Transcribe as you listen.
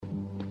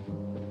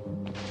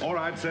All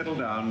right, settle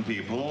down,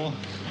 people.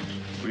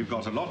 We've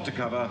got a lot to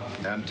cover,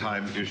 and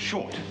time is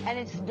short. And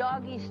it's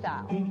doggy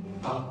style.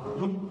 Oompa,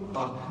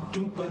 loompa,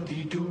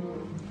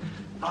 doompa-dee-doo.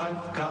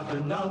 I've got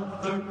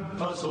another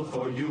puzzle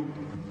for you.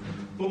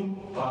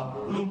 Oompa,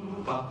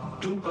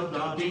 loompa,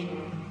 doompa-da-dee.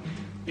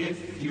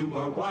 If you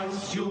are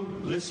wise, you'll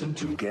listen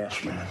to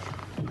Gas Man.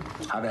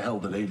 How the hell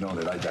do they know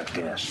that I got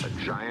gas? A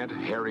giant,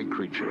 hairy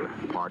creature,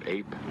 part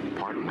ape,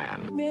 part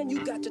man. Man,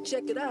 you got to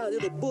check it out.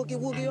 It'll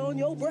boogie-woogie on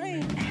your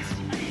brain.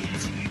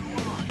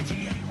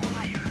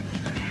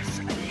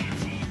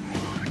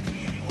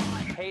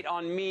 Hate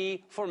on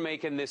me for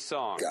making this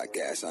song. Got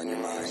gas on your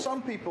mind?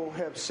 Some people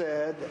have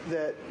said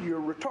that you're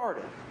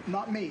retarded.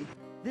 Not me.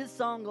 This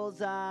song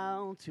goes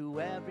out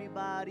to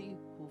everybody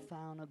who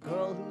found a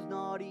girl who's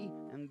naughty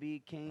and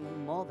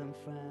became more than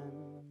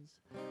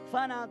friends.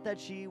 Found out that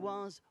she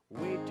was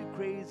way too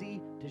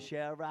crazy to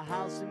share a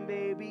house and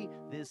baby.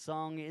 This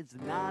song is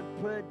not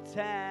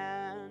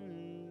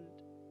pretend.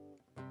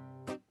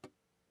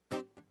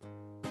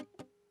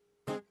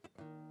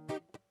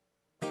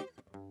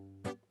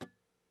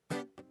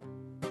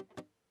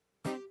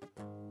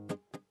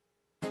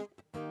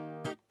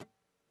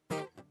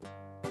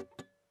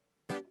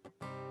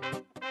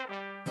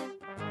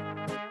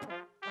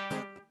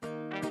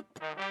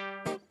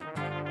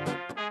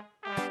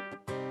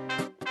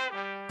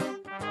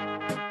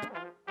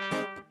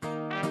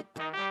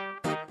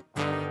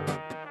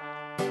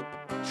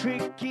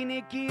 Tricky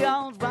Nicky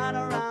owns right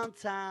around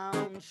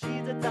town.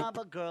 She's the type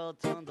of girl,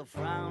 turn the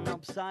frown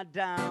upside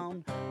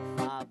down.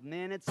 5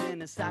 minutes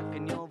in a sack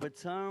and you'll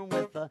return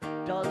with a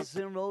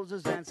dozen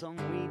roses and some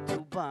weed to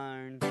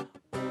burn. Oh,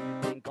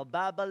 you think I'm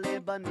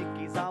babbling, but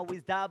Nicky's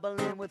always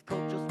dabbling with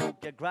coke. Just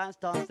smoke your grass,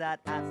 toss that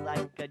ass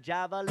like a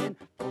javelin.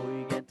 Before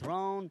you get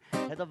thrown,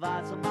 as a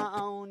vice of my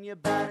own, you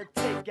better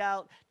take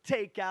out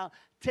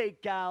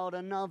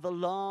another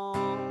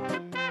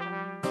loan.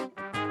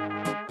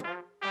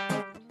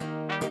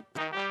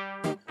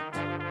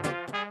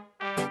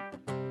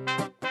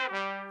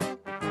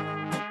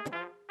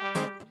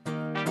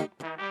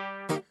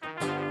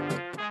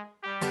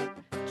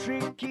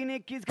 Tricky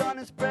Nicky's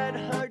gonna spread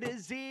her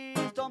disease.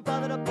 Don't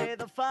bother to pay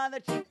the fine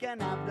that she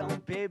can have no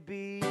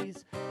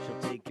babies.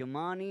 She'll take your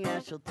money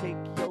and she'll take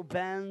your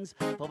Benz.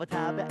 For the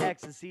type of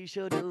ecstasy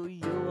she'll do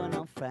you and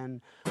a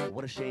friend.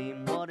 What a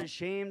shame,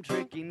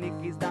 Tricky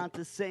Nicky's not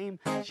the same.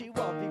 She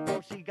was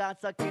before she got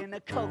stuck in a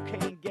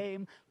cocaine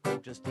game.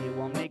 Coke just here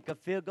won't make her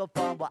feel good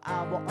for an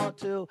hour or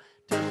two,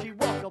 till she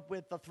woke up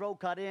with a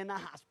throat cut in a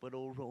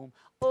hospital room.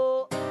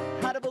 Oh,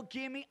 how to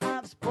forgive me,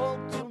 I've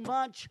spoke too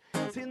much.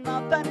 Since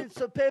my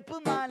bandits of paper,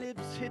 my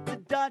lips hit the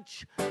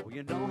Dutch. Well,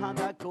 you know how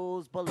that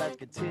goes, but let's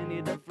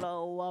continue the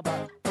flow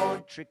about poor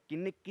Tricky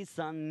Nicky's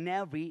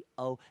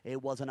scenario.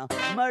 It was an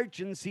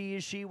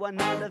emergency, she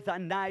went out with a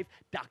knife.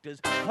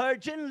 Doctors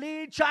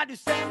urgently tried to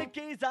send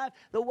Nicky's life.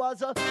 There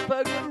was a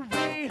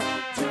burglary,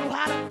 too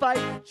hard to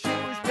fight. She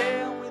was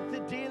there with the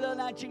dealer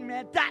that she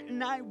met that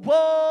night.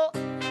 Whoa!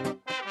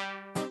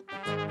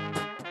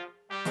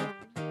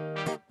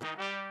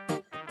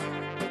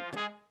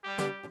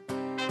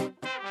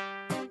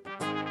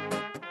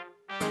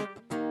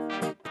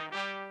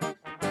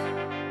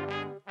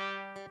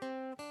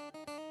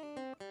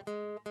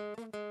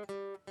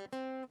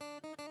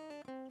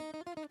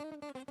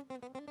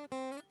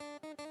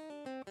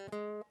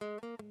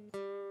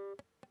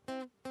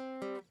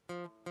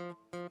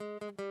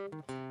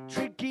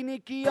 Tricky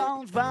Nicky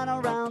owns right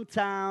around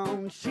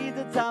town. She's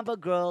the type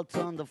of girl,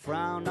 turn the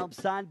frown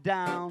upside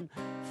down.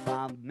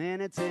 5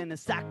 minutes in a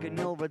sack and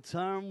you'll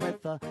return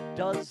with a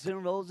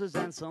dozen roses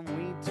and some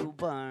weed to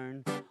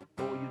burn.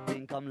 Oh, you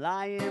think I'm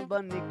lying,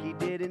 but Nicky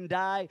didn't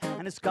die.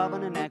 And his scar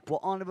on her neck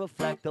will only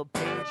reflect the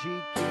pain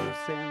she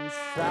keeps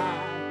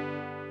inside.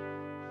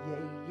 Yeah,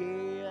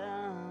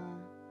 yeah.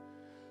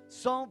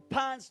 So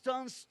past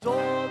on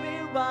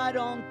story right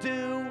on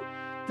due.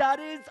 That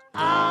is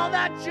all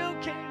that you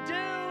can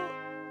do.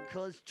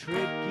 'Cause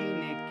Tricky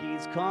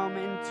Nicky's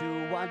coming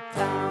to a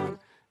town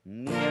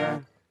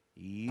near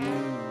you.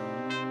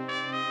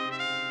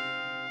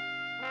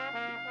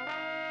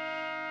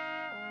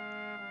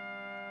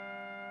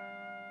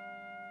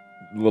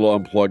 Little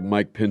unplugged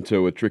Mike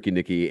Pinto with Tricky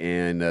Nicky,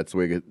 and that's the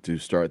way we get to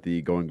start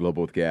the Going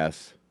Global with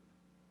Gas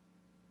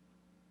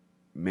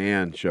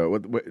man show.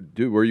 What,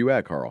 dude, where are you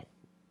at, Carl?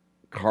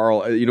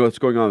 Carl, you know what's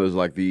going on? There's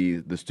like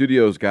the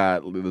studio's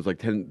got there's like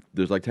 10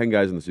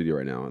 guys in the studio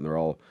right now, and they're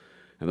all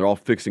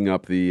fixing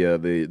up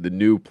the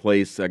new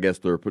place. I guess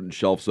they're putting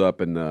shelves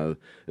up, and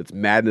it's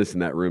madness in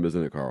that room,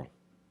 isn't it, Carl?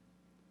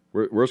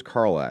 Where's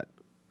Carl at?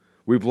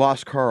 We've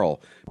lost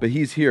Carl, but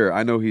he's here.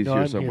 I know he's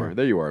here somewhere. Here.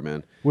 There you are,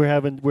 man.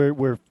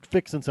 We're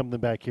fixing something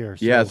back here.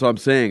 So. Yeah, that's what I'm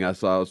saying.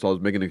 So I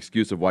was making an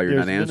excuse of why you're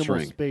not answering.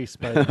 There's space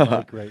by the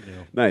mic right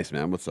now. Nice,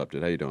 man. What's up,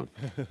 dude? How you doing?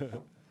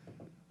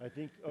 I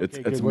think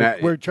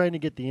we're trying to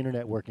get the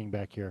internet working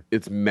back here.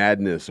 It's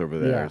madness over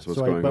there. Yeah, so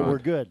what's going on? But we're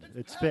good.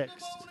 It's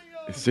fixed.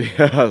 See,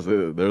 that's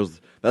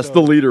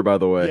the leader, by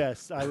the way.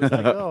 Yes, I was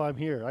like, oh, I'm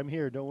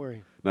here. Don't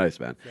worry. Nice,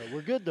 man. So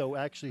we're good though.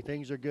 Actually,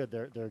 things are good.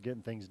 They're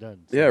getting things done.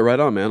 So. Yeah, right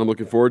on, man. I'm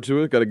looking forward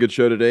to it. Got a good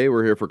show today.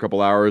 We're here for a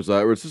couple hours.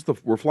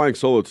 We're flying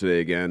solo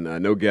today again.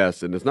 No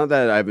guests, and it's not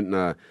that I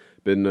haven't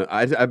been.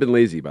 I've been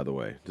lazy, by the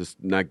way.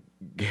 Just not.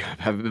 I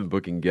haven't been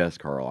booking guests,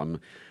 Carl.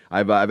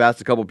 I've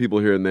asked a couple people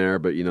here and there,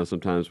 but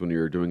sometimes when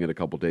you're doing it a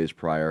couple days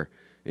prior,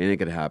 it ain't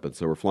gonna happen.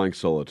 So we're flying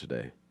solo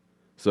today.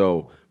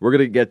 So we're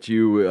gonna get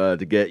you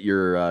to get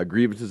your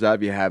grievances out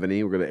if you have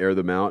any. We're gonna air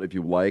them out if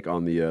you like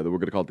on the. We're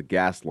gonna call it the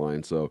gas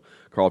line. So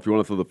Carl, if you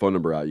want to throw the phone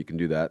number out, you can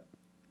do that.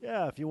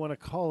 Yeah, if you want to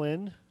call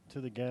in to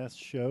the gas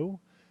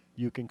show,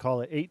 you can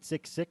call it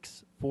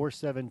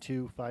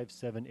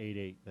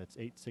 866-472-5788. That's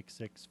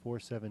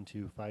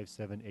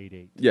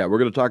 866-472-5788. Yeah, we're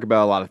going to talk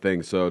about a lot of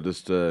things, so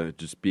just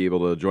be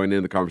able to join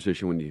in the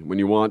conversation when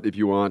you want, if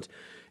you want,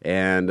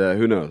 and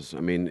who knows? I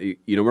mean,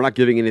 we're not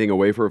giving anything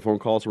away for a phone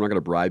call, so we're not going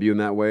to bribe you in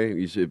that way.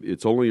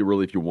 It's only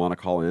really if you want to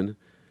call in.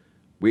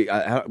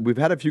 We've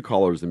had a few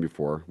callers in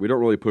before. We don't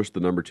really push the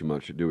number too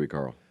much, do we,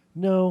 Carl?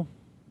 No.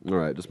 All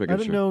right, just making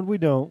sure. No, we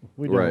don't.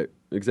 Right,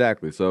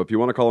 exactly. So if you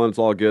want to call in, it's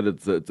all good.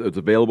 It's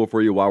available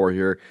for you while we're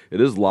here. It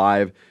is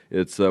live.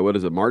 It's what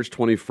is it? March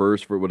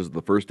 21st for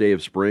the first day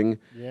of spring.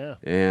 Yeah.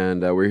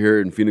 And we're here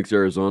in Phoenix,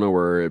 Arizona,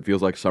 where it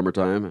feels like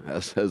summertime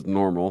as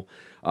normal.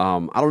 I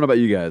don't know about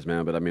you guys,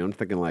 man, but I mean, I'm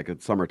thinking like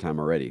it's summertime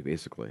already,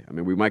 basically. I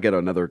mean, we might get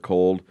another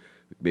cold,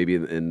 maybe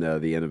in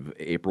the end of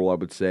April, I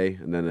would say,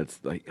 and then it's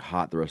like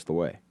hot the rest of the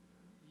way.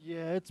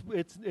 Yeah,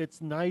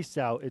 it's nice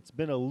out. It's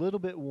been a little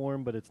bit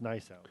warm, but it's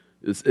nice out.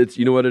 It's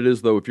you know what it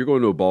is though. If you're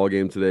going to a ball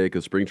game today,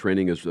 because spring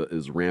training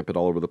is rampant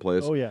all over the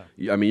place. Oh yeah.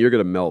 I mean, you're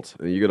gonna melt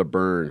and you're gonna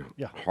burn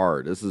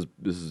hard. This is.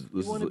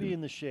 You want to be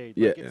in the shade.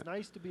 Yeah, it's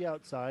nice to be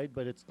outside,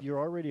 but you're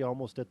already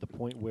almost at the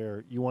point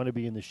where you want to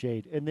be in the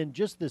shade. And then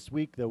just this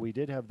week though, we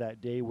did have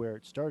that day where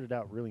it started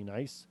out really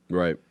nice.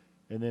 Right.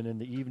 And then in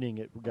the evening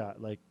it got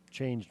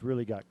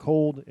really got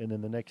cold, and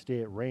then the next day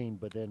it rained,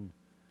 but then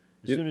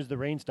as soon as the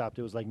rain stopped,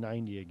 it was like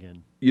 90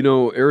 again.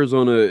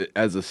 Arizona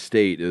as a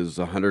state is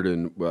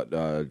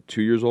 2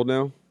 years old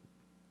now?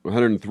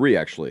 103,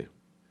 actually.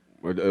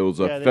 It was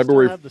February. They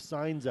still have the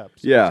signs up.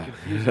 So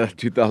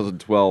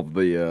 2012,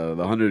 the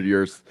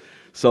 100-year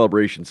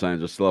celebration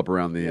signs are still up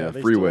around the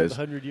freeways.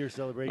 Still have the 100-year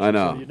celebration. I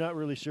know. So you're not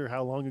really sure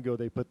how long ago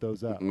they put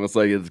those up.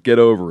 It's get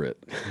over it.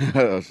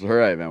 That's all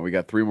right, man. We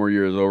got 3 more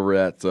years over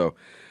that, so...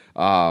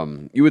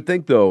 you would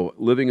think, though,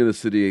 living in the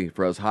city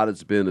for as hot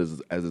it's been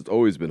as it's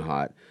always been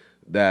hot,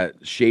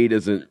 that shade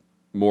isn't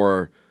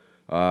more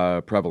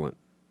prevalent.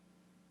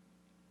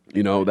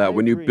 That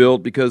when you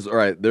build, because all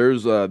right,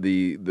 there's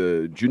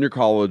the junior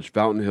college,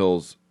 Fountain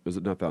Hills. Is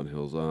it not Fountain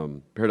Hills?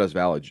 Paradise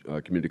Valley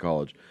Community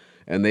College,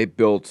 and they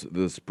built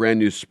this brand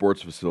new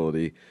sports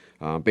facility,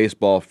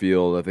 baseball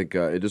field. I think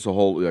it just a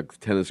whole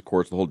tennis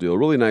courts, the whole deal.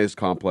 Really nice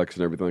complex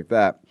and everything like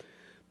that.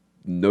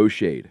 No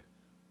shade.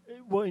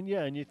 Well, and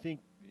you think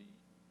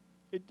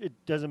it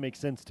doesn't make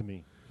sense to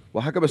me.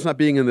 Well, how come it's not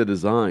being in the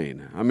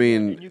design? I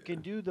mean, and you can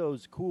do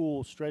those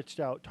cool stretched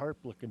out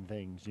tarp-looking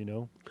things,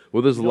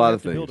 Well, there's a lot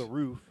of things. Build a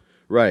roof,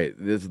 right?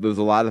 There's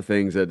a lot of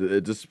things that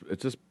it just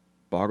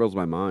boggles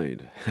my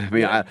mind. I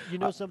mean,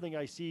 something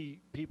I see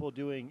people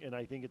doing, and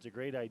I think it's a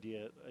great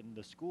idea, and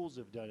the schools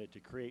have done it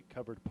to create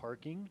covered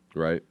parking.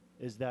 Right.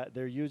 Is that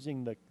they're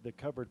using the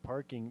covered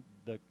parking,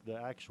 the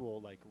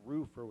actual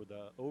roof or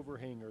the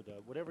overhang or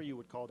the whatever you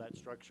would call that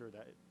structure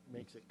that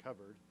makes it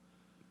covered.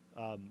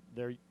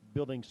 They're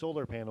building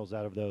solar panels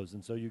out of those,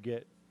 and so you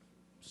get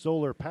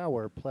solar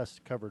power plus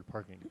covered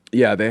parking.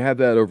 Yeah, they have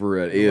that over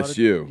at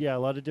ASU. A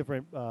lot of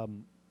different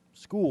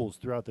schools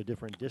throughout the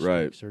different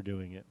districts are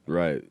doing it.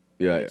 Right.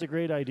 Yeah, it's a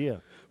great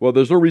idea. Well,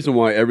 there's no reason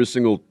why every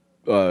single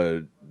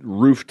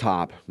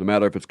rooftop, no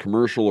matter if it's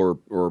commercial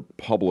or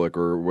public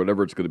or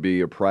whatever it's going to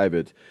be or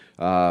private,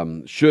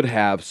 should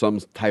have some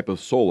type of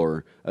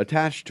solar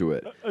attached to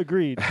it.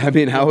 Agreed. I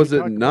mean, how is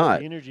it not?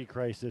 The energy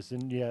crisis,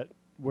 and yet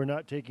we're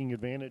not taking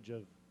advantage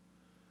of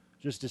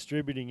just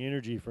distributing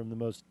energy from the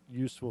most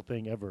useful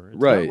thing ever.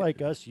 It's not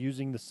like us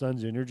using the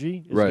sun's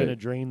energy is going to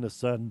drain the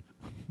sun.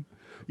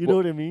 You know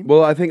what I mean?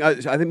 Well, I think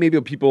maybe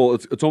people.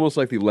 It's almost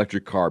like the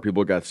electric car.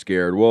 People got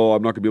scared. Well,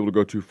 I'm not going to be able to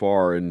go too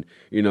far, and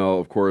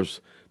of course,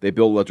 they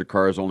build electric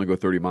cars only go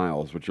 30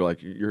 miles. But you're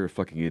like, you're a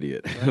fucking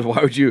idiot. Right.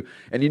 Why would you?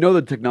 And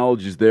the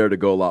technology's there to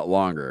go a lot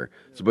longer.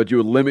 So, but you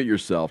would limit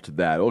yourself to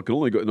that. Oh, it can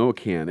only go. No, it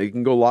can. It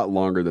can go a lot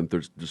longer than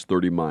just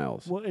 30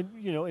 miles. Well, and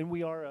and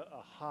we are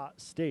a hot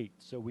state,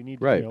 so we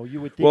need. Right.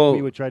 You would think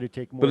we would try to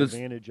take more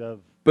advantage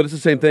of. But it's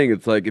the same thing.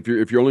 It's like if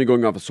you're only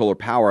going off of solar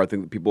power, I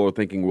think people are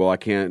thinking, well, I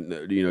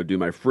can't do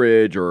my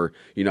fridge, or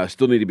I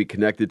still need to be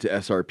connected to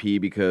SRP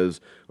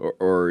because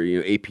or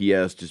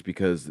APS just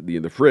because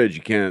the fridge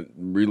you can't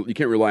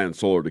rely on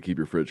solar to keep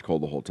your fridge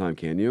cold the whole time,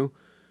 can you?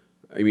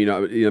 I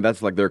mean,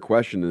 that's like their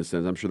question in a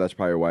sense. I'm sure that's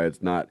probably why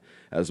it's not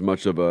as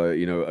much of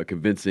a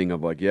convincing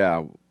of like,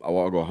 yeah,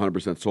 I'll go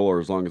 100% solar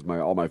as long as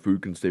all my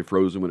food can stay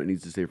frozen when it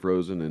needs to stay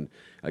frozen, and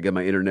I get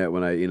my internet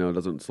when it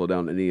doesn't slow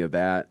down any of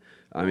that.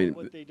 I mean,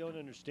 what they don't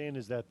understand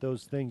is that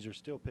those things are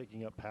still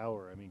picking up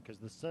power. I mean, because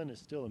the sun is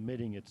still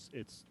emitting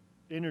its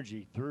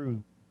energy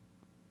through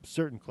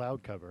certain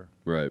cloud cover.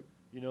 right.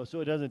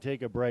 So it doesn't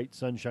take a bright,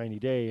 sunshiny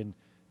day, and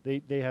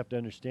they have to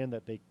understand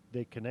that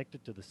they connect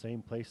it to the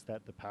same place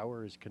that the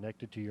power is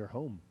connected to your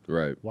home.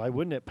 Right. Why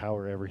wouldn't it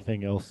power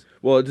everything else?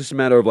 Well, it's just a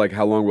matter of like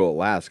how long will it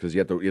last, because you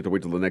have to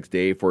wait till the next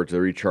day for it to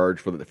recharge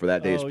for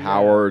that day's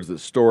power. Does it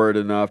store it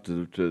enough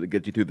to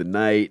get you through the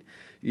night?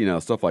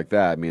 Stuff like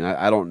that. I mean,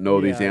 I don't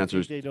know these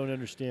answers. They don't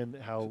understand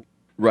how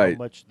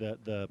much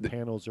the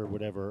panels or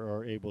whatever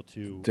are able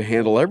to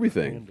handle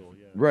everything.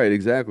 Right,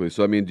 exactly.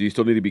 So I mean, do you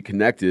still need to be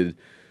connected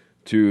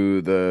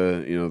to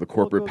the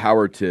corporate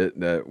power tit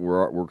that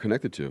we're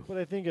connected to? But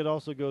I think it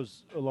also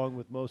goes along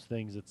with most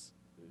things.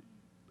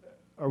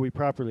 Are we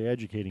properly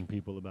educating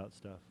people about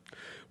stuff?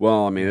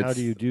 Well, I mean, how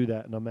do you do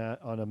that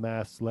on a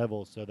mass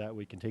level so that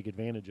we can take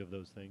advantage of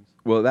those things?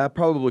 Well, that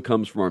probably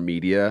comes from our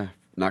media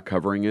not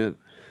covering it.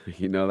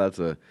 That's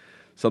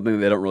something that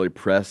they don't really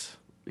press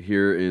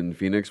here in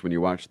Phoenix. When you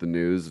watch the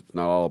news, it's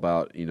not all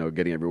about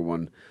getting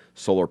everyone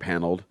solar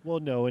paneled. Well,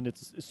 no, and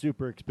it's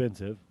super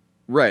expensive.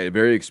 Right,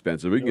 very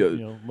expensive.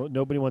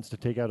 Nobody wants to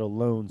take out a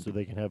loan so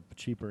they can have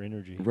cheaper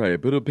energy. Right,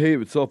 but it'll pay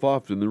itself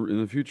off in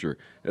the future.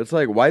 It's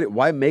like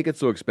why make it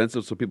so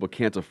expensive so people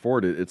can't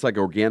afford it? It's like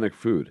organic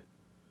food.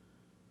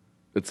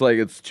 It's like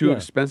it's too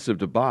expensive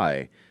to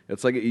buy.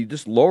 It's like you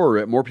just lower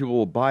it, more people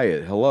will buy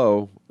it.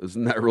 Hello,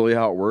 isn't that really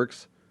how it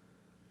works?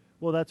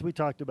 Well, we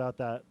talked about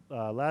that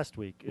last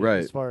week. Right.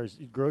 As far as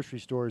grocery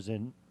stores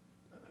and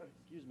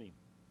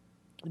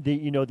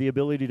the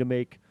ability to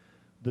make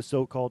the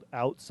so-called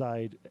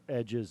outside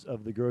edges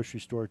of the grocery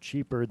store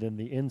cheaper than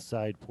the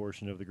inside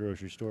portion of the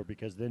grocery store,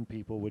 because then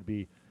people would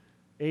be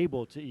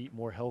able to eat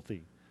more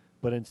healthy.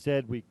 But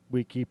instead,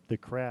 we keep the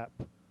crap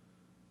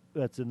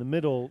that's in the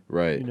middle,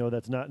 right?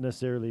 That's not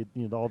necessarily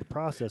all the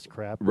processed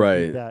crap,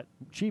 right? Keep that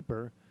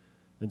cheaper,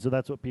 and so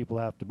that's what people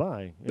have to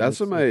buy. And that's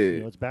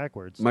it's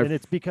backwards, and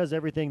it's because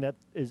everything that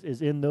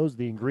is in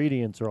the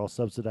ingredients are all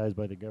subsidized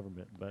by the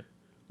government, but.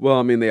 Well,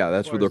 I mean,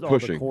 that's what they're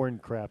pushing. The corn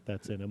crap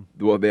that's in them.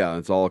 Well, yeah,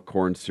 it's all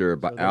corn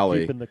syrup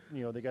alley.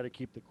 They got to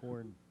keep the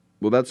corn.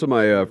 Well, that's what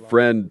my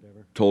friend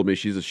told me.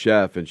 She's a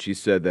chef, and she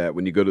said that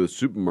when you go to the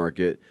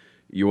supermarket,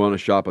 you want to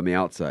shop on the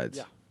outsides.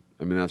 Yeah.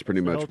 I mean, that's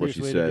pretty much what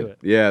she said.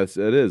 Yes,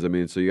 it is. I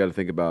mean, so you got to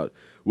think about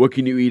what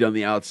can you eat on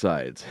the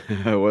outsides.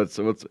 what's?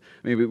 I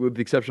mean, with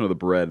the exception of the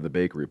bread and the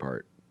bakery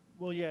part.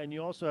 Well, yeah, and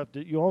you also have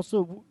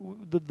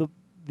to.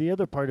 The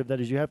other part of that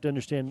is you have to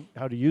understand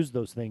how to use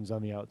those things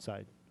on the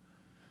outside.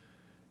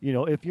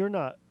 If you're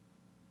not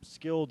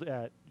skilled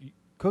at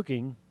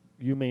cooking,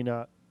 you may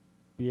not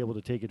be able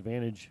to take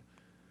advantage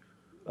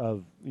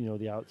of,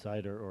 the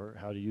outside or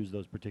how to use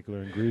those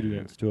particular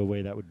ingredients to a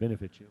way that would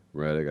benefit you.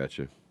 Right, I got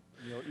you.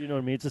 You know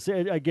what I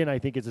mean? Again, I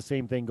think it's the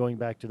same thing going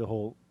back to the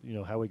whole,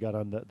 how we got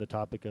on the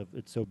topic of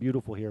it's so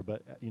beautiful here,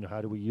 but,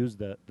 how do we use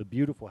the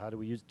beautiful? How do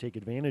we take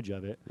advantage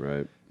of it?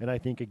 Right. And I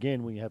think,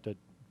 again, we have to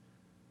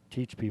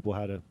teach people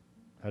how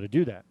to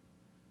do that.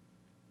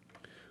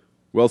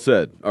 Well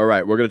said. All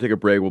right, we're going to take a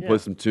break. We'll play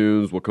some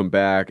tunes. We'll come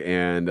back.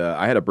 And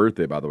I had a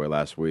birthday, by the way,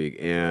 last week.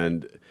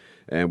 And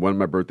one of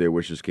my birthday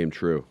wishes came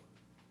true.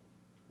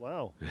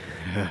 Wow.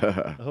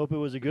 I hope it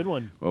was a good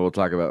one. Well, we'll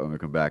talk about it when we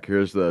come back.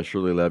 Here's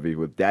Shirley Levy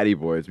with Daddy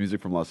Boy. It's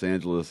music from Los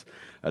Angeles.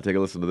 Take a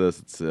listen to this.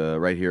 It's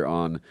right here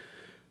on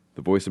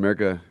the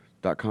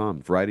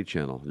VoiceAmerica.com Variety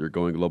Channel. You're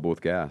going global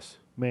with gas.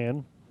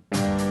 Man.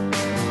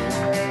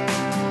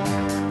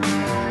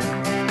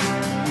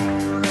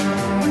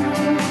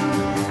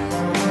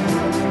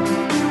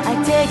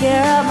 Take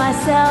care of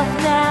myself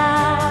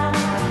now.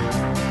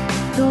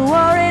 The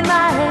war in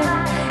my head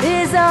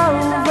is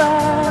over.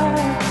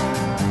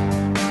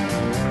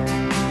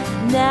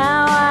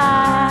 Now I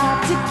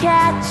have to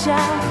catch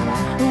up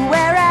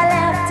where I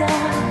left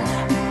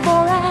off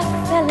before I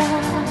fell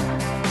off.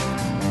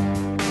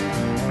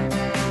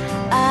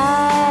 I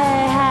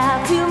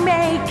have to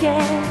make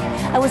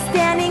it. I was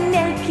standing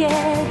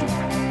naked,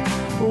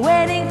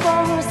 waiting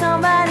for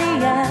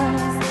somebody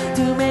else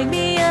to make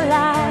me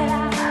alive.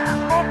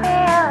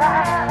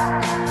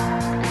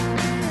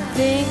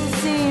 Things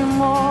seem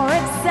more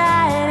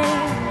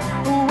exciting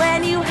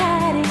when you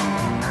had it.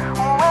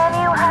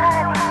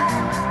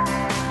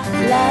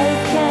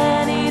 Life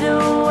can eat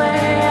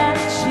away at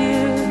you.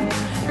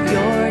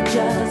 You're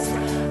just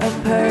a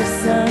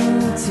person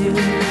too.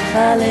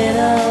 A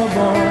little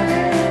boy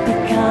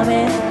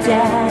becoming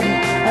daddy.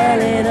 A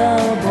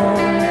little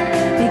boy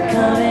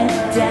becoming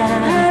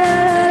daddy.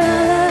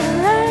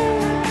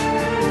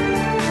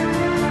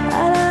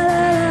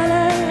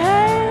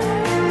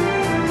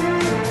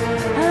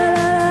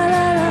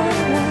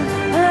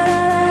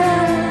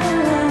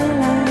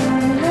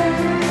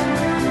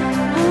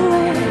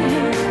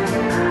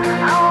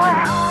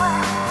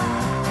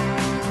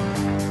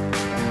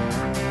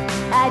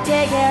 I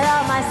take care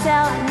of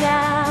myself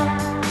now.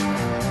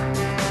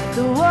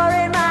 The war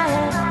in my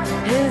head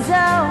is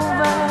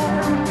over.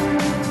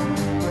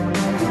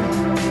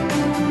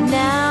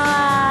 Now I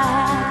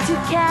have to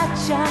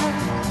catch up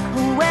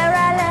where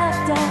I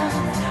left off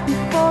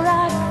before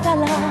I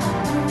fell off.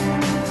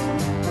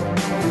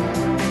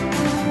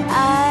 I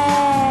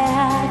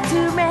have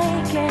to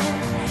make it,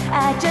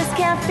 I just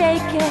can't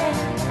fake it,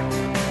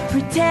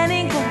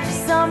 pretending for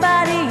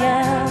somebody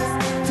else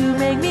to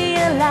make me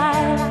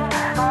alive.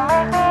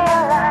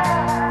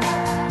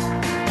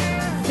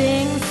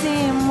 Things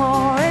seem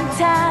more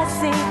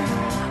enticing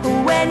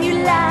when you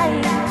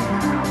lie.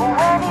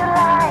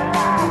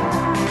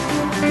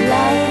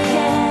 Life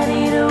can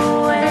eat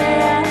away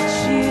at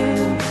you.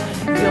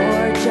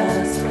 You're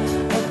just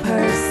a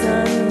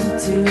person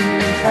too.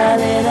 A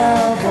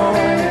little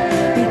boy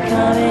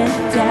becoming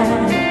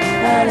dad.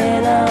 A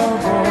little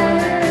boy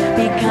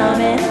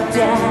becoming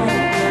dad.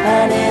 A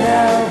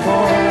little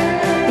boy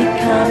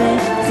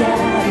becoming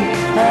daddy.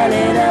 A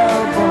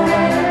little boy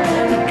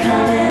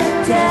becoming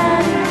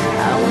daddy.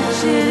 I want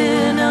you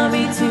to know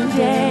me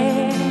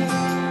today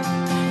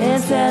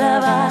instead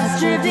of us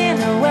drifting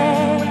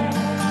away.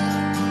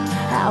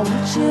 I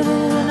want you to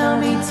know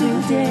me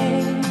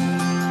today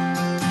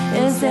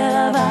instead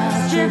of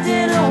us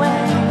drifting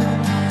away,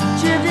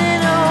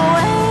 drifting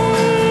away.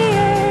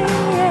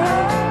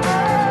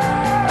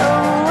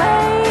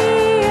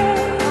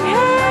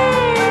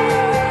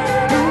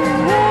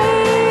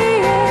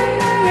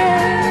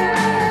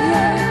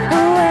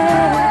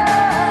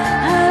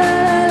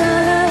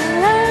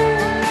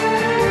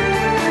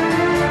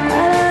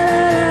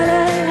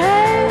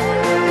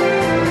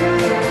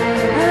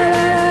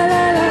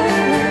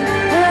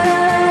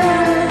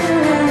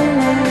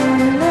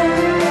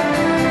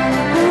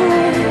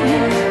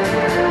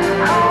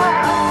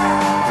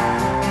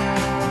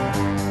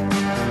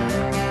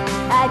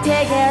 I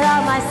take care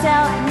of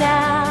myself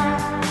now.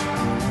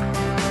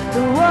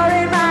 The war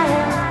in my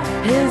head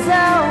is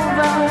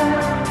over.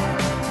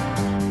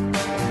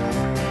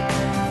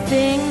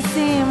 Things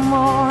seem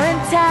more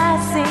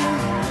enticing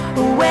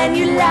when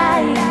you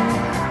lie.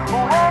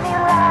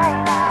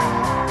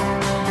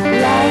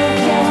 Life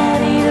can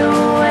eat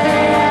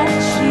away at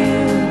you.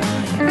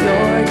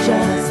 You're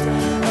just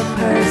a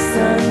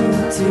person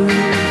too.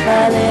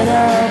 A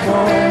little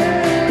boy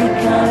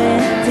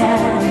becoming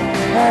dad.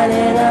 A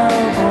little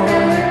boy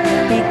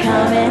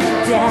becoming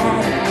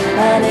dad.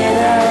 A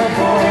little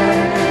boy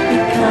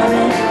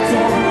becoming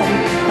dad.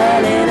 A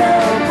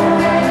little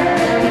boy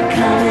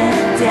becoming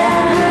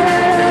dad.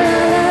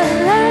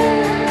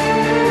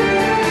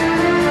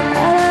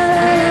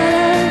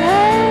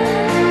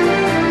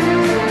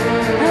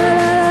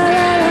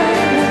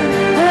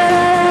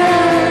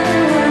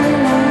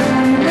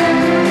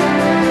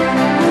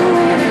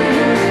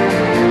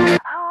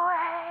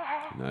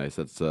 Nice.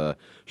 That's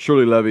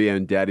Shirley Levy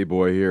and Daddy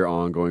Boy here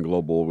on Going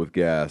Global with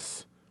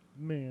Gas.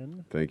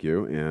 Man. Thank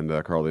you. And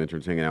Carl the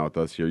Intern's hanging out with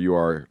us here. You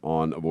are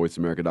on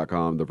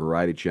VoiceAmerica.com, the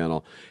variety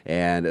channel.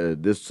 And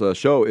this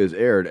show is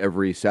aired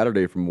every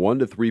Saturday from 1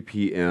 to 3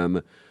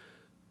 p.m.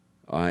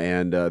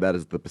 And that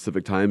is the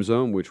Pacific time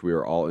zone, which we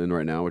are all in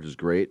right now, which is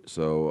great.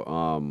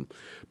 So,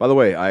 by the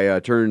way, I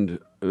turned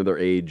another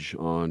age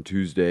on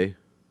Tuesday,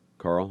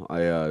 Carl.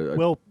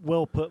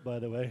 Well put, by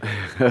the way.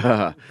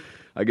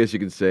 I guess you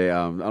can say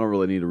I don't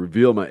really need to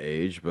reveal my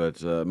age,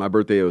 but my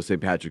birthday was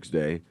St. Patrick's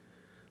Day.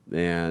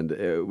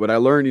 And what I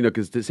learned,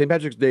 because St.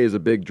 Patrick's Day is a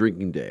big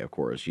drinking day, of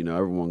course.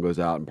 Everyone goes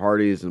out and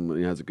parties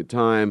and has a good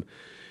time.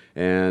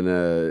 And,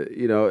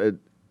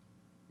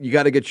 you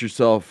got to get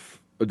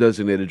yourself a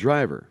designated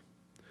driver.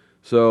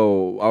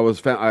 So I was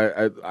told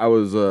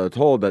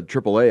that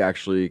AAA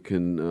actually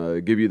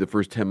can give you the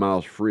first 10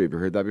 miles free. Have you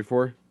heard that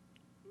before?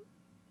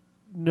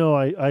 No,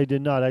 I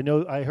did not.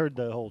 I heard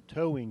the whole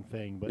towing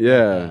thing, but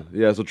yeah.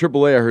 So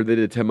AAA, I heard they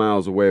did 10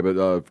 miles away,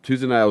 but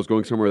Tuesday night I was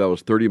going somewhere that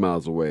was 30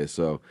 miles away.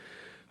 So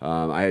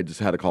I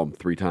just had to call them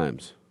 3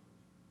 times.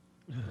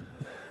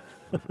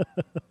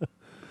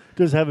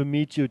 Just have him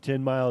meet you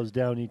 10 miles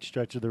down each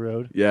stretch of the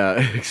road. Yeah,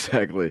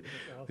 exactly.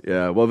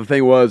 Yeah. Well, the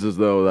thing was,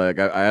 though, like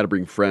I had to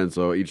bring friends,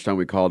 so each time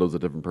we called, it was a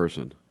different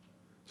person,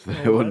 so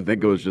they wouldn't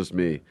think it was just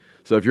me.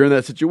 So if you're in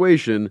that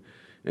situation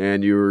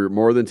and you're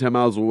more than 10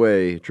 miles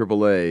away,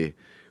 AAA,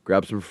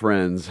 grab some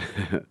friends.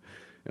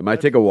 It might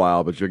take a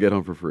while, but you'll get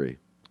home for free.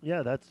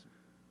 Yeah, that's.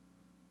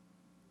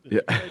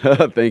 Yeah.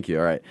 Thank you.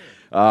 All right.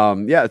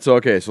 Yeah. So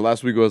okay. So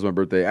last week was my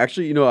birthday.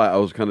 Actually, I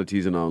was kind of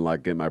teasing on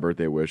like getting my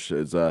birthday wish.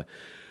 Is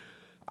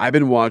I've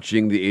been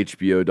watching the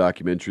HBO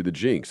documentary The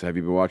Jinx. Have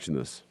you been watching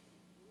this?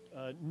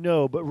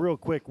 No, but real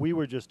quick, we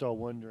were just all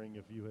wondering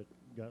if you had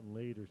gotten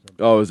laid or something.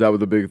 Oh, is that what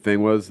the big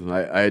thing was?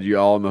 I had you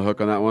all on the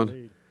hook on that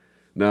one?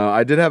 No,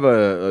 I did have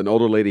an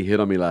older lady hit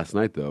on me last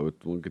night, though.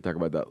 We could talk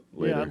about that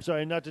later. Yeah, I'm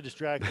sorry, not to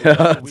distract you.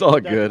 It's all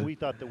good. We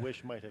thought the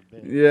wish might have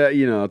been. Yeah,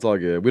 it's all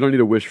good. We don't need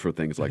a wish for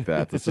things like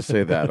that. Let's just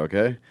say that,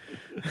 okay?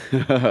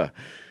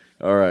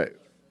 All right.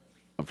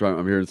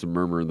 I'm hearing some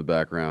murmur in the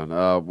background.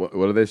 What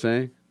are they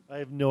saying? I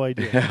have no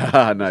idea.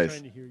 Nice. I'm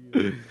trying to hear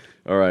you.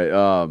 All right.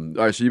 All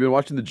right. So you've been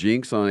watching The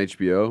Jinx on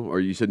HBO, or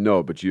you said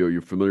no, but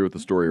you're familiar with the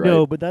story, right?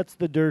 No, but that's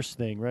the Durst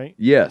thing, right?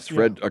 Yes,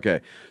 Fred. Yeah.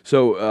 Okay.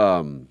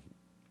 So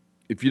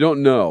if you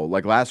don't know,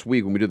 like last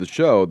week when we did the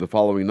show, the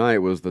following night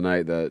was the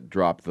night that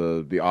dropped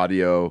the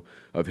audio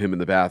of him in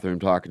the bathroom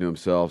talking to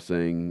himself,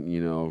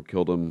 saying,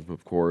 killed him,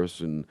 of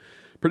course, and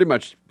pretty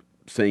much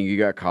saying he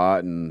got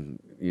caught, and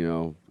it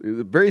was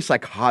a very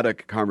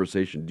psychotic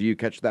conversation. Do you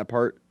catch that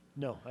part?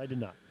 No, I did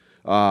not.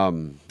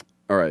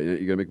 All right, you're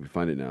gonna make me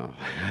find it now.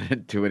 I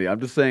didn't do any. I'm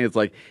just saying, it's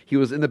like he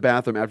was in the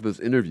bathroom after this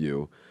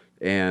interview,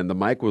 and the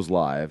mic was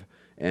live,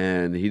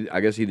 and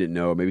I guess he didn't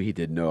know. Maybe he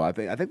did know. I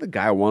think the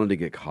guy wanted to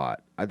get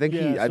caught. I think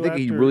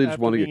he really just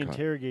wanted to get caught.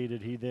 After being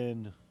interrogated, he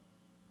then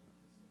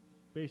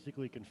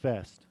basically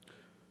confessed.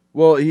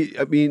 Well,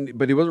 but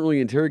he wasn't really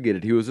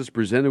interrogated. He was just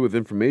presented with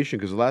information,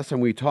 because the last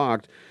time we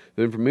talked,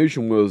 the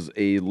information was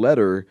a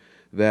letter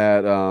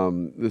that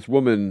this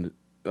woman,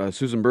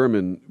 Susan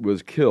Berman,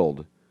 was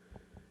killed.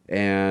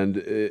 And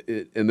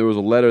there was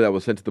a letter that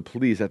was sent to the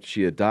police after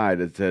she had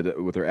died. It said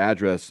with her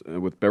address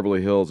with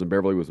Beverly Hills, and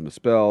Beverly was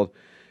misspelled.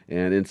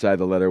 And inside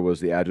the letter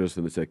was the address,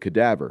 and it said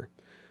cadaver.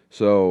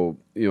 So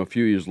a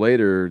few years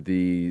later,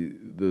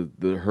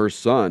 her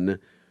son,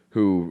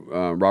 who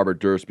Robert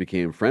Durst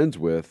became friends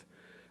with,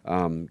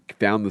 found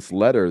this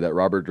letter that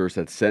Robert Durst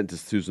had sent to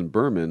Susan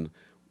Berman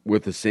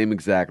with the same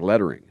exact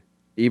lettering,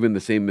 even the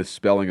same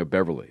misspelling of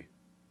Beverly.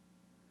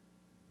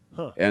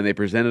 Huh. And they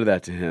presented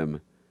that to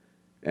him.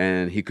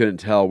 And he couldn't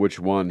tell which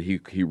one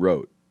he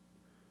wrote.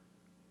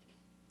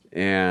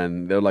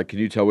 And they're like, can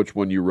you tell which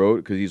one you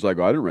wrote? Because he's like,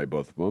 I didn't write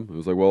both of them. It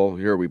was like, well,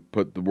 here, we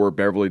put the word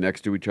Beverly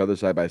next to each other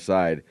side by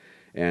side.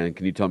 And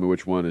can you tell me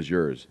which one is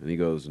yours? And he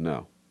goes,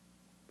 no.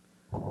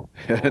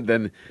 And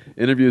then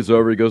interview is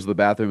over. He goes to the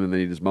bathroom, and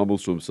then he just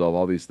mumbles to himself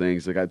all these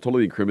things. Like,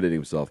 totally incriminating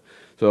himself.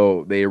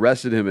 So they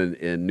arrested him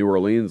in New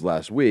Orleans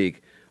last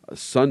week,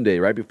 Sunday,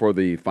 right before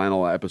the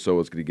final episode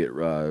was going to get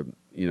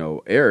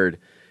aired.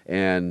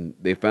 And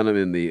they found him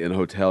in a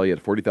hotel. He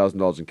had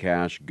 $40,000 in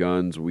cash,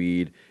 guns,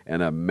 weed,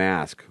 and a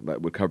mask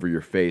that would cover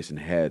your face and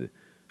head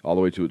all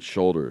the way to its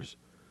shoulders.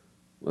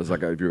 It was like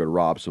if you're going to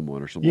rob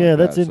someone or something. Yeah, like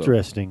that. that's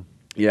interesting.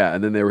 Yeah,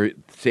 and then they were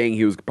saying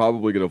he was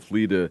probably going to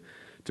flee to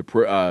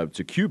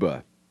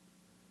Cuba,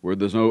 where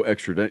there's no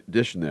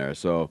extradition there.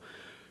 So,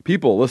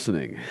 people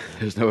listening,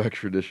 there's no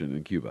extradition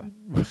in Cuba.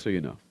 Just so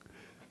you know.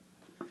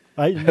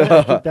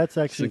 That's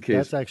actually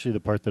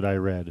the part that I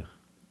read.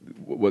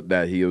 What,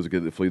 that he was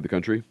going to flee the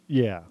country?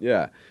 Yeah.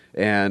 Yeah.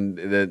 And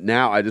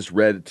now I just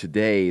read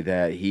today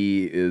that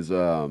he is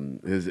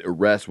his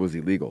arrest was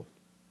illegal.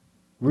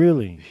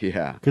 Really?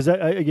 Yeah. Because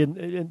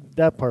again,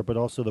 that part, but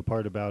also the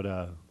part about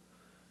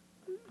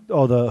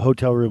the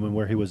hotel room and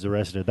where he was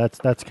arrested.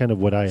 That's kind of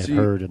what I had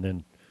heard, and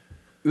then.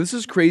 This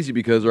is crazy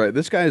because, right,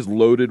 this guy is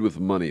loaded with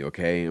money,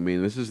 okay? I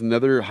mean, this is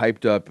another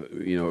hyped up,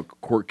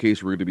 court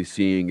case we're going to be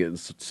seeing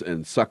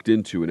and sucked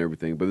into and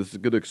everything, but this is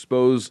going to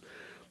expose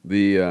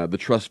the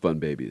trust fund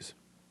babies.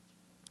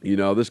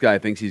 This guy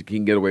thinks he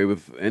can get away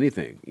with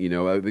anything.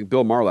 I think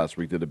Bill Maher last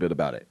week did a bit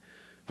about it,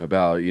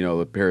 about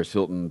the Paris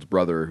Hilton's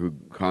brother, who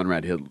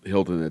Conrad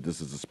Hilton, that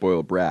this is a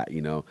spoiled brat.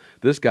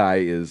 This guy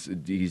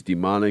he's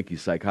demonic,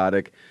 he's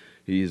psychotic,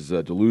 he's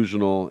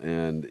delusional,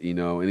 and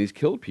and he's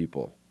killed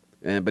people,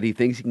 but he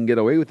thinks he can get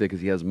away with it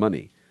because he has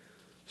money.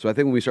 So I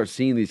think when we start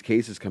seeing these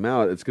cases come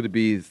out, it's going to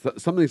be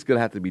something's going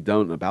to have to be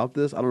done about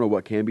this. I don't know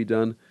what can be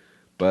done,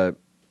 but.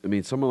 I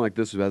mean, someone like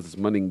this who has this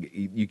money,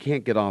 you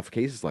can't get off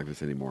cases like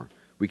this anymore.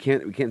 We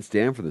can't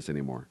stand for this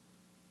anymore.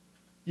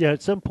 Yeah,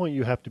 at some point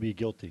you have to be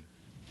guilty.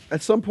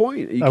 At some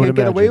point, you can't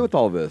get away with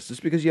all this.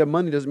 Just because you have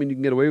money doesn't mean you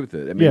can get away with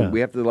it. I mean, we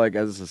have to,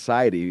 as a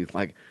society,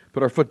 put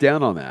our foot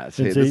down on that.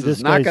 Say, this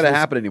is not going to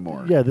happen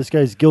anymore. Yeah, this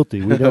guy's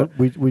guilty. We don't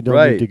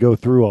right. need to go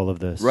through all of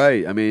this.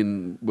 Right. I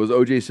mean, was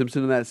O.J.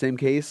 Simpson in that same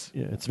case?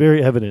 Yeah, it's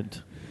very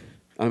evident.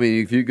 I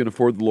mean, if you can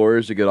afford the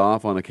lawyers to get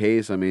off on a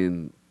case, I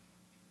mean,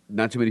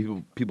 not too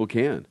many people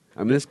can. I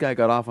mean, this guy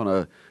got off on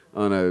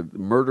a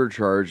murder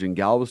charge in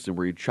Galveston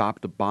where he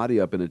chopped the body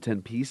up into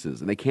 10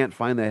 pieces, and they can't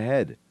find the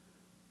head.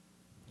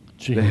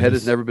 Jeez. The head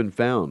has never been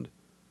found.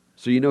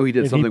 So he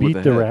did something with the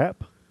head. He beat the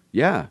rap?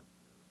 Yeah.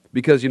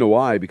 Because you know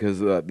why? Because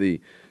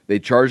they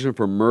charged him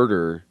for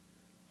murder.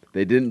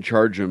 They didn't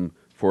charge him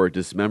for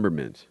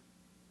dismemberment.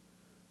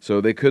 So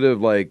they could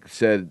have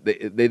said,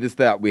 they just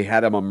thought we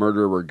had him on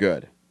murder, we're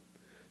good.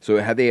 So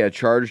had they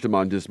charged him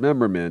on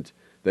dismemberment,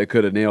 they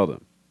could have nailed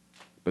him.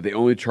 But they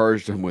only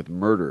charged him with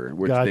murder,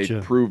 which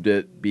they proved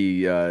it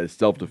be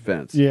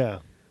self-defense. Yeah.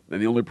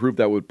 And the only proof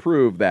that would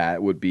prove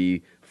that would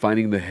be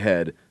finding the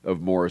head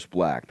of Morris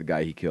Black, the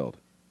guy he killed.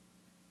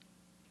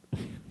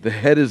 The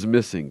head is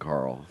missing,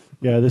 Carl.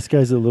 Yeah, this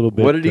guy's a little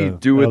bit. What did he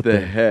do with the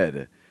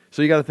head?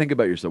 So you got to think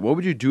about yourself. What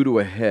would you do to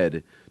a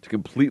head to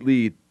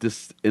completely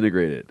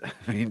disintegrate it?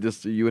 I mean,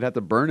 you would have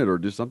to burn it or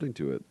do something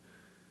to it.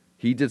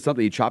 He did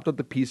something. He chopped up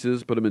the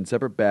pieces, put them in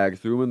separate bags,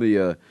 threw them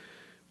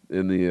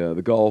in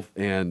the Gulf,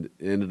 and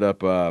ended up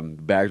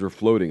bags were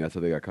floating. That's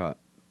how they got caught.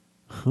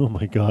 Oh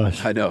my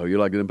gosh! I know. You're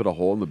going to put a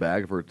hole in the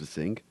bag for it to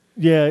sink.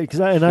 Yeah,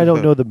 because I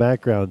don't know the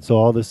background, so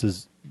all this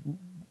is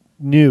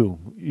new.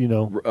 You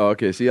know.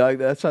 Okay, see,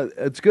 that's not,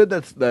 it's good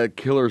that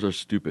killers are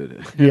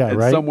stupid. Yeah, In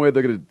right. some way,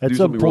 they're going to At do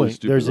some something point, really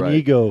stupid. there's an right.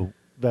 ego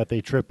that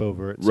they trip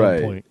over at some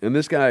Right. point. And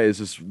this guy is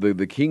just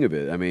the king of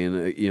it. I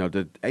mean,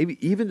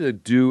 even to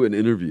do an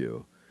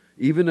interview,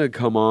 even to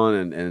come on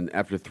and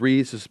after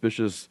 3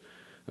 suspicious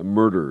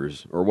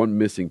murders or 1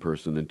 missing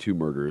person and 2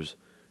 murders,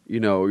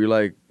 you're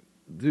like,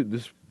 dude,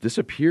 just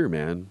disappear,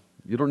 man.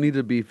 You don't need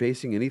to be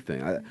facing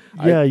anything.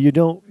 You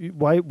don't.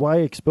 Why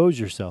expose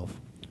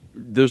yourself?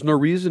 There's no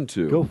reason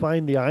to. Go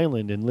find the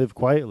island and live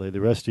quietly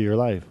the rest of your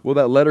life. Well,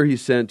 that letter he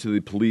sent to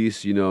the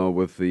police,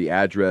 with the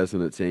address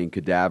and it saying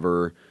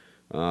cadaver,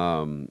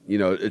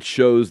 it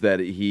shows that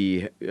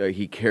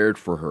he cared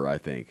for her. I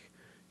think,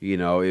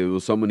 it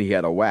was someone he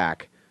had a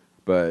whack,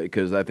 but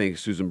because I think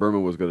Susan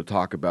Berman was going to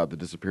talk about the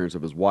disappearance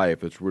of his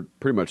wife, which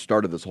pretty much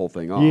started this whole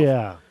thing off.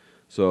 Yeah.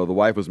 So the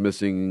wife was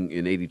missing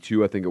in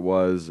 '82, I think it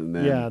was, and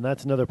then and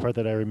that's another part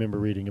that I remember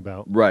reading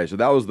about. Right. So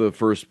that was the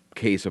first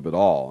case of it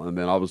all, and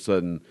then all of a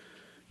sudden,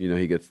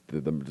 he gets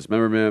the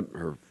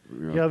dismemberment.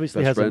 He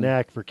obviously best has friend. a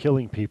knack for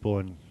killing people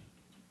and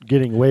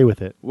getting away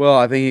with it. Well,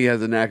 I think he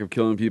has a knack of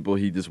killing people.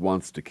 He just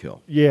wants to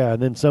kill. Yeah,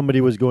 and then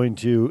somebody was going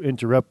to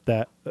interrupt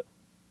that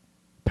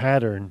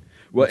pattern.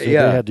 Well, so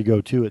yeah, they had to go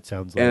too. It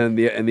sounds like. And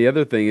the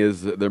other thing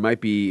is that there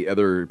might be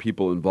other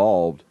people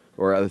involved,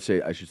 or I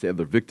should say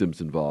other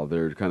victims involved.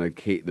 They're kind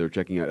of they're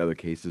checking out other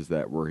cases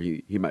where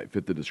he might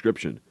fit the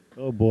description.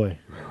 Oh boy!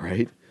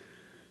 Right.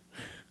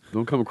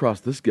 Don't come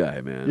across this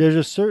guy, man. There's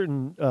a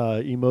certain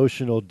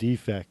emotional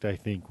defect, I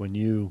think, when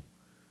you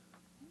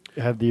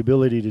have the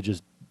ability to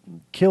just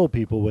kill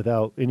people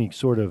without any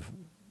sort of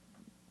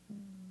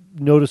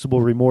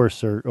noticeable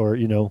remorse or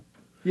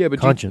Yeah, but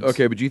conscience.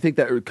 But do you think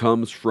that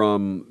comes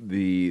from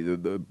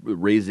the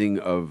raising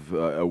of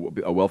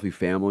a wealthy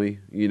family?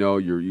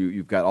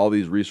 You've got all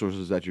these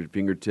resources at your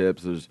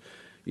fingertips. There's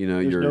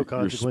you're no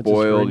consequences for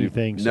spoiled.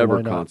 anything, so never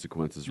why not?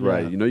 consequences, Yeah.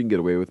 right? You can get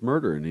away with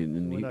murder, and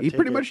Why he not pretty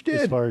take much it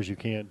did. as far as you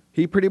can.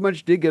 He pretty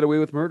much did get away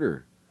with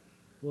murder.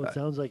 Well, it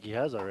sounds like he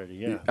has already.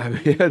 Yeah, I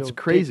mean, You it's take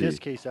crazy. this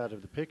case out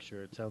of the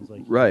picture, it sounds like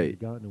he's Right. already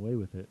gotten away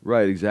with it.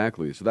 Right,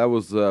 exactly. So that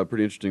was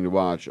pretty interesting to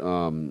watch.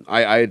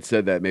 I had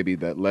said that maybe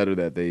that letter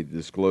that they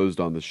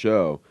disclosed on the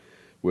show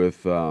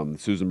with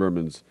Susan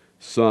Berman's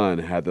son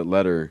had that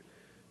letter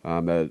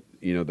that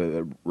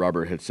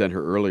Robert had sent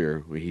her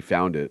earlier when he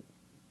found it.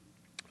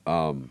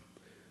 I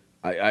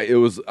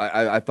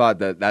thought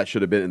that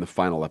should have been in the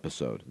final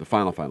episode, the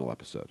final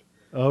episode.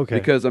 Okay.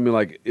 Because I mean,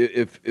 like,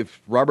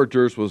 if Robert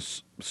Durst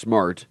was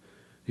smart,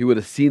 he would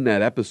have seen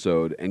that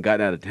episode and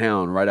gotten out of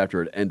town right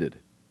after it ended.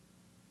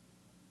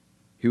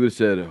 He would have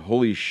said,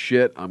 "Holy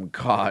shit, I'm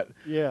caught.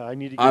 Yeah, I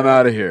need to. I'm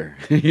out of here."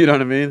 You know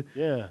what I mean?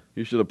 Yeah.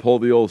 You should have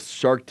pulled the old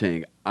Shark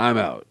Tank. I'm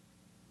out.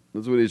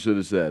 That's what he should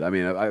have said. I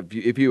mean,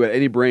 if you had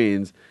any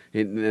brains,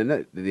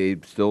 and they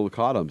still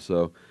caught him.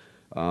 So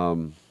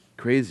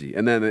crazy.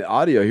 And then the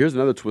audio. Here's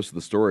another twist of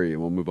the story,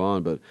 and we'll move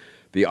on. But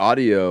the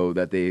audio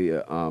that they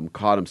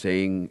caught him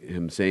saying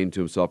to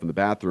himself in the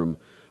bathroom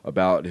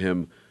about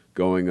him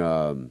going,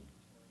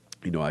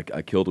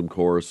 I killed him,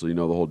 course. The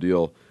whole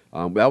deal.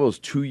 That was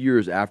 2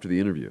 years after the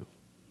interview.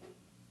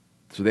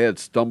 So they had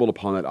stumbled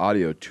upon that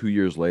audio 2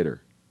 years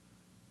later.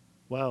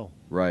 Wow.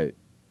 Right.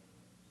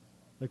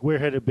 Like, where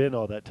had it been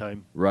all that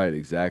time? Right.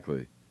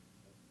 Exactly.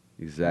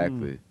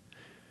 Exactly.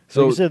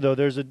 So, like you said,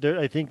 though,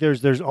 I think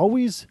there's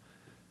always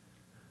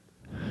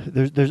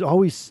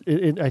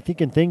I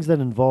think in things that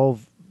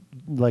involve,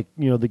 like,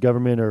 the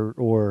government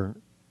or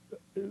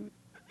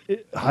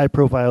high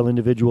profile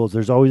individuals,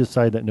 there's always a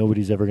side that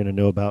nobody's ever going to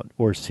know about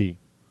or see.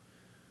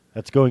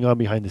 That's going on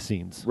behind the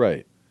scenes.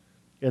 Right.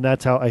 And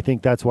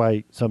that's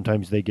why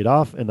sometimes they get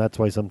off, and that's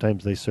why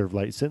sometimes they serve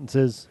light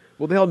sentences.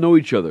 Well, they all know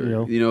each other.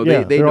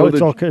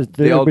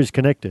 Everybody's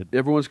connected.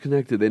 Everyone's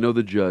connected. They know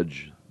the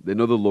judge. They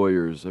know the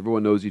lawyers.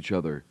 Everyone knows each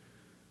other.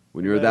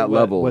 When you're at that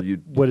level,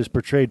 what is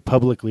portrayed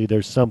publicly,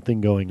 there's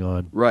something going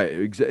on. Right.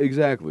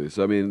 Exactly.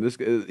 So I mean,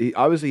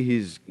 obviously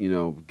he's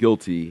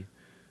guilty.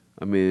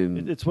 I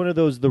mean, it's one of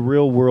those. The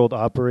real world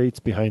operates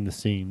behind the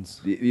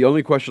scenes. The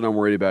only question I'm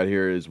worried about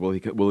here is will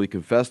he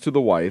confess to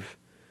the wife,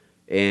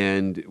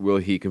 and will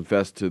he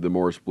confess to the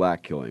Morris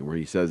Black killing, where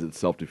he says it's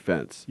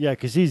self-defense? Yeah,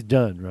 because he's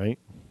done, right?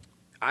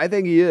 I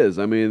think he is.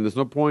 I mean, there's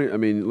no point. I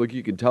mean, look,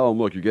 you can tell him,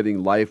 look, you're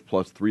getting life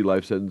plus 3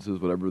 life sentences,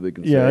 whatever they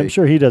can say. Yeah, I'm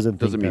sure he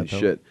doesn't mean that,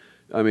 shit.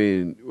 I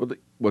mean,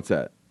 what's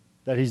that?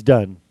 That he's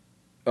done.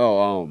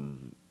 Oh,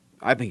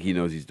 I think he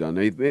knows he's done.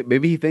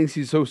 Maybe he thinks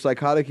he's so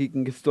psychotic he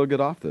can still get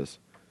off this.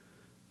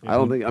 I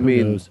don't think. I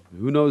mean,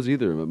 who knows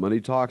either? But money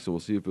talks, and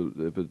we'll see if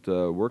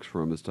it works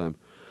for him this time.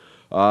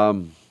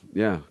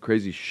 Yeah,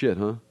 crazy shit,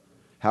 huh?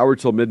 Howard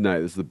Till Midnight.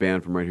 This is the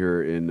band from right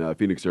here in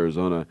Phoenix,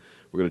 Arizona.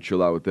 We're gonna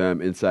chill out with them.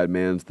 Inside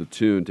Man's the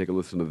tune. Take a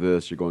listen to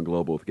this. You're going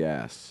global with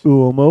gas.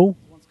 Uomo.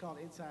 One's called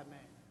Inside Man.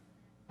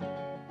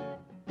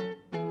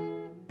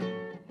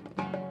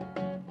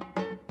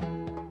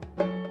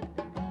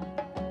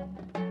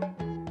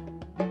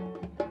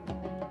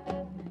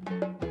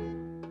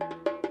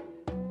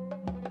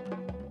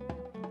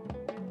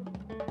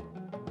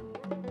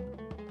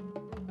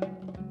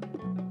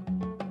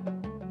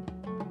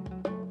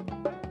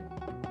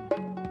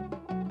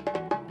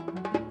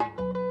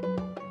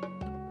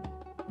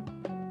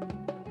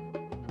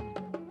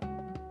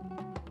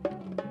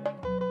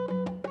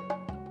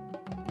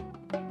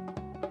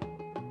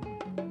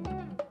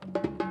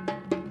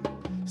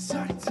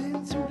 Sucked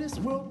into this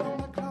world on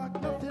the clock,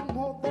 nothing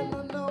more than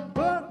a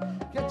number.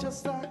 Get your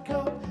stock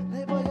up,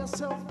 label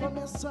yourself from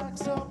your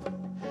socks up.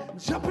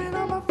 Jumping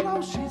on my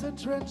flow, she's a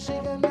trend, she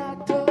get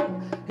knocked up.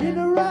 In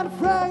the right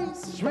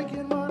phrase,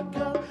 drinking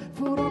vodka,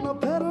 food on the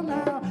pedal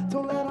now,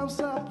 don't let them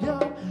stop,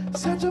 yo.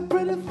 Such a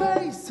pretty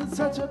face in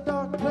such a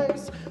dark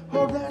place.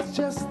 Oh, that's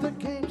just the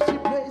game she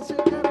plays. You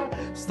gotta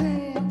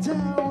stand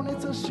down,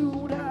 it's a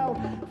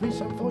shootout.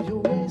 Reaching for your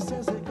waist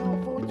as they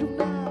come for you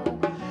now.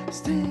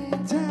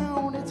 Stand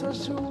down, it's a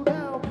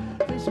shootout.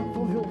 Reaching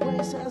for your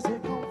waist as they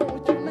come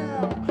for you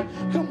now.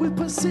 Come with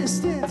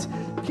persistence,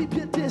 keep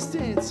your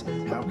distance.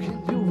 How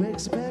can you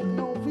expect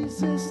no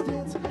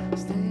resistance?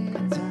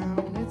 Stand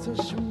down, it's a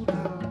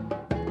shootout.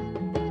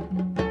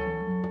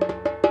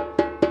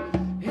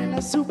 And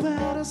a super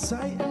out of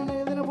sight, and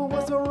it never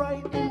was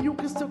alright. And you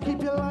can still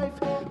keep your life.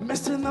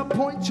 Missing the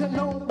point, you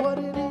know what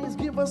it is.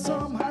 Give us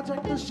some,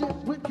 hijack the ship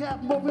with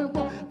Cap moving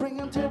on. Bring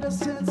him to the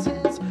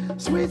senses.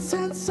 Sweet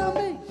sense of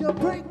me, you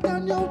break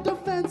down your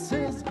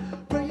defenses.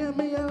 Bringing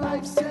me a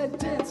life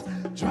sentence.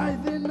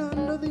 Driving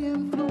under the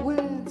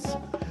influence.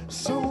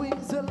 So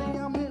easily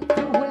I'm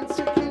influenced.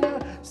 You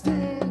can't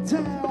stand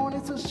down,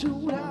 it's a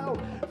shootout.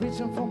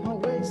 Reaching for my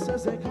waist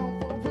as they come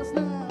for us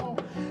now.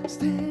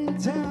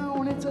 Stand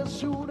down, it's a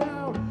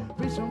shootout.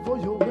 Reaching for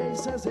your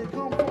waist as they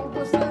come for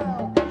us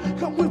now.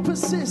 Come with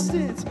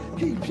persistence,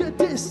 keep your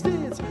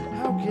distance.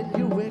 How can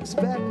you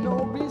expect no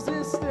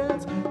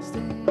resistance?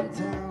 Stand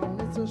down,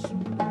 it's a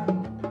shootout.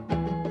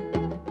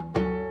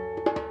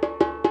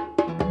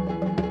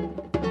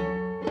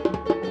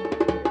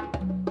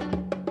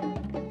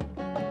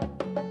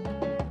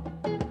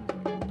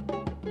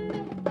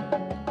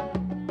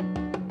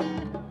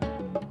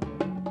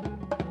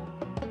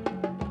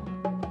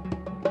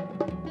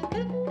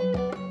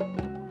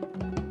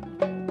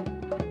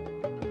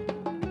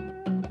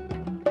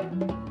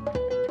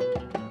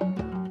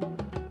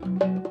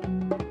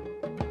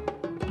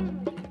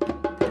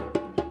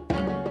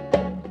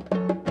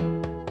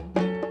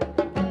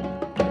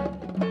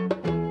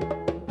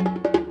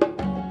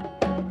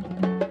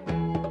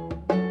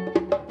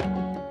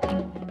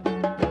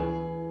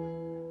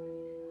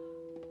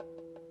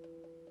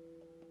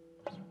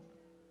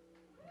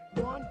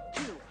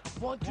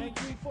 One, two,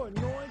 three, four.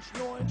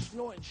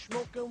 Noise,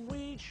 smoking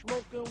weed,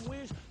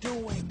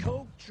 doing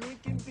coke,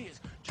 drinking beers,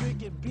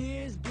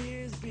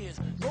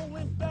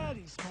 rolling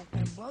baddies,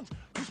 smoking blunts.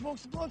 Who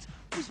smokes the blunts?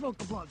 We smoke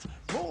the blunts,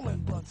 rolling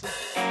blunts.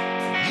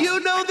 You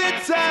know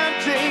that time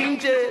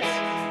changes,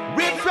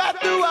 rips right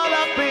through all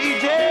our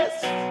pages,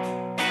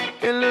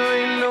 and there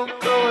ain't no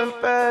going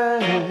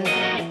back.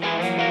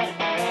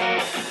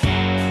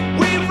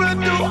 We've run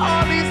through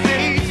all these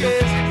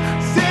ages,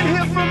 sent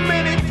here from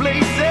many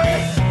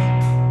places,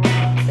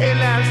 and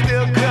I'm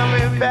still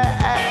coming back.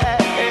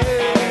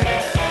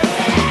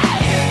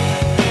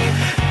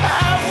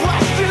 I've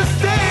watched you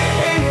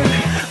stand,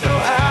 no,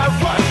 I've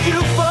watched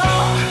you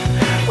fall,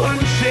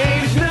 wouldn't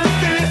change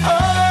nothing at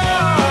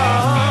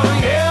all,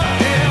 yeah.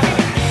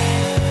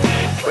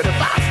 But if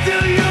I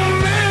still your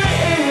man,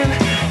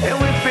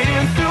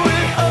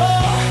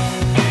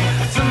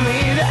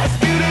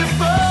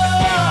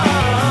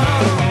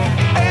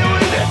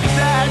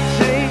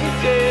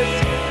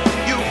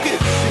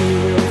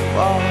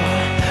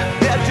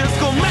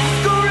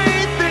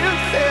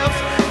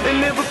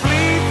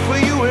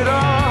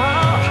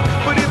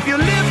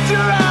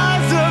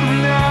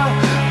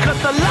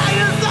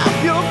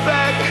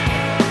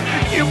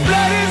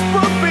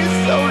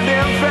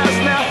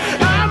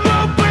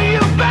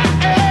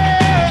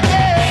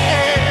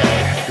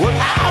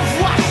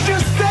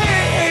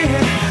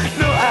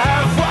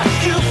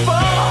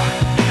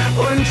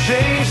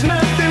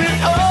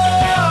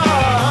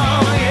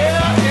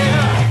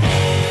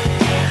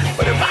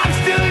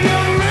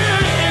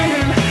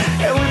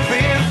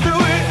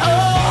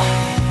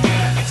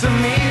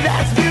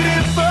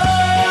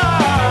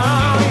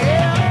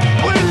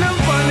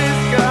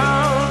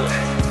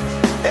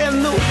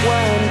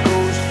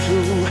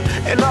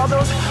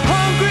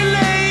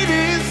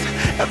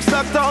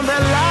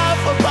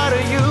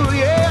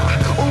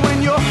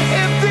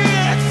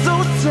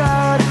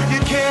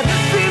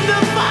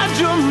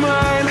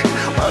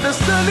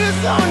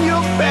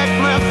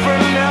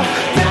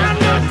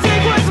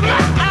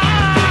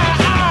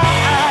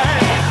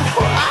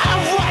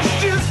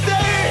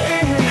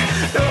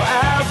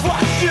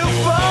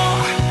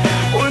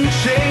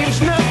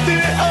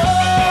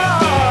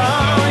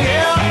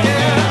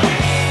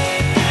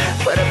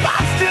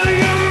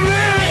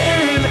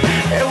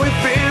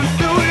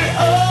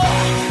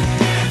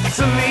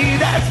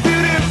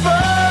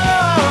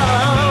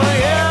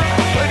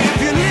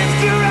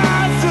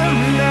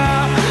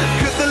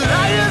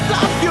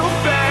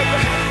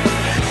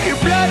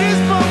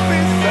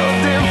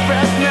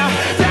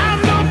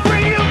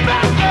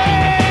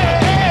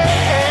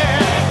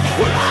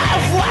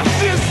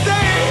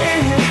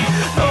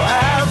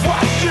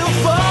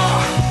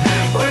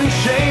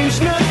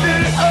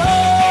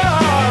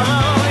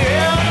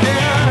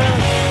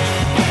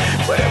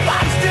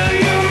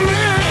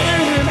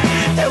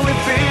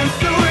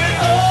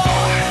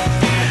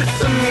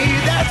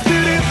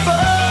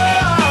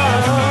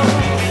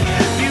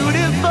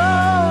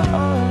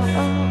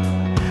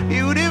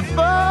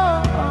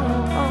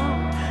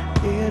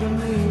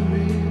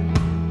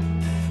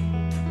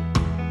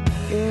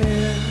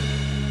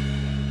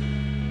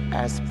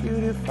 as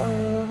beautiful.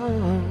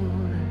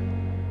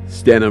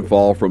 Stand and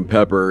Fall from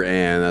Pepper,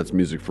 and that's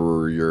music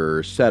for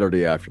your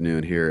Saturday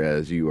afternoon here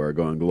as you are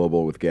going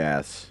global with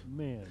gas.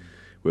 Man.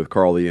 With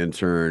Carl the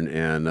intern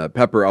and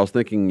Pepper. I was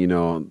thinking,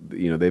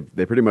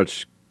 they pretty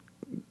much,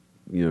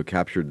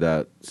 captured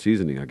that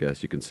seasoning. I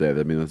guess you can say.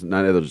 I mean, there's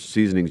none of those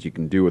seasonings you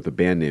can do with a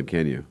band name,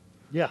 can you?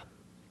 Yeah.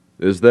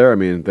 Is there? I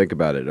mean, think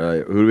about it.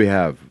 Who do we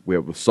have? We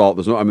have Salt.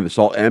 There's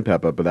Salt and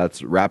Pepper, but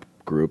that's rap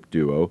group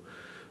duo.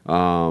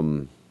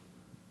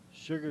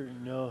 Sugar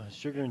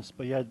and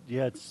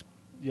Spice.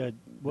 You had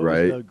what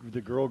right. was the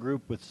girl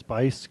group with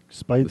Spice?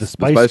 The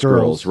Spice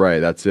Girls. Right,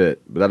 that's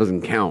it. But that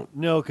doesn't count.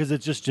 No, because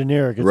it's just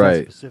generic. It's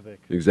right. not specific.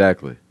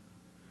 Exactly.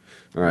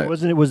 All right.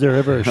 Was there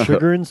ever a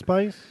Sugar and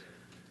Spice?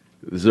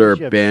 Is there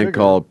a band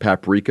called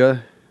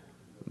Paprika?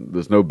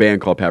 There's no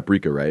band called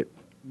Paprika, right?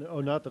 No,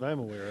 not that I'm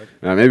aware of.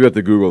 Maybe you have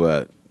to Google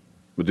that.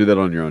 We'll do that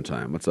on your own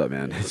time. What's up,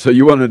 man? So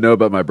you want to know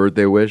about my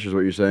birthday wish is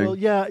what you're saying? Well,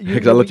 yeah.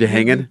 Because I left you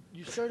hanging?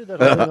 You started that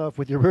whole thing off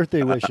with your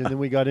birthday wish, and then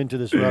we got into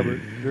this Robert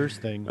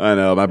Durst thing. I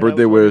know. My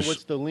birthday wish.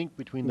 What's the link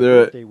between the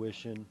birthday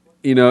wish and...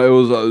 I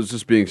was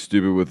just being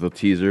stupid with the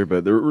teaser,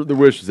 but the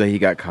wish was that he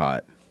got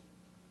caught.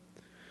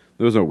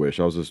 There was no wish.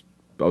 It was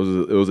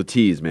a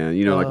tease,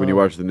 man. Like when you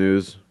watch the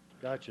news.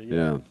 Gotcha,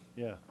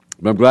 yeah.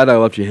 But I'm glad I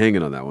left you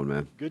hanging on that one,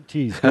 man. Good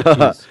tease. Good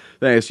tease.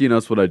 Thanks.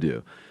 That's what I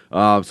do.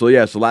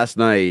 So last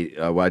night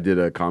I did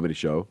a comedy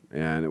show,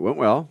 and it went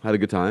well. Had a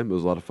good time. It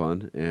was a lot of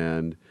fun,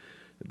 and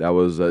that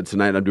was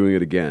tonight. I'm doing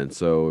it again.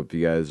 So if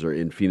you guys are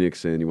in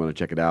Phoenix and you want to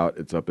check it out,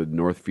 it's up in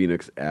North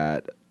Phoenix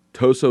at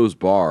Toso's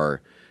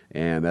Bar,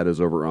 and that is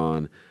over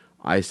on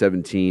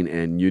I-17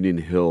 and Union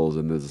Hills.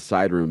 And there's a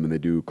side room, and they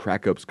do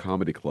Crack Up's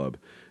Comedy Club,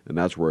 and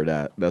that's where it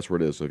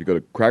is. So if you go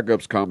to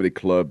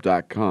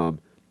crackupscomedyclub.com,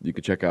 you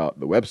can check out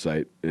the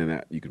website,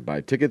 and you can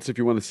buy tickets if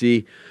you want to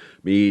see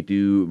me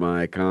do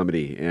my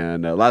comedy.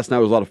 And last night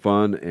was a lot of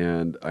fun,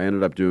 and I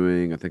ended up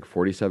doing, I think,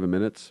 47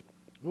 minutes.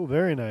 Oh,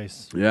 very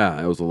nice.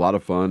 Yeah, it was a lot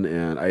of fun,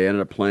 and I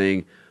ended up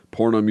playing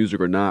Porno Music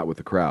or Not with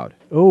the crowd.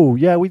 Oh,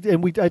 yeah, I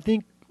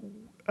think,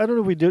 I don't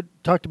know if we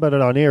talked about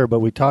it on air, but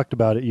we talked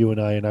about it, you and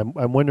I, and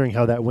I'm wondering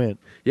how that went.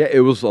 Yeah,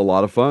 it was a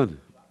lot of fun.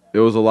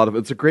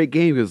 It's a great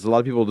game because a lot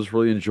of people just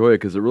really enjoy it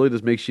because it really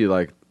just makes you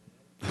like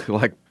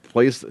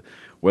place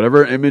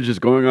whatever image is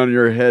going on in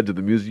your head to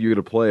the music you're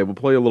going to play. And we'll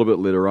play a little bit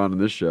later on in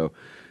this show,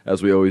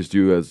 as we always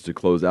do, as to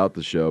close out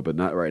the show, but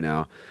not right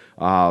now.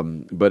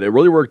 But it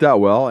really worked out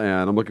well,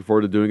 and I'm looking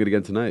forward to doing it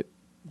again tonight.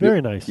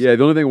 Very nice. Yeah,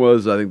 the only thing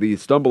was, I think the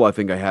stumble I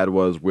had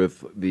was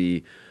with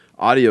the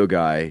audio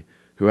guy,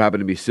 who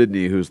happened to be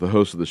Sydney, who's the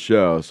host of the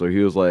show. So he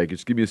was like,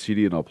 just give me a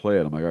CD and I'll play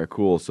it. I'm like, all right,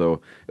 cool.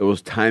 So it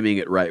was timing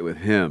it right with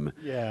him.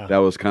 Yeah. That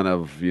was kind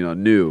of,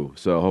 new.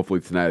 So hopefully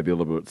tonight it'll be a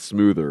little bit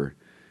smoother,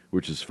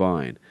 which is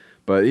fine.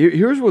 But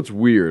here's what's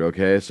weird,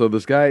 okay? So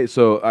this guy,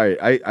 all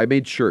right, I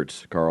made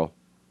shirts, Carl.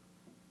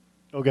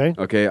 Okay.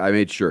 Okay, I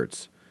made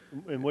shirts.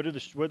 And what are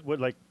what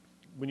like,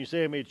 when you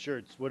say I made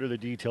shirts, what are the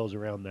details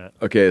around that?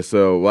 Okay,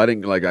 so I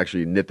didn't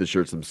actually knit the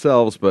shirts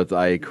themselves, but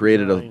I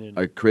created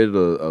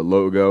a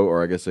logo,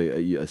 or I guess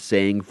a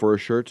saying for a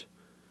shirt.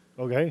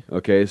 Okay.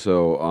 Okay,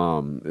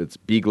 so it's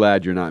 "Be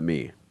glad you're not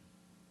me."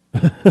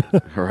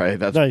 All right,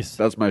 that's nice.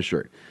 That's my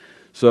shirt.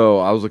 So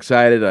I was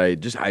excited. I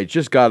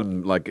just got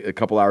them like a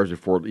couple hours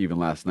before even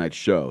last night's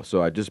show.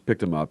 So I just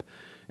picked them up,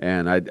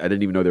 and I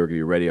didn't even know they were going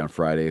to be ready on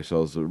Friday. So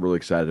I was really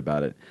excited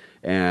about it.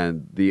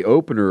 And the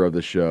opener of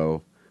the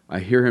show, I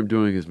hear him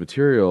doing his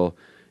material,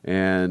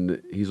 and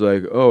he's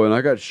like, "Oh, and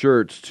I got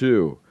shirts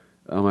too."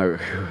 I'm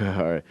like,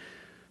 "All right."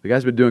 The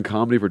guy's been doing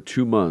comedy for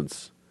 2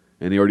 months,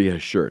 and he already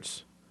has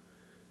shirts.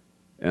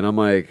 And I'm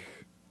like,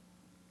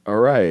 all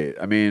right.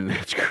 I mean,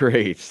 that's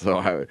great. So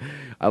I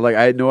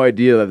had no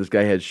idea that this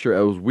guy had shirts.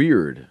 It was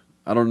weird.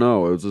 I don't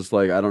know. It was just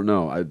like, I don't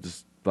know. I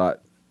just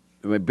thought,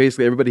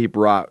 basically everybody he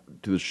brought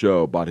to the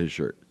show bought his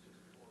shirt.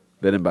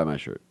 They didn't buy my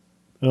shirt.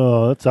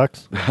 Oh, that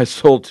sucks. I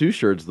sold 2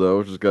 shirts though,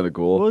 which is kind of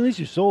cool. Well, at least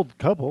you sold a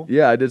couple.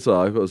 Yeah, I did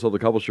sell. I sold a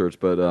couple shirts,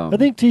 but I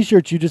think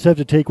T-shirts you just have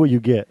to take what you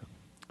get,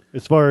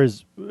 as far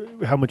as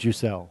how much you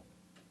sell.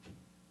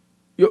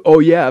 Oh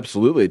yeah,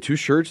 absolutely. 2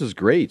 shirts is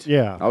great.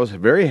 Yeah, I was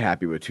very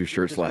happy with 2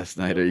 shirts last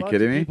night. Are you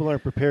kidding me? People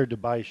aren't prepared to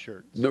buy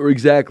shirts. No,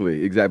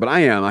 exactly. But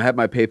I am. I have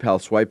my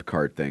PayPal swipe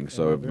card thing,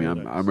 so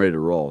I'm ready to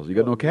roll. You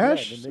got no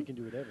cash? Then they can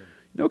do whatever.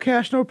 No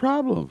cash, no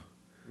problem.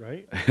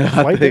 Right?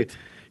 Swipe it.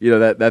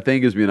 That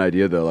thing gives me an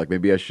idea though. Like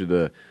maybe I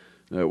should.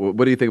 What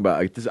do you think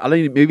about like this? I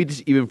don't maybe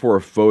just even for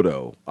a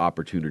photo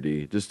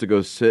opportunity, just to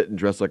go sit and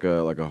dress like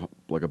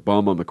a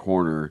bum on the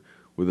corner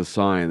with a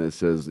sign that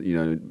says,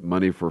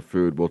 money for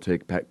food, we'll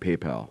take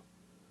PayPal.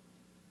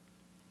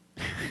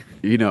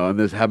 And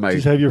just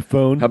have your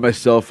phone, have my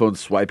cell phone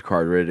swipe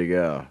card ready to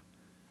go.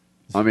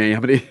 I mean, how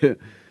many?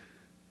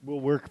 We'll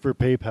work for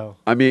PayPal.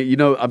 I mean,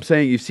 I'm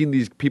saying you've seen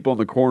these people on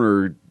the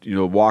corner,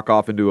 walk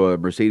off into a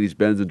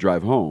Mercedes-Benz and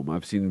drive home.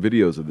 I've seen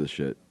videos of this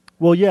shit.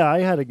 Well, yeah, I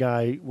had a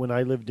guy when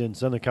I lived in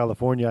Southern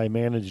California. I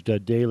managed a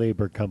day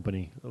labor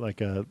company,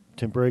 like a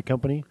temporary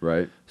company.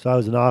 Right. So I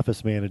was an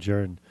office manager,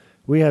 and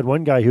We had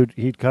one guy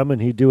he'd come and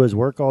he'd do his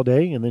work all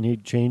day, and then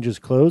he'd change his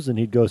clothes and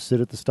he'd go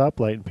sit at the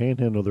stoplight and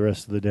panhandle the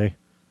rest of the day.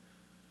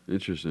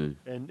 Interesting.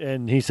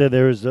 And he said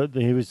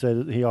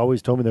he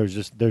always told me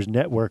there's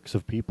networks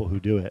of people who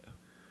do it.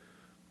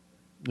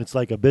 It's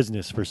like a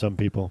business for some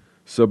people.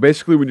 So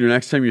basically, when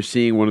next time you're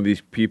seeing one of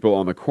these people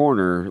on the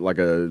corner, like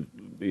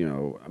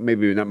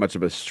maybe not much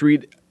of a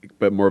street,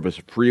 but more of a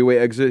freeway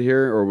exit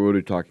here, or what are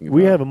we talking about?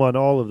 We have him on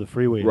all of the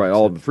freeways. Right,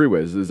 all of the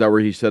freeways. Is that where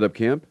he set up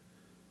camp?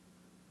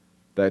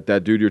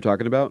 That dude you're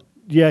talking about?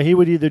 Yeah, he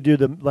would either do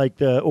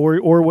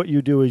or what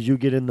you do is you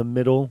get in the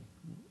middle.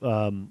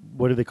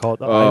 What do they call it?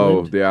 The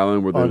island? The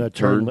island where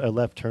a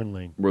left turn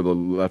lane. Where the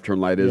left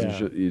turn light is.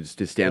 Yeah. You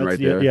just stand right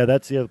there. Yeah,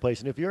 that's the other place.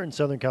 And if you're in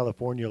Southern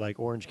California, like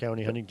Orange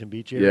County, Huntington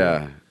Beach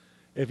area,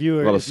 if you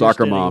are a lot of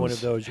soccer moms, one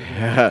of those, you're gonna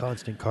have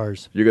constant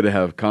cars. You're going to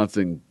have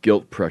constant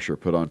guilt pressure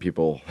put on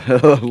people,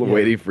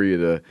 waiting for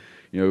you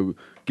to,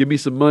 give me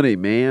some money,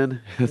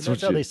 man. That's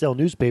how they sell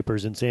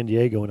newspapers in San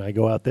Diego when I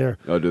go out there.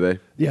 Oh, do they?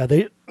 Yeah,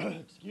 they.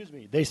 Excuse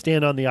me. They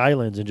stand on the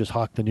islands and just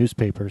hawk the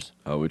newspapers.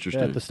 Oh,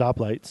 interesting. At the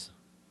stoplights.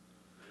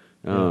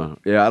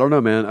 Yeah, I don't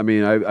know, man. I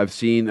mean,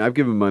 I've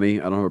given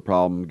money. I don't have a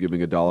problem giving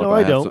 $1. No,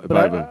 I don't.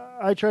 But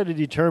I try to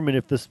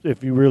determine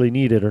if you really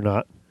need it or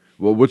not.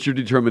 Well, what's your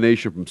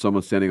determination from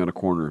someone standing on a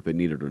corner if they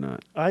need it or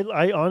not?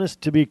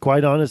 To be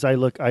quite honest, I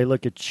look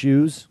at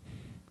shoes.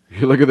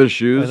 You look at their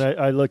shoes, and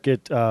I look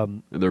at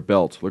and their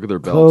belts. Look at their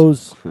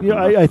belts. Clothes.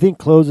 Yeah, I think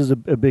clothes is a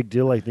big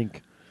deal. I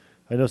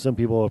know some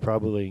people will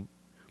probably.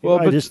 Well,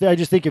 I just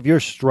think if you're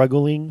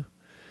struggling.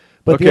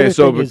 But okay,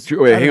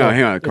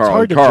 hang on,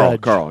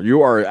 Carl.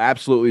 You are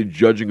absolutely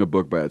judging a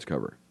book by its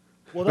cover.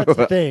 Well, that's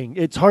the thing.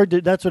 It's hard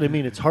to. That's what I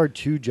mean. It's hard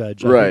to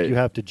judge. Right. I think you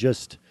have to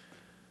just.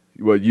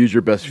 Use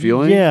your best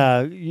feeling? Yeah,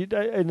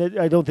 and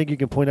I don't think you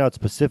can point out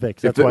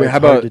specifics. That's why it's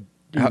hard to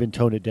even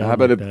tone it down. How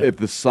about if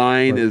the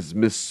sign is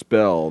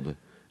misspelled,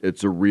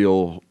 it's a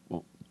real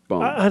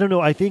bump? I don't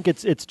know. I think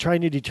it's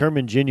trying to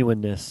determine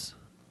genuineness.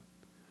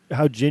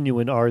 How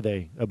genuine are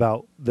they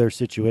about their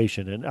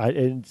situation?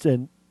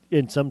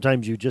 And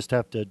sometimes you just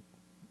have to.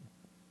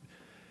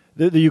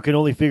 You can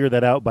only figure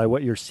that out by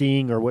what you're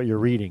seeing or what you're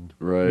reading.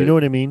 Right. You know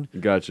what I mean?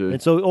 Gotcha.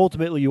 And so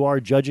ultimately, you are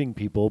judging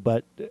people,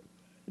 but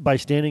by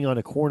standing on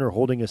a corner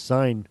holding a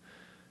sign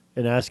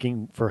and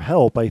asking for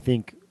help, I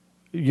think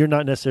you're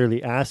not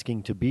necessarily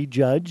asking to be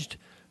judged,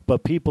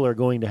 but people are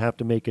going to have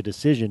to make a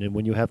decision. And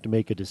when you have to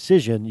make a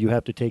decision, you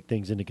have to take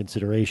things into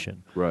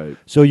consideration. Right.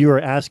 So you are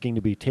asking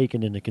to be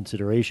taken into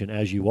consideration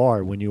as you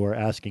are when you are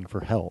asking for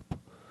help.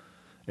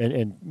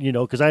 And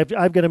because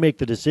I've got to make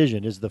the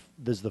decision: is the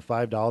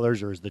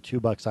 $5 or is the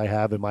 $2 I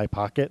have in my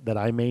pocket that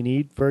I may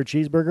need for a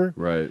cheeseburger,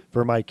 right,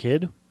 for my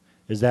kid?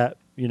 Is that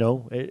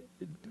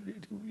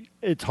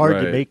it's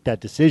hard to make that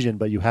decision,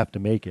 but you have to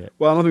make it.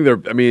 Well, I don't think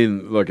they're. I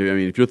mean, look. I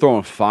mean, if you're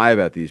throwing $5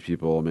 at these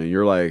people, I mean,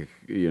 you're like,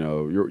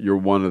 you're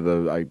one of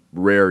the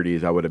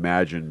rarities, I would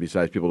imagine.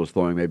 Besides people just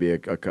throwing maybe a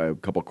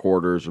couple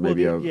quarters or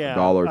maybe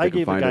 $1. I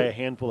gave a guy a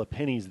handful of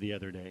pennies the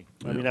other day.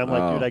 I mean, I'm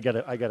like,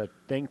 dude, I got a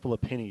thingful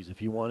of pennies.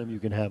 If you want them, you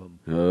can have them.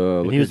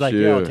 And he was like,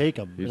 yeah, I'll take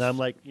them. And I'm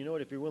like, you know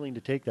what? If you're willing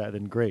to take that,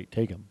 then great,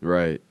 take them.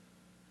 Right.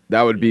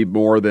 That would be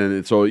more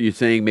than. So you're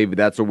saying maybe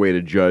that's a way to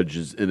judge,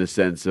 is in a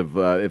sense of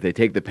if they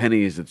take the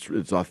pennies,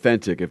 it's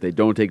authentic. If they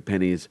don't take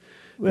pennies,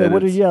 well,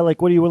 what are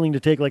you willing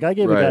to take? Like I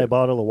gave a guy a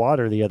bottle of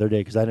water the other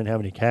day because I didn't have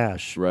any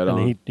cash. Right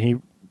and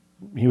on.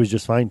 He was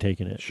just fine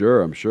taking it.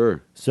 Sure, I'm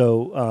sure.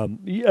 So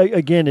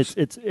again,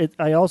 it's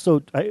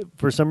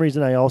for some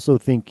reason I also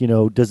think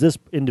does this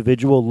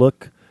individual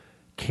look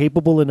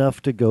capable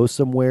enough to go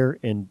somewhere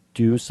and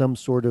do some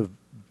sort of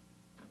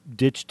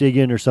ditch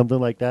digging or something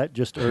like that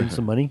just to earn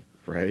some money?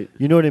 Right.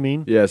 You know what I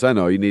mean? Yes, I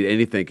know. You need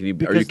anything.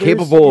 Are you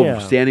capable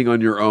of standing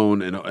on your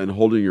own and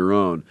holding your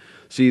own?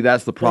 See,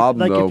 that's the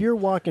problem, though. If you're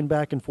walking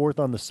back and forth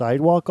on the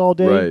sidewalk all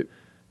day, right,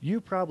 you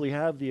probably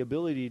have the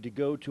ability to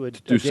go to a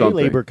day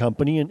labor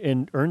company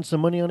and earn some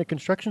money on a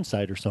construction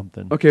site or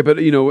something. Okay, but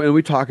and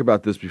we talked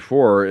about this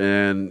before,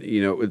 and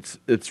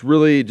it's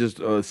really just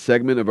a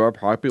segment of our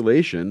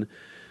population.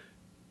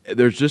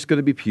 There's just going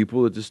to be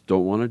people that just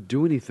don't want to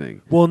do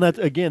anything. Well, and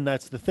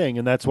that's the thing,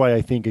 and that's why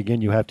I think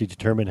again you have to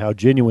determine how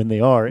genuine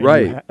they are. And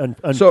right.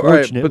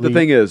 Unfortunately, but the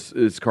thing is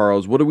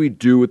Carl, what do we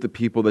do with the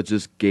people that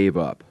just gave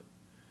up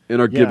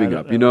and are giving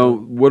up?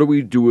 What do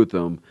we do with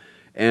them?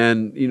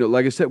 And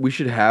like I said, we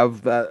should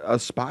have a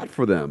spot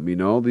for them.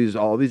 All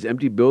these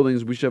empty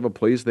buildings, we should have a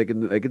place they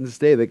can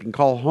stay. They can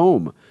call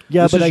home.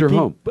 Yeah, this is your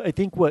home. But I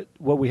think what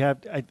we have,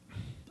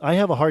 I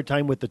have a hard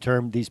time with the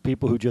term these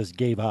people who just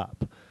gave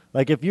up.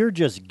 Like, if you're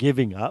just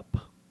giving up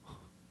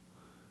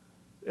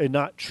and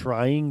not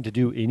trying to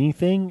do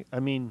anything, I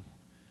mean,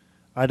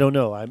 I don't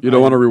know. You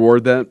don't want to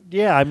reward that?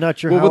 Yeah, I'm not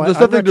sure how. But there's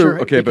nothing to.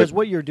 Okay, because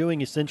what you're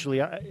doing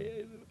essentially,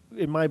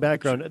 in my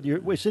background,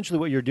 essentially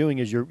what you're doing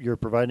is you're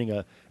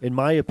providing in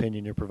my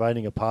opinion, you're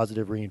providing a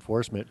positive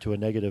reinforcement to a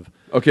negative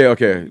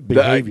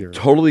behavior. I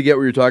totally get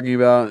what you're talking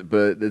about,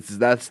 but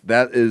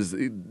that is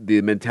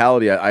the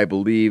mentality I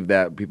believe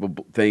that people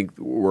think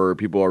where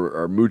people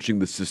are mooching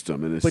the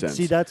system in a sense. But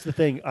see, that's the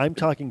thing. I'm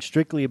talking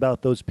strictly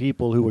about those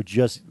people who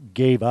just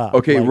gave up.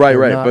 Okay, like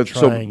right. Not But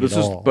trying at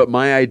all. but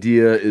my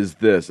idea is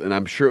this, and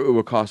I'm sure it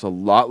will cost a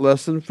lot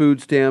less than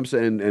food stamps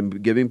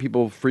and giving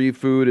people free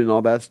food and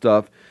all that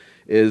stuff.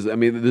 There's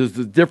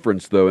the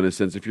difference though in a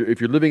sense. If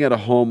you're living at a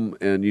home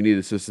and you need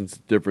assistance,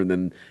 it's different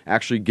than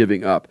actually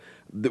giving up.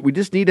 We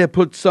just need to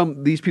put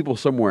these people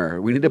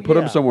somewhere. We need to put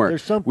them somewhere.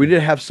 There's something. We need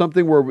to have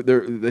something where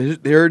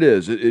there it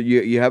is.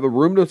 You have a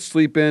room to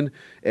sleep in,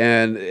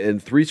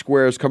 and 3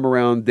 squares come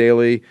around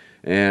daily,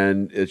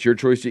 and it's your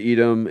choice to eat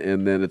them,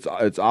 and then it's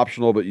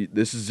optional. But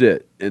this is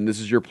it, and this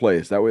is your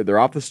place. That way, they're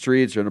off the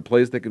streets. They're in a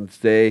place they can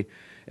stay.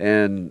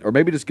 Or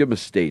maybe just give them a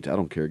state. I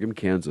don't care. Give them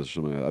Kansas or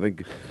something.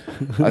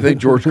 I think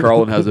George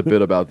Carlin has a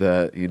bit about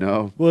that.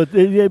 Well,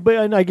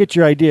 but I get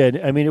your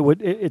idea. I mean,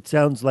 it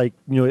sounds like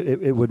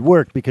it would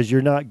work because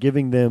you're not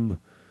giving them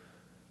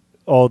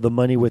all the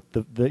money with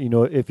the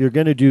if you're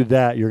going to do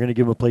that, you're going to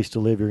give them a place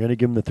to live. You're going to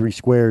give them the 3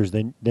 squares.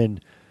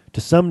 Then to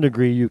some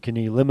degree, you can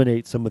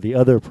eliminate some of the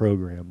other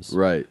programs,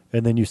 right?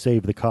 And then you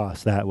save the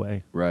cost that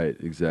way, right?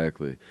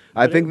 Exactly.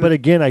 But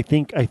again, I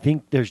think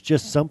there's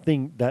just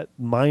something that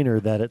minor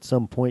that at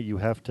some point you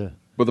have to.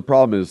 But the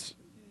problem is,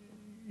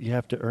 you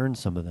have to earn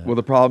some of that. Well,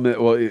 the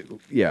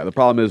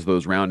problem is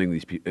those rounding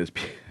these people.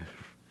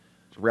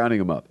 Rounding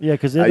them up. Yeah,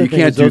 because you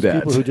can't do that.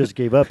 People who just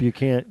gave up, you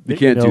can't. You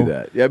can't do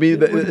that. I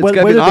mean, it's whether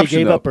an they option,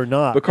 gave though. up or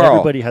not, but Carl,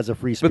 everybody has a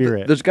free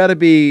spirit. There's got to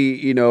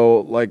be,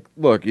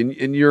 look,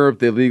 in Europe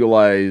they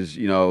legalize,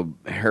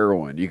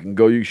 heroin. You can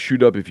go, you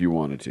shoot up if you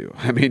wanted to.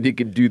 I mean, you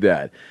can do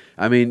that.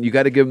 I mean, you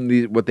got to give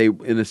them what they,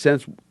 in a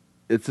sense.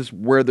 It's just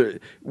where they're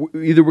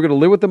either we're going to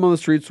live with them on the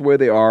streets the way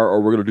they are, or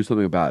we're going to do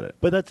something about it.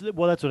 But that's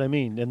what I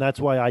mean, and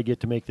that's why I get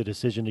to make the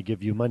decision to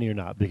give you money or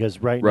not.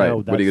 Because now,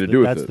 what are you going to do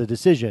with that's it? the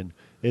decision.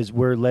 Is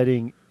we're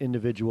letting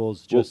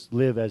individuals just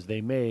live as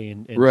they may,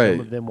 and right.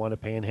 some of them want to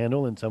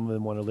panhandle, and some of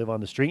them want to live on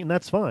the street, and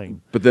that's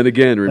fine. But then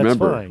again,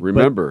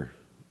 remember,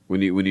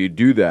 when you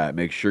do that,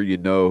 make sure you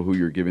know who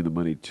you're giving the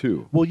money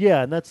to. Well,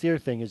 yeah, and that's the other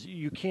thing is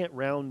you can't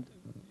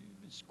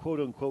quote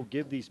unquote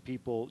give these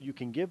people. You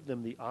can give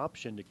them the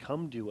option to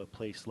come to a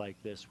place like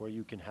this where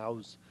you can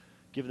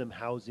give them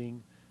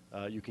housing.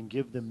 You can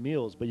give them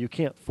meals, but you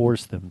can't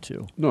force them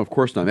to. No, of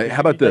course not. Hey, how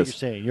about this? You're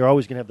saying you're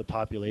always going to have the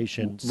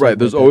population, right?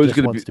 There's always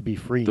going to be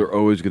free. They're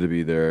always going to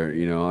be there.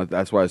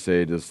 That's why I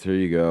say, just here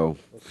you go.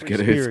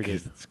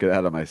 Let's get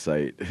out of my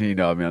sight. I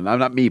mean, I'm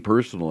not me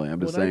personally. I'm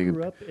just saying. I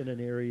grew up in an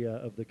area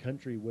of the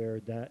country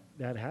where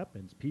that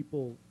happens.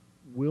 People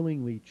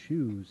willingly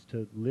choose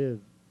to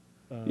live.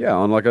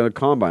 On like a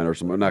combine or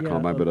something. Not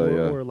combine, but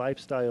or a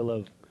lifestyle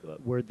of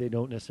where they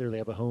don't necessarily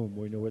have a home,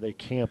 where they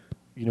camp.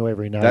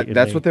 Every night.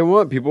 That's what they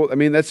want. People. I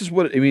mean, that's just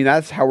what. I mean,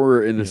 that's how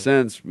we're in a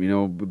sense.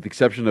 With the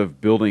exception of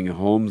building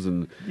homes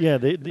and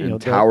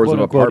towers the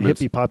of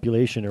apartments. Hippie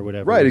population or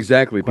whatever. Right.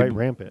 Exactly. Quite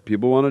rampant.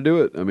 People want to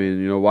do it. I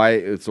mean,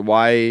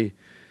 why.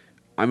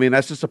 I mean,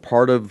 that's just a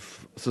part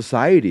of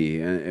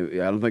society,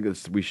 and I don't think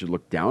we should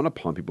look down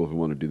upon people who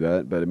want to do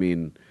that. But I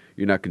mean,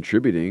 you're not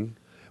contributing.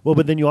 Well,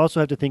 but then you also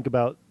have to think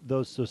about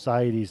those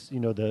societies.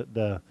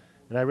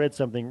 And I read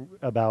something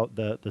about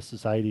the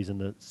societies in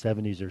the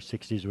 70s or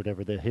 60s, or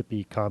whatever, the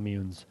hippie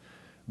communes,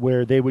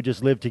 where they would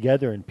just live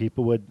together and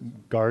people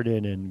would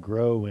garden and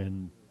grow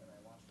and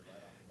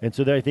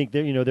so I think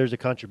that, there's a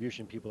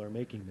contribution people are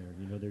making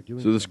there. They're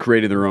doing. So just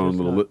creating their own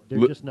little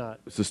they're just not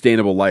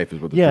sustainable life is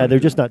what. They're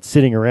just not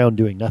sitting around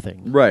doing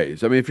nothing. Right.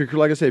 So I mean, if you're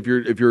like I say, if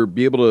you're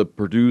be able to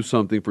produce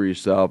something for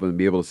yourself and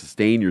be able to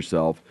sustain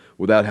yourself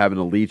without having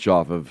to leech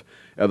off of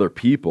other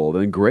people,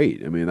 then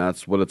great. I mean,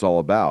 that's what it's all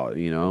about.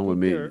 There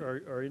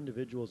are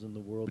individuals in the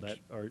world that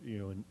are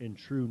in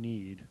true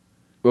need.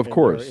 Of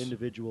course, there are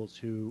individuals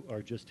who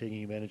are just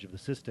taking advantage of the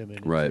system,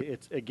 and right.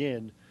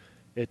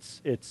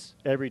 It's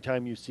every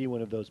time you see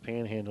one of those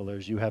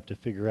panhandlers, you have to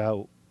figure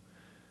out.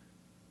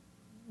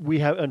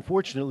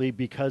 Unfortunately,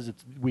 because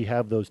we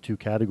have those two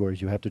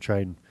categories, you have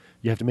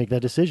to make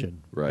that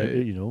decision. Right.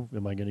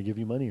 Am I going to give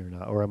you money or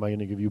not, or am I going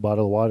to give you a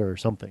bottle of water or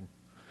something?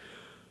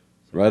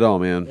 Right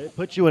on, man.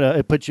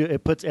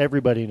 It puts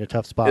everybody in a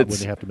tough spot when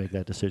they have to make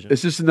that decision.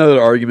 It's just another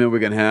argument we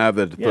can have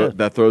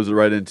that throws it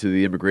right into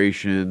the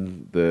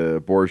immigration, the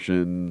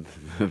abortion.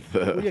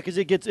 Because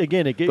it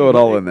throw it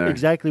all in there.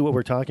 Exactly what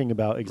we're talking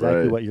about.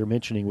 Exactly what you're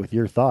mentioning with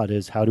your thought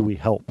is how do we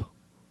help?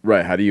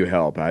 Right. How do you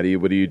help? What do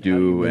you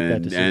do?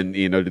 And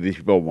do these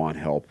people want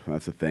help?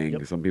 That's the thing.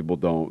 Yep. Some people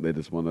don't. They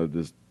just want to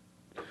just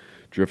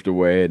drift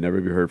away and never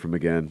be heard from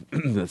again.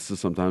 That's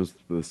just sometimes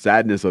the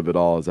sadness of it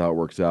all is how it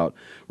works out.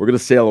 We're going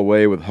to sail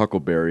away with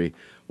Huckleberry,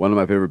 one of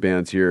my favorite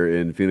bands here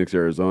in Phoenix,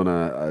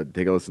 Arizona.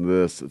 Take a listen to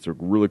this. It's a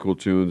really cool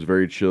tune. It's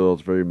very chill.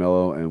 It's very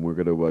mellow, and we're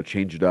going to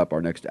change it up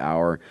our next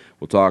hour.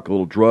 We'll talk a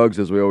little drugs,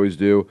 as we always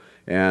do,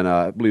 and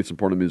I believe some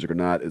porno music or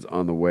not is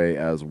on the way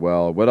as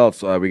well. What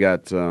else? We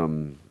got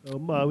I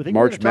think March we're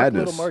gonna talk a Madness.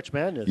 little March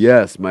Madness.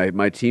 Yes,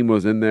 my team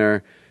was in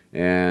there,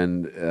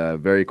 and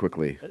very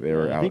quickly they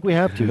were out. I think we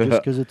have to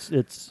just because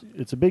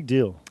it's a big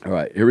deal. All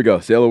right, here we go.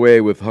 Sail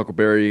away with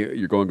Huckleberry.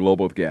 You're going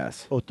global with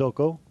gas.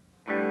 Otoko.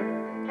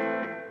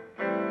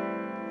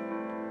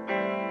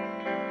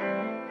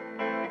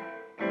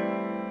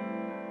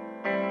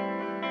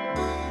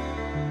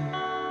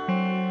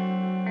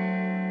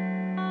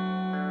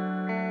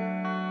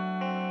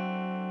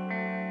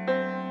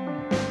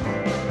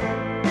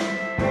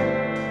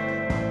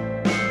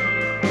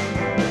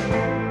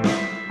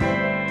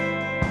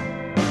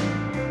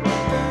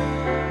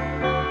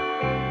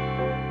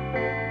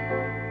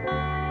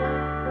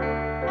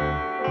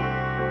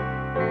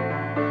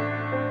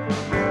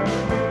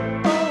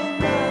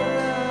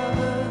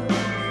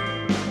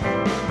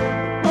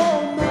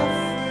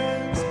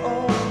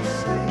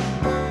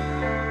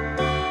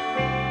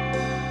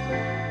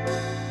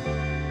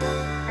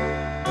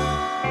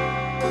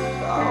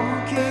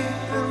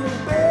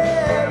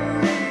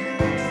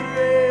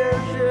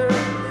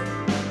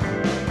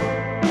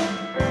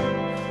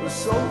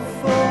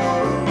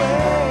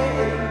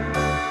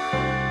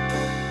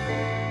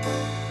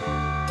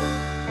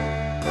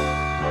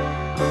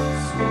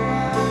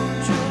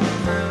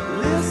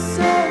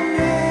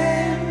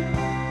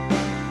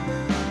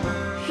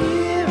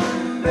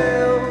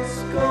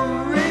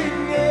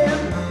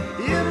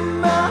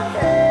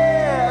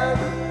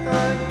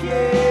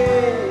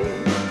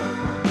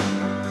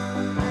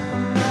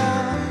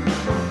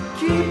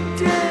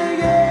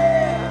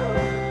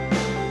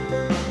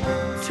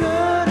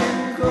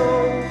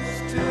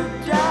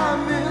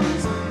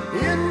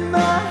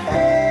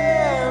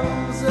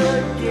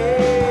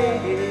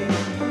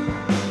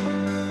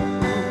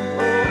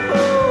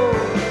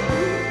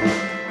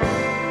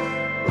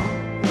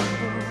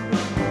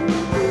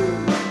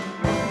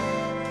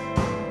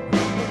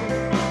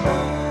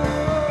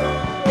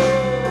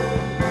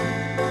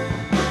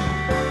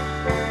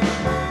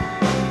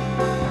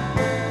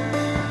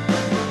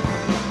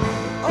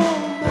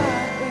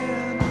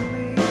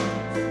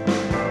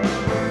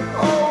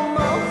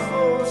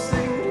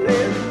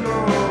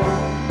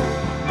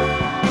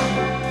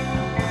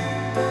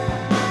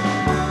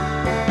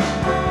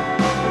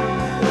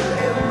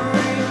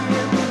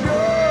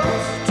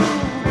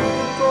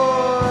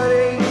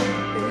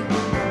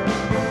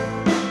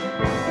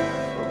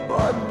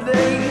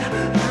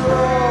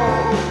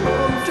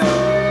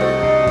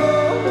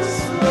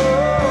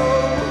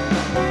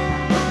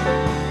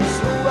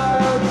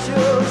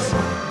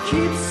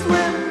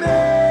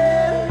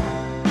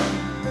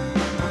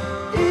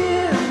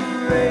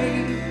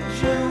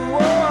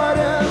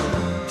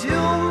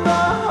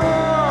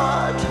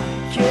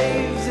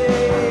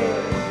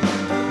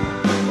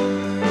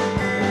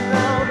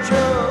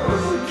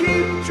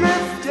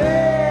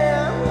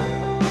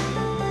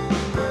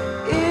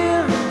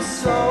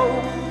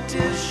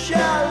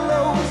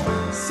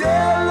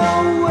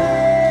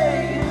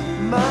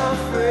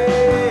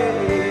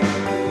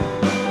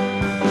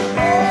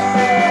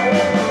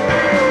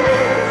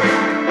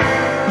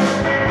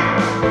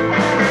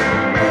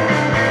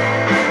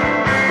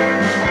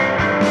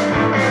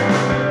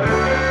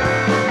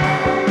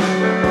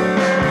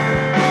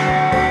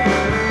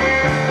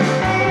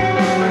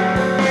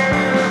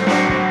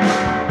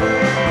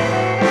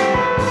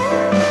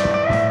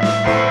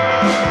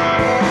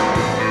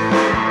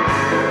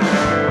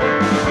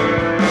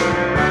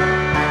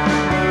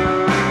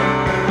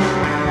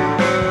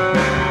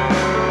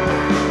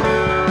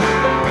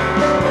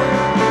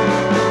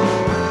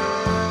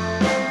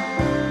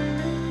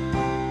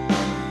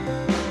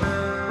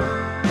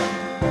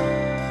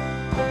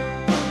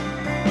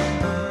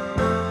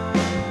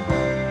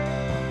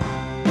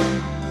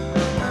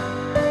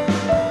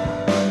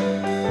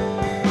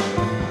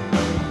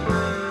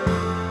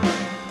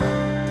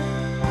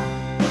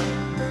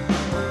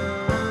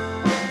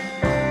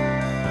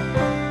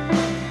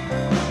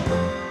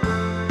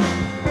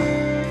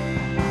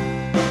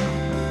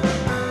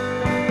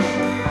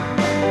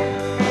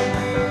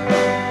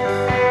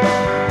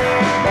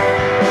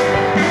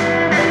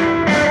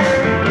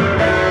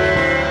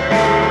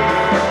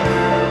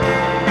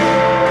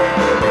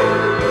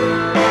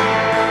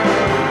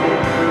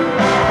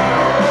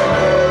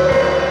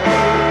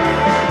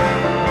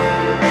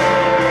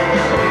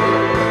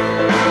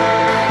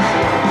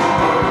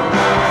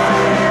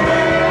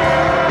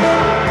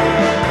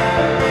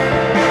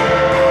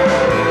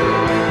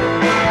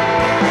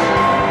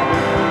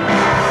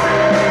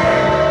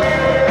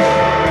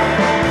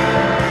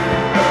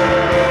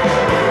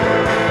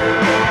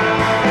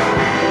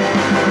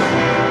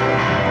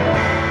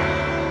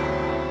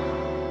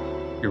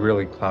 You're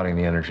really clouding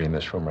the energy in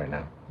this room right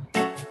now.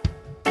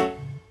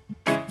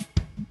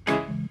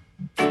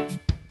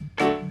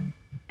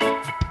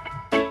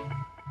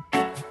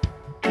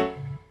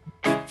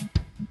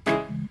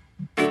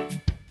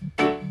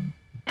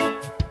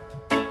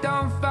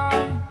 Don't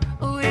fight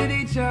with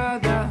each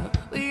other.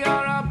 We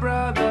are our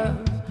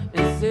brothers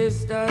and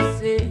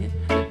sisters.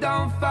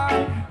 Don't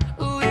fight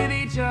with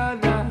each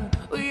other.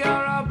 We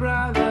are our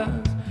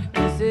brothers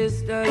and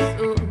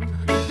sisters. Ooh.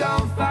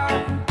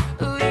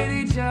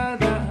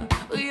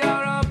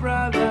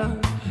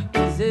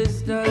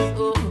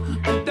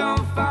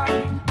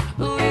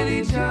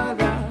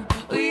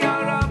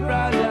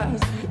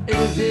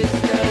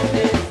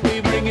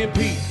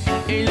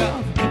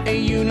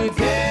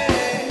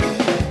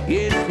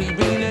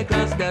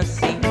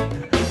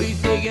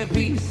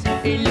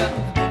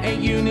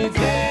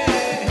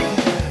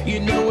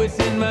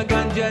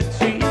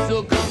 tree.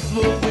 So come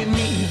smoke with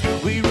me.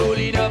 We roll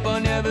it up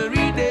on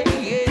every day.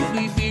 Yes,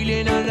 we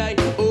feeling alright.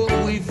 Oh,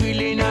 we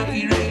feeling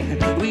irate.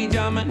 We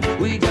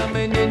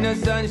jamming in the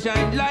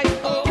sunshine light.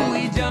 Oh,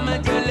 we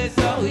jamming till it's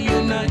all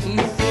unite.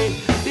 Say,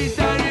 this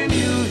are the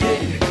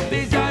music.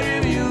 This are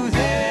the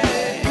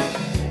music.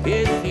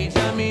 Yes, we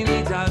jamming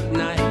it at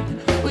night.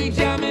 We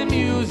jamming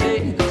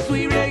music,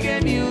 sweet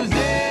reggae music.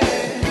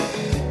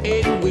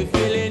 And we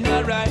feeling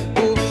alright.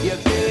 Oh, you're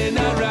feeling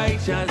alright,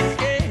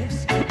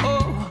 yes.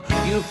 Oh,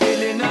 you're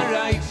feeling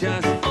alright,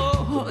 yes.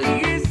 Oh,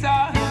 yes, sir.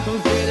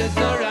 I'm feeling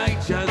so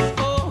righteous.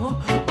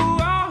 Oh,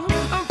 I'm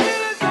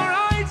feeling so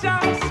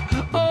righteous.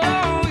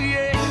 Oh,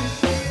 yes.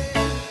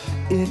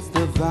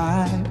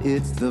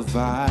 It's the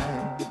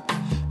vibe,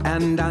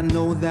 and I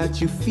know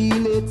that you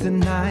feel it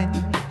tonight.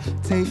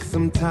 Take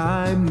some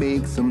time,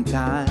 make some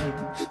time.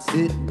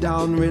 Sit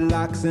down,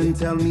 relax, and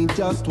tell me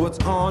just what's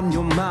on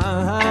your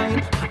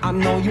mind. I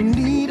know you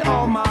need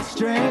all my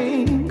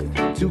strength.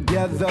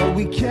 Together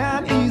we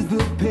can ease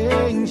the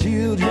pain,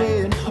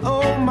 children.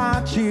 Oh,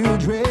 my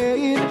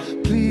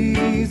children,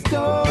 please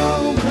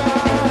don't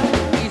cry.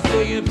 We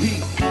say in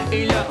peace,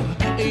 in love,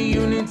 in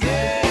unity.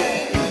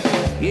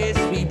 Yes,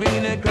 we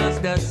bring it across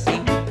the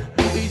sea.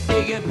 We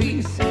say in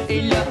peace,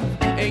 in love,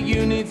 and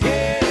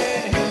unity.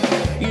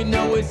 You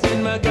know it's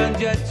in my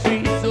ganja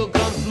tree, so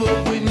come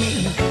smoke with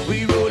me.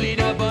 We roll it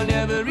up on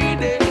every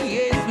day.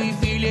 Yes, we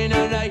feeling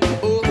alright.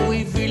 Oh,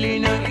 we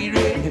feeling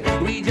irate.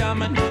 We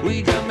jamming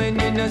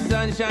in the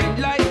sunshine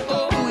light.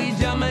 Oh, we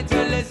jamming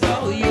till it's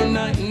all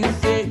unite.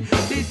 Say,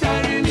 this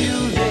are the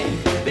music.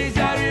 This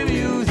are the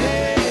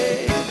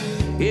music.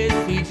 Yes,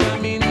 we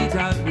jamming it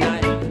at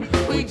night.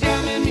 We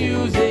jamming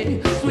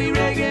music, sweet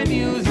reggae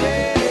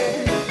music.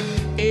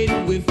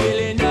 And we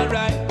feeling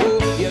alright. Oh,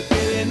 you're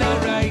feeling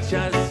alright,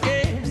 just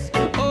yes.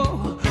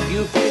 Oh,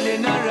 you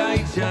feeling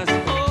alright, just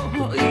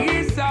oh,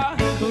 yes, sir. I'm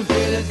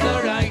feeling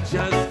so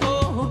righteous.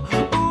 Oh,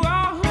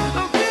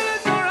 I'm feeling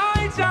so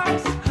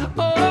righteous.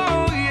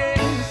 Oh, yes.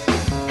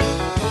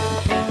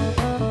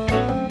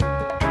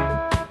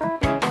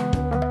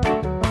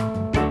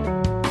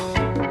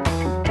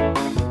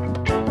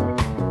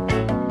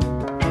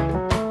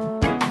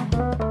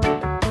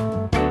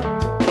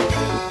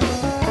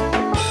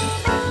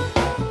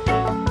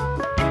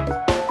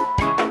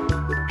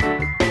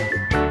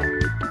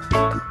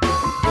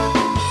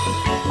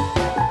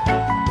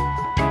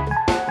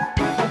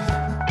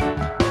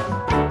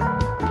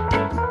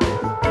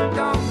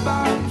 Don't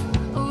fight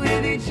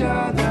with each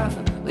other.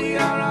 We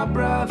are our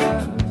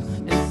brothers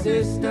and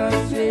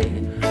sisters. Yeah.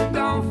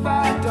 Don't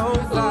fight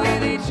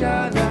with each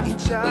other. We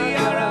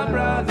are our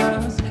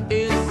brothers and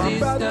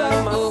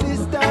sisters. Oh,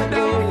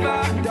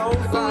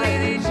 don't fight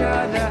with each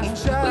other.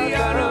 We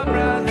are our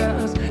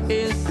brothers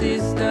and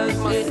sisters.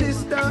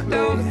 Yeah.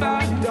 Don't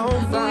fight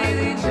with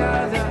each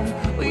other.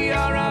 We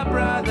are our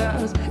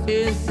brothers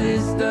and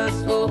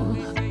sisters. Oh,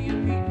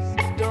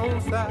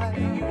 don't fight.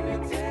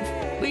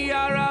 We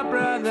are our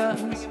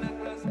brothers.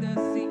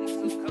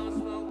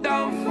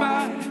 Don't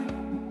fight.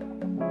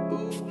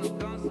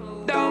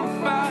 Don't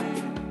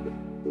fight.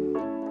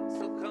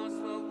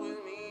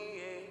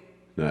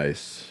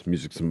 Nice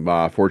music. Some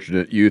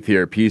fortunate youth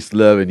here. Peace,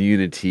 love, and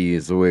unity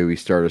is the way we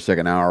start our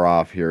second hour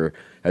off here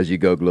as you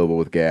go global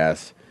with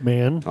gas.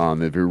 Man. On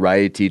the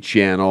Variety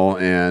channel.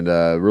 And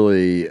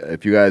really,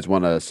 if you guys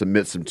want to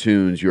submit some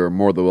tunes, you're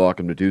more than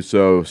welcome to do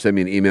so. Send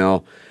me an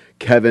email,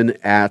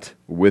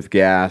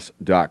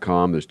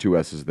 kevin@withgas.com. There's two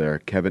S's there.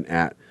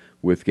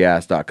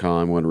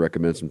 kevin@withgas.com. Want to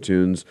recommend some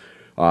tunes.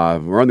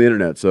 We're on the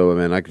internet, so,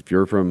 man, if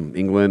you're from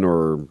England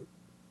or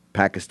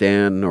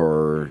Pakistan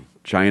or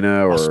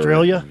China or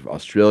Australia,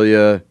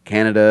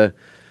 Canada,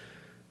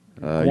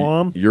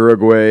 Guam,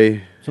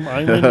 Uruguay, some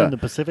island in the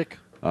Pacific,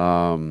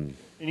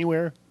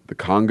 anywhere. The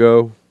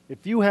Congo.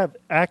 If you have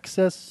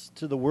access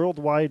to the World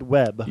Wide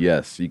Web,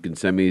 Yes, you can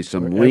send me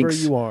some wherever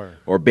links you are.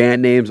 or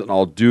band names, and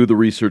I'll do the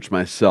research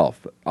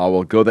myself. I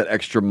will go that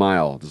extra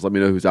mile. Just let me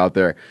know who's out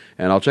there,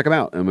 and I'll check them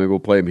out, and maybe we'll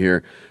play them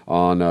here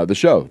on the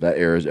show that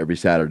airs every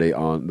Saturday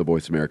on the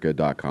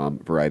VoiceAmerica.com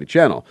Variety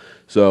channel.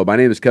 So my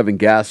name is Kevin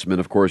Gassman.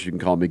 Of course, you can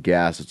call me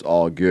Gas. It's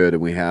all good.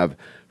 And we have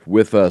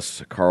with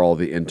us Carl,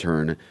 the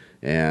intern.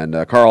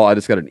 And Carl, I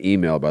just got an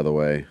email, by the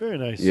way. Very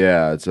nice.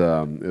 Yeah, it's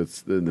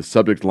in the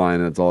subject line,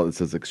 and it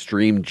says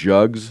extreme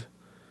jugs.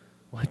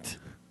 What?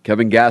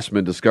 Kevin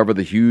Gassman discovered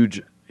the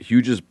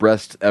hugest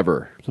breasts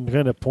ever. Some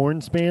kind of porn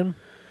spam?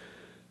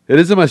 It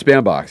is in my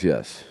spam box,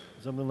 yes.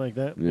 Something like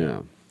that?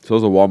 Yeah. So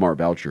is a Walmart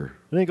voucher.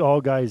 I think all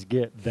guys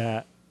get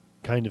that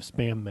kind of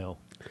spam mail.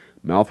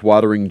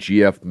 Mouth-watering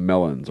GF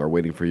melons are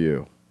waiting for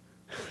you.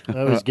 I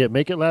always get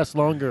make it last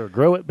longer,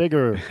 grow it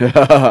bigger.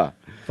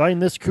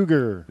 Find this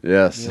cougar.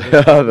 Yes. You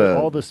know,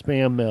 all the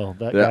spam mail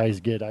that guys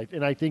get.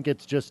 I think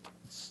it's just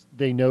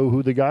they know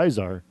who the guys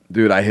are.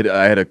 Dude, I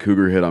had a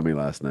cougar hit on me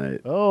last night.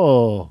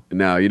 Oh.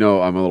 Now, you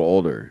know I'm a little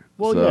older.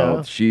 Well, so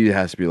yeah. she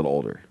has to be a little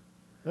older.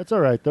 That's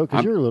all right, though,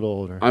 because you're a little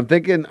older. I'm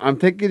thinking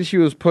she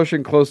was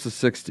pushing close to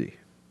 60.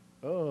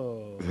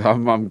 Oh.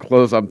 I'm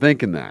close. I'm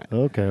thinking that.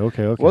 Okay.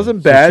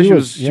 Wasn't So bad. She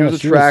was yeah,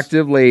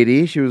 attractive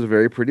lady. She was a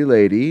very pretty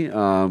lady.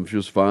 She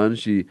was fun.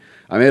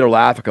 I made her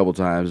laugh a couple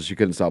times. She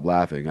couldn't stop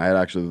laughing. I had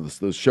actually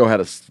the show had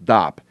to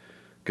stop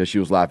because she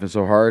was laughing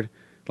so hard.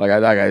 I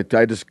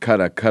just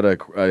I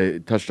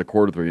touched a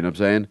chord with her. You know what I'm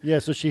saying? Yeah.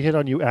 So she hit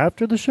on you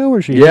after the show,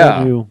 or she hit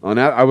on you?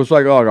 I was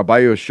like, I'll buy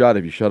you a shot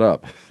if you shut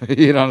up.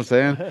 You know what I'm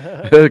saying?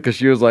 Because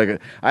she was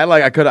like,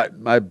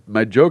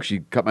 my joke. She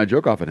cut my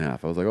joke off in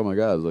half. I was like, oh my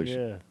god. I was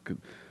like,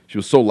 she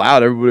was so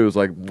loud. Everybody was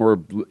like, more,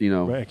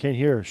 Right, I can't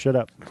hear her. Shut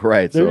up.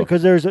 Right.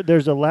 Because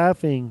there's a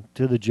laughing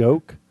to the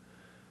joke,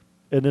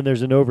 and then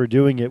there's an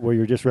overdoing it where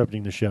you're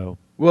disrupting the show.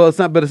 Well, it's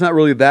not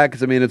really that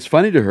because it's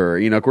funny to her.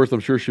 Of course, I'm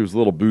sure she was a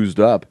little boozed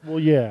up.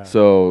 Well, yeah.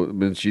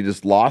 So she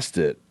just lost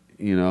it.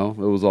 It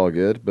was all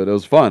good, but it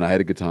was fun. I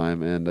had a good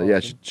time, and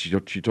she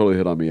totally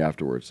hit on me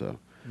afterwards. So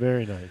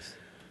very nice.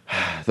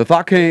 The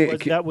thought came.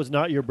 That was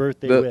not your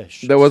birthday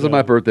wish. That wasn't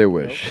my birthday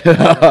wish. Nope,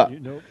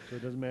 so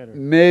it doesn't matter.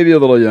 Maybe a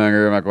little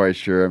younger. I'm not quite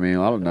sure. I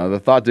don't know. The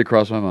thought did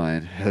cross my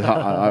mind.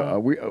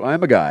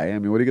 I'm a guy.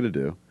 What are you gonna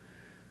do?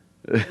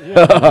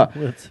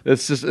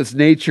 It's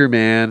nature,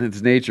 man.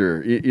 It's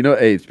nature.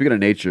 Hey, speaking of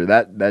nature,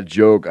 that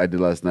joke I did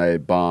last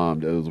night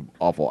bombed. It was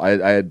awful.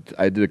 I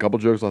did a couple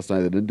jokes last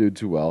night that didn't do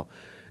too well,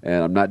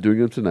 and I'm not doing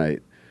them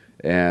tonight.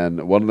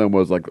 And one of them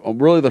was like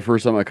really the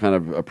first time I kind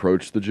of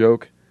approached the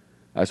joke.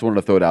 I just wanted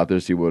to throw it out there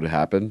to see what would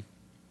happen.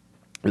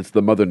 It's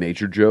the Mother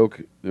Nature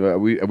joke. Have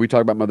we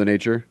talked about Mother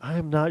Nature?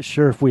 I'm not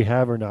sure if we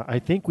have or not. I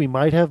think we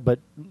might have, but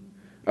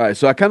all right.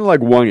 So I kind of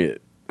like wung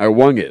it. I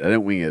wung it. I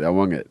didn't wing it. I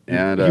wung it.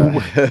 And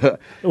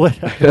what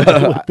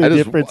the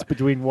difference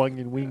between wung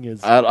and wing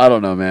is? I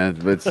don't know, man.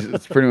 But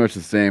it's pretty much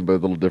the same, but a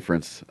little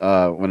difference.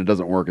 When it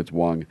doesn't work, it's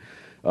wung.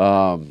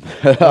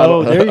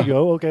 There you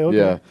go. Okay.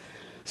 Yeah.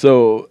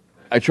 So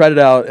I tried it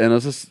out, and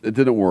it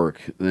didn't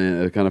work.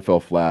 And it kind of fell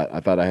flat.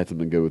 I thought I had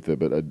something good with it,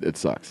 but it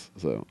sucks.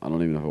 So I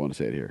don't even know if I want to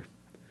say it here.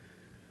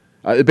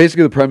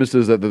 Basically, the premise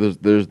is that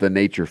there's the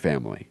nature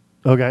family.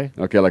 Okay.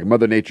 Okay, like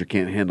Mother Nature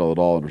can't handle it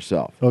all in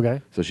herself.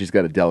 Okay. So she's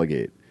got to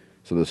delegate.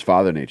 So there's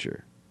Father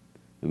Nature,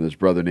 and there's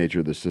Brother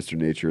Nature, there's Sister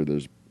Nature,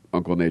 there's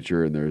Uncle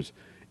Nature, and there's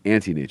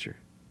Auntie Nature.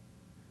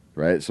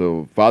 Right?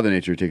 So Father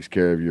Nature takes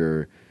care of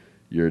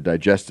your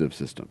digestive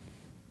system.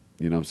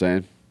 You know what I'm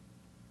saying?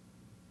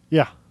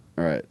 Yeah.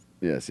 All right.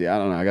 Yeah. See, I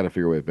don't know. I got to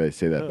figure a way to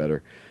say that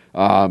better.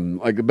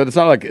 But it's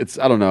not like it's.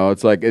 I don't know.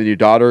 It's like, and your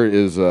daughter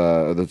is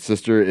the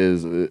sister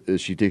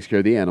is she takes care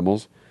of the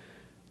animals,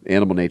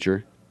 animal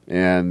nature,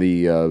 and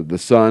the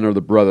son or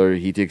the brother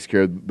he takes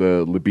care of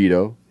the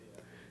libido,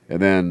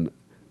 and then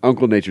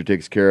Uncle Nature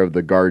takes care of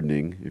the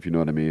gardening, if you know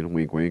what I mean.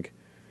 Wink, wink.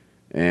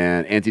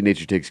 And Auntie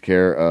Nature takes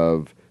care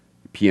of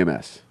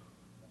PMS.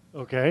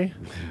 Okay.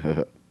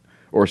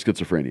 Or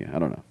schizophrenia. I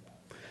don't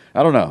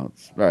know.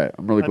 It's, all right.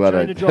 I'm really glad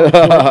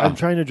I'm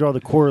trying to draw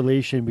the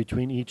correlation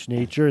between each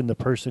nature and the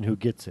person who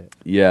gets it.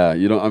 Yeah,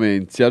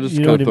 see, I just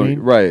you know what I mean?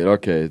 Right,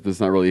 okay. That's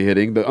not really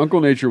hitting. The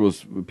Uncle Nature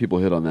was, people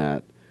hit on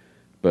that.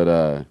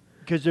 But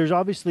because there's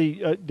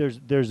obviously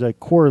there's a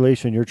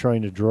correlation you're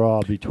trying to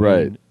draw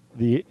between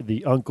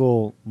the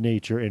Uncle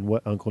Nature and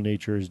what Uncle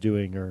Nature is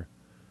doing, or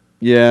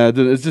yeah,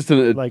 it's just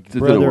like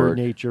Brother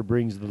Nature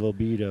brings the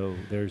libido.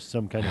 There's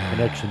some kind of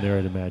connection there,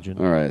 I'd imagine.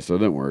 All right, so it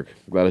didn't work.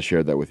 Glad I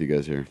shared that with you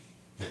guys here.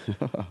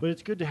 But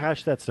it's good to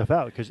hash that stuff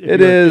out, because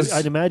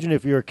I'd imagine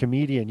if you're a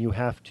comedian, you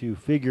have to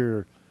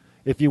figure,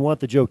 if you want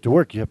the joke to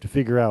work, you have to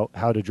figure out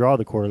how to draw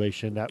the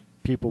correlation that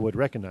people would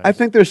recognize. I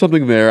think there's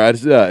something there.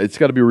 It's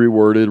got to be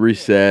reworded,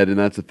 resaid, and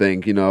that's the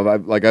thing.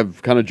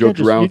 I've kind of joked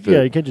around with it.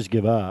 Yeah, you can't just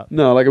give up.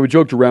 No, we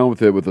joked around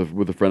with it with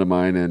a friend of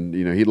mine, and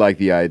he liked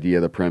the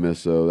idea, the premise.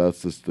 So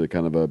that's just the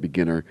kind of a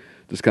beginner,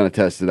 just kind of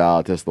test it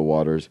out, test the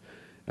waters.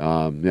 So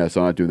I'm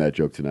not doing that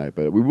joke tonight,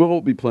 but we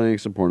will be playing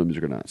some porno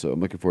music or not. So I'm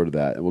looking forward to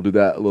that, and we'll do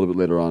that a little bit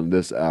later on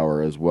this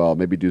hour as well.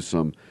 Maybe do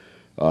some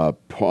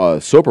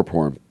soper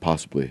porn,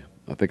 possibly.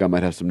 I think I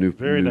might have some new.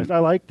 Very nice. I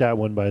like that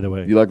one, by the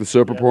way. You like the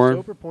soper porn?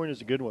 Soper porn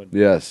is a good one.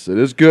 Yes, it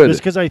is good.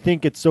 Just because I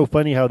think it's so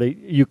funny how the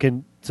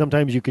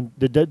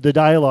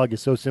dialogue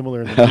is so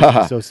similar and the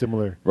music is so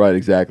similar. Right,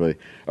 exactly.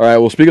 All right.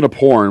 Well, speaking of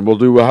porn, we'll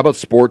do. How about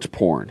sports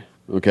porn?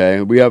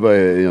 Okay, we have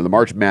the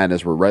March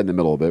Madness. We're right in the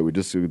middle of it.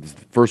 It's the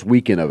first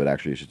weekend of it,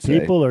 actually, I should say.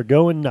 People are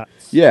going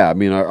nuts. Yeah,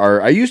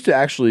 I used to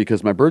actually,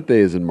 because my birthday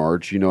is in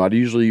March. I'd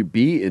usually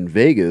be in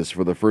Vegas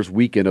for the first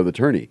weekend of the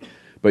tourney.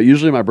 But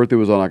usually my birthday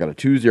was on like a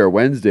Tuesday or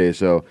Wednesday.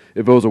 So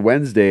if it was a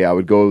Wednesday, I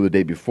would go the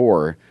day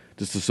before,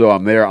 just so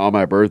I'm there on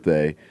my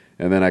birthday,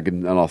 and then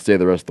I'll stay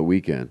the rest of the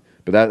weekend.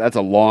 But that's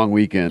a long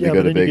weekend to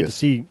go to Vegas. You get to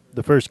see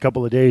the first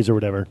couple of days or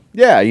whatever.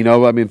 Yeah,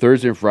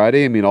 Thursday and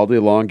Friday, all day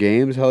long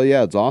games. Hell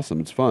yeah, it's awesome.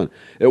 It's fun.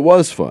 It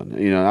was fun.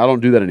 I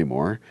don't do that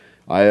anymore.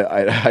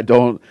 I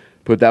don't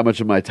put that much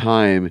of my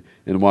time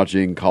in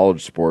watching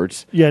college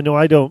sports. Yeah, no,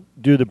 I don't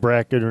do the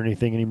bracket or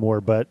anything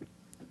anymore. But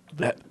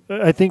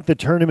I think the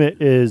tournament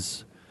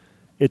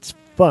it's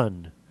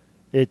fun.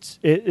 It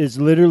is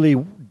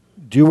literally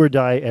do or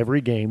die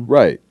every game.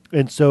 Right.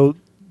 And so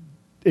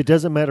it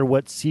doesn't matter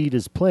what seed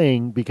is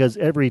playing, because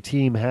every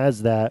team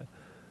has that.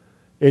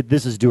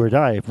 This is do or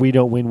die. If we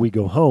don't win, we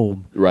go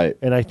home. Right.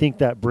 And I think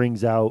that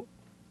brings out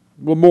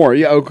more.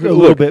 Yeah. Okay, a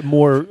little bit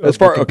more as of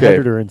far the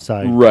competitor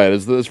inside. Right.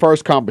 As far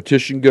as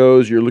competition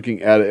goes, you're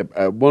looking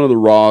at one of the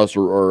rawest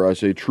or I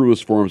say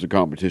truest forms of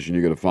competition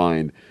you're going to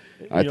find.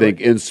 I think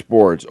in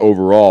sports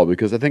overall,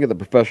 because I think at the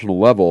professional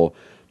level,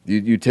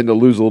 you tend to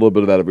lose a little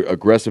bit of that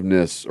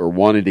aggressiveness or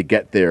wanting to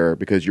get there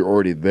because you're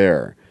already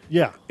there.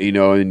 Yeah.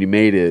 And you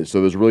made it. So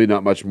there's really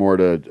not much more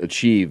to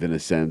achieve in a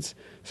sense.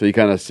 So you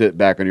kind of sit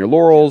back on your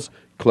laurels,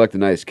 collect a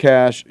nice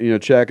cash,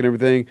 check and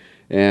everything,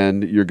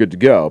 and you're good to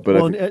go.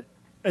 But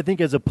I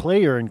think as a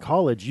player in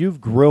college, you've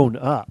grown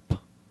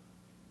up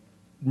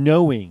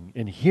knowing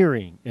and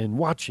hearing and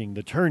watching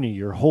the tourney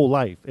your whole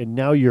life, and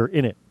now you're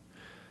in it.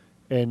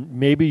 And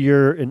maybe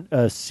you're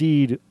a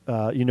seed,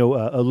 a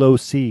low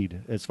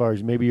seed, as far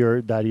as maybe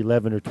you're that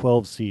 11 or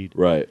 12 seed,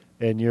 right?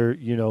 And you're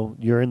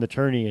in the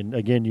tourney, and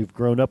again, you've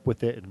grown up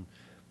with it,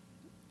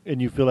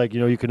 and you feel like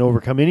you can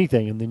overcome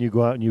anything, and then you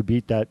go out and you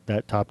beat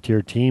that top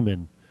tier team,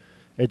 and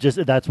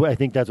that's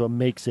what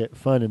makes it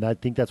fun, and I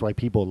think that's why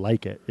people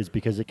like it, is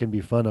because it can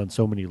be fun on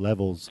so many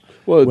levels.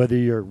 Well, whether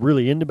you're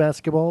really into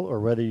basketball or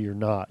whether you're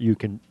not, you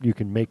can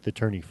make the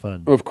tourney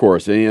fun. Of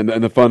course, and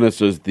the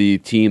funness is the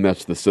team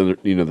that's the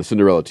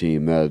Cinderella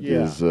team that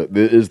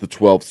is the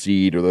 12th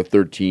seed or the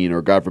 13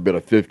 or God forbid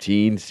a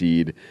 15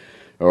 seed,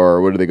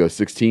 or what do they go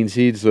 16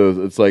 seeds? So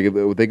it's like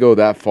if they go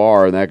that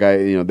far and that guy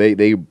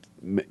they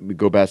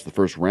go past the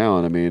first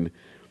round. I mean.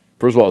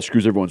 First of all, it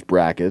screws everyone's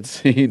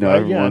brackets.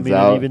 Everyone's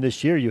out. Even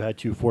this year, you had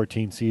 2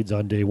 14 seeds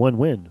on day one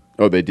win.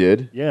 Oh, they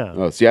did? Yeah.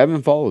 Oh, see, I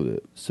haven't followed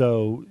it.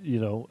 So,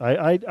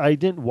 I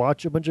didn't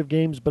watch a bunch of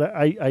games, but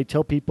I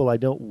tell people I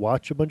don't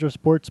watch a bunch of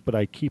sports, but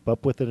I keep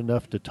up with it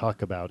enough to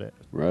talk about it.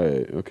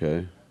 Right.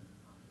 Okay.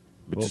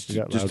 But just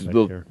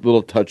a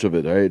little touch of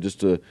it, right? Just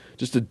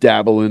to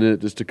dabble in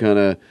it, just to kind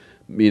of.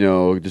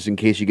 Just in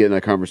case you get in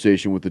that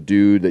conversation with a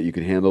dude that you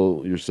can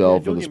handle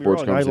yourself in the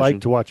sports conversation. I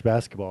like to watch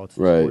basketball. It's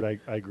the sport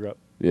I grew up.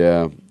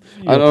 Yeah,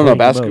 I don't know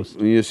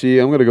basketball. You see,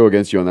 I'm going to go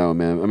against you on that one,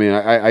 man. I mean,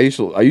 I used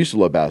to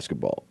love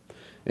basketball,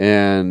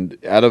 and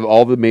out of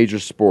all the major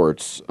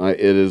sports, it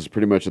is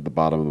pretty much at the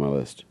bottom of my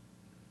list.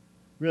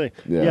 Really?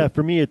 Yeah.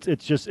 For me,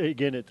 it's just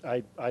again,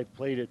 I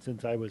played it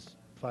since I was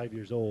 5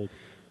 years old.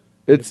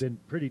 I've been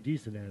pretty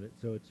decent at it,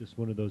 so it's just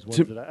one of those ones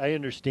that I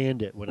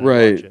understand it when I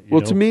watch it.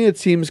 Well, to me, it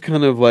seems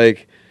kind of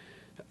like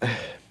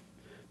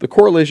the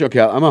correlation. Okay,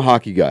 I'm a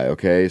hockey guy.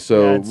 Okay,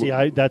 so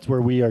that's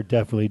where we are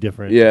definitely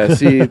different. Yeah,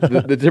 see,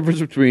 the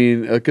difference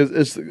between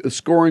because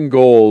scoring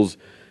goals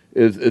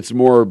it's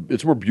more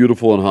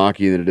beautiful in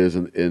hockey than it is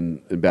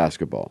in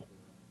basketball.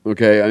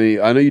 Okay, I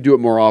mean, I know you do it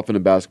more often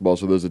in basketball,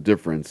 so there's a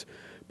difference.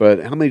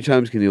 But how many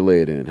times can you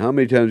lay it in? How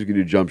many times can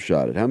you jump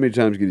shot it? How many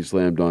times can you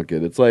slam dunk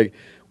it? It's like.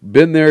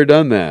 Been there,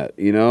 done that.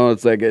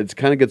 It's like it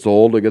kind of gets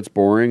old, it gets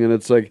boring, and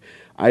it's like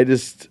I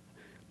don't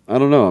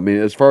know. I mean,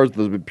 as far as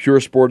the pure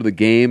sport of the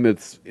game,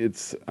 it's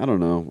I don't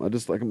know. I'm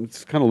just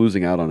kind of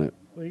losing out on it.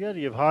 Well, you got to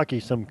give hockey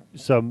some.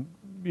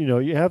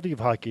 You have to give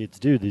hockey its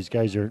due. These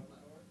guys are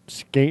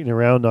skating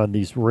around on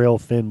these rail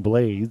thin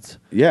blades.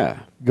 Yeah,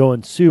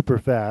 going super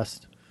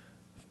fast.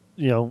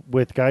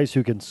 With guys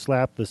who can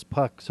slap this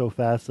puck so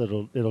fast that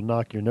it'll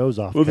knock your nose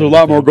off. Well, there's a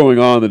lot more going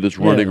on than just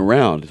running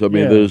around. So, I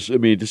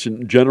mean, just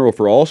in general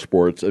for all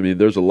sports, I mean,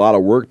 there's a lot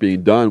of work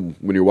being done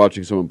when you're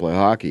watching someone play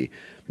hockey.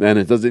 And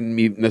it doesn't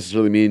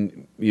necessarily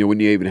mean, when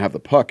you even have the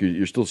puck,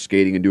 you're still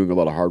skating and doing a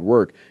lot of hard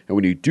work. And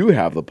when you do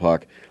have the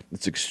puck,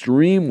 it's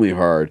extremely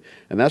hard.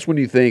 And that's when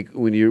you think,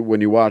 when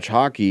you watch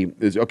hockey,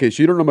 okay,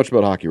 so you don't know much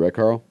about hockey, right,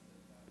 Carl?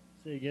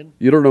 Say again?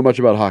 You don't know much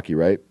about hockey,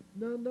 right?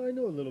 No, I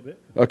know a little bit.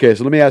 Okay,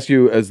 so let me ask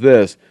you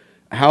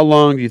how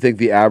long do you think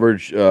the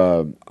average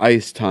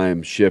ice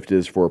time shift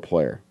is for a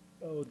player?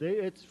 Oh,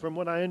 it's from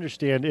what I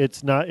understand,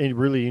 it's not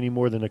really any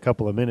more than a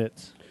couple of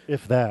minutes,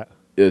 if that.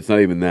 It's not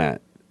even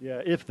that.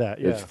 Yeah, if that,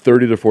 yeah. It's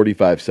 30 to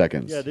 45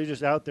 seconds. Yeah, they're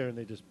just out there and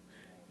they just...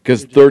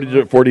 Because 30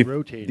 to 40...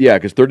 rotating. Yeah,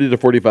 because 30 to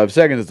 45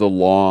 seconds is a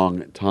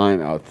long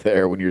time out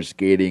there when you're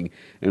skating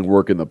and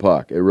working the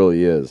puck. It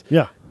really is.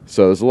 Yeah.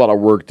 So there's a lot of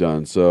work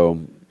done.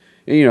 So,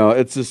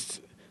 it's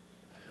just...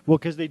 Well,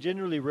 because they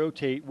generally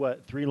rotate,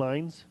 3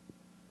 lines?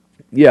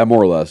 Yeah,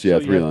 more or less. Yeah,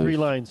 so 3 lines. 3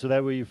 lines, so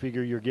that way you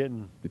figure you're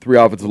getting 3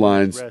 offensive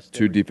lines,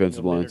 2 every,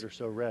 defensive lines. Minute or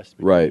so rest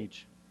right.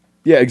 Each.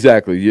 Yeah,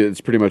 exactly.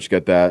 It's pretty much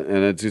get that,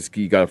 and it's just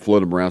you got to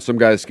float them around. Some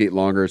guys skate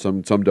longer,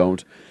 some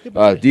don't.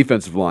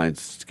 Defensive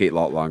lines skate a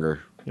lot longer.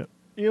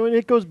 Yeah, and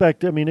it goes back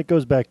to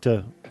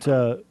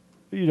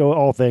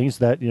all things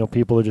that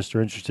people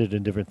are interested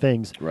in different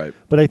things. Right.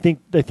 But I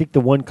think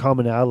the one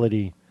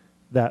commonality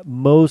that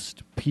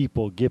most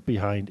people get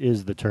behind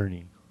is the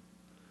tourney.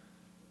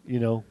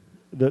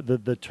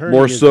 The tourney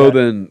more so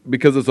than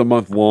because it's a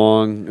month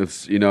long.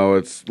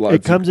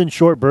 It comes in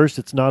short bursts.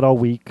 It's not all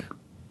week.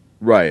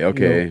 Right.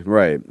 Okay.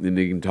 Right. And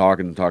you can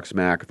talk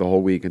smack the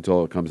whole week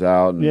until it comes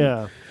out. And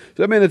yeah.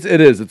 So, I mean, it's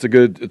a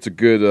good.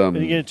 And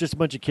again, it's just a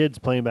bunch of kids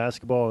playing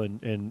basketball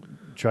and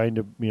trying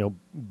to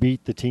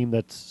beat the team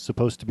that's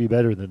supposed to be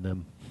better than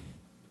them.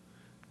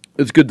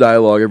 It's good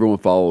dialogue. Everyone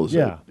follows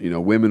Yeah. it. You know,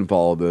 women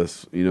follow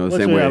this. You know, the Well,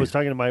 same so way. I was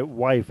talking to my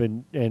wife,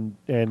 and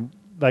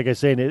like I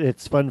said,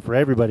 it's fun for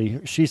everybody.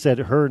 She said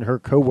her and her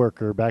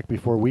coworker back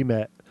before we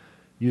met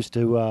used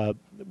to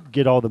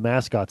get all the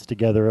mascots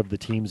together of the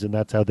teams, and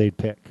that's how they'd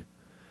pick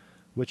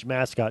which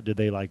mascot did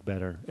they like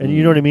better. And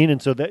you know what I mean?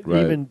 And so that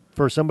Right. even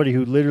for somebody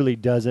who literally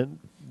doesn't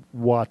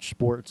watch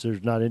sports or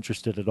is not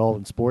interested at all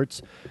in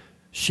sports,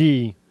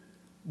 she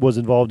was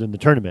involved in the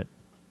tournament.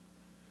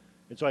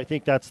 And so I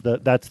think that's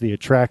the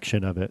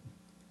attraction of it.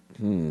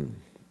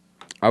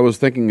 I was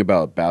thinking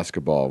about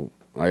basketball.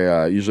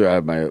 I usually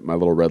have my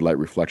little red light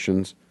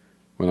reflections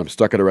when I'm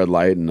stuck at a red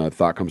light and a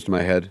thought comes to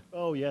my head.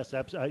 Oh yes,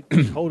 I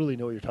totally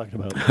know what you're talking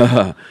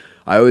about.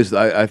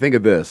 I think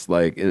of this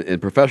like in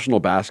professional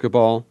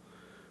basketball,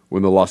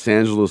 when the Los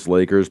Angeles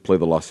Lakers play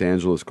the Los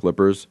Angeles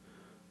Clippers,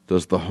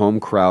 does the home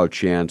crowd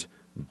chant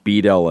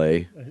 "Beat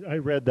LA"? I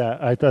read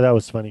that. I thought that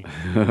was funny.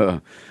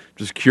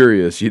 Just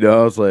curious, you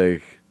know. It's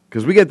like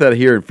because we get that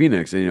here in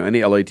Phoenix, and you know,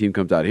 any LA team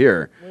comes out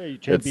here. Well, you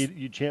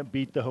can't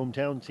beat the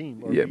hometown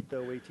team or Yeah, beat the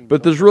away team.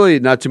 but there's really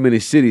not too many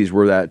cities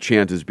where that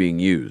chant is being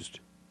used.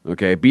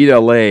 Okay, beat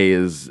LA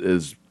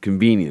is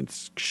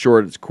convenience,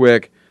 short, it's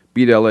quick.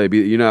 Beat LA,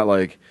 you're not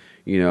like,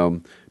 you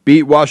know,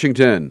 beat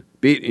Washington,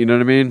 beat. You know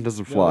what I mean?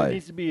 Doesn't fly. It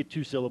needs to be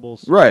 2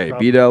 syllables. Right,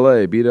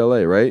 probably. beat LA,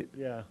 right?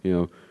 Yeah. You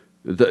know,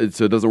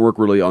 so it doesn't work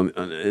really on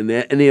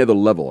any other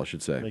level, I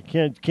should say.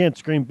 They can't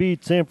scream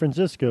beat San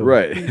Francisco.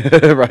 Right,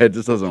 right. It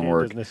just doesn't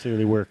work. Doesn't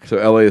necessarily work. So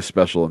LA is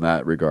special in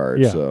that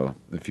regard. Yeah. So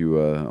if you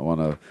want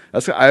to,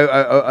 that's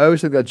I always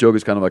think that joke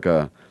is kind of like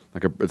a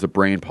it's a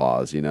brain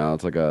pause. You know,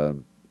 it's like a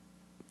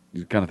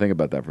you kind of think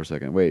about that for a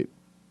second. Wait,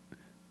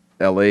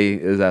 LA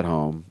is at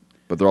home,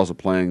 but they're also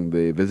playing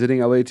the visiting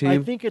LA team. I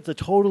think it's a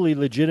totally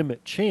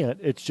legitimate chant.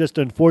 It's just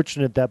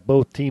unfortunate that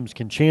both teams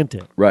can chant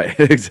it. Right,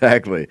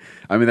 exactly.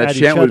 I mean, that At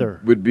each chant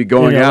other would be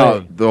going in LA.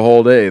 out the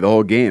whole day, the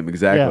whole game.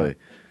 Exactly. Yeah.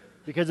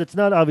 Because it's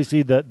not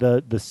obviously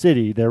the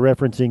city. They're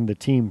referencing the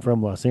team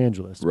from Los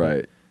Angeles. but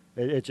Right.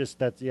 It just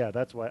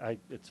that's why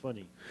it's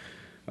funny.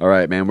 All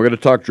right, man. We're going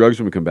to talk drugs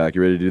when we come back.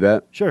 You ready to do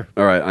that? Sure.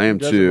 All right, I am Who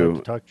doesn't too. like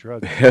to talk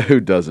drugs? Who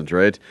doesn't,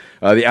 right?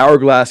 The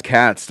Hourglass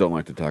Cats don't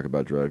like to talk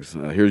about drugs.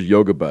 Here's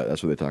Yoga Butt.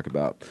 That's what they talk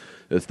about.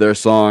 It's their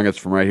song. It's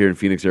from right here in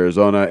Phoenix,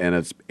 Arizona, and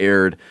it's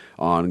aired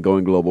on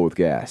Going Global with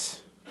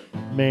Gas.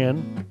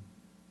 Man.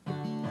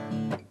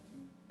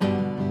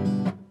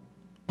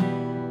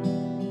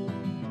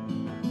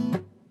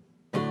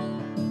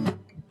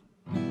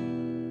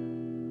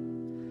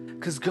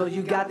 Cause girl,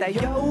 you got that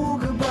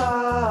yoga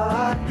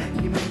butt.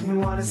 You make me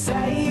wanna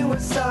say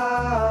what's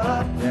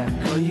up.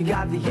 Girl, you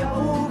got the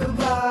yoga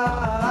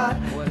butt.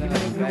 You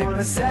make me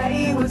wanna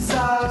say what's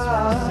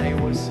up.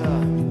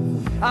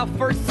 I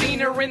first seen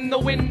her in the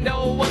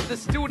window of the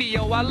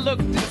studio. I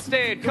looked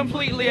instead,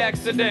 completely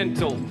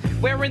accidental.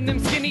 Wearing them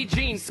skinny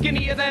jeans,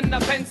 skinnier than a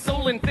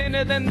pencil and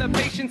thinner than the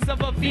patience of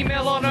a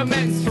female on a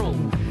menstrual.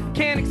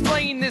 Can't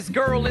explain this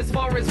girl as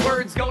far as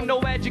words go. No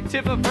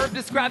adjective or verb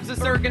describes this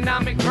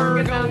ergonomic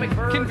Virgo.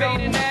 Conveyed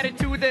an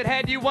attitude that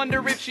had you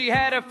wonder if she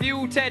had a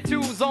few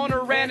tattoos on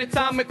her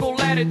anatomical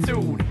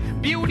latitude.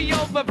 Beauty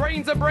over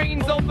brains or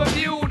brains over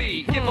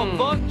beauty. Give a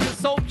fuck,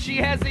 just hope she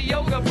has a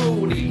yoga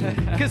booty.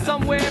 Cause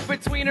somewhere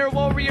between her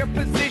warrior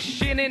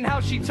position and how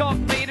she talked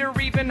made her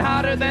even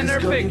hotter than her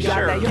Girl, you got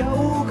picture. that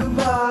yoga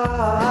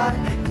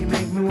butt. You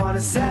make me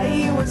wanna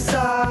say what's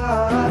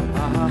up.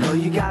 Girl,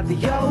 you got the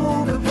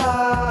yoga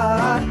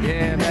butt.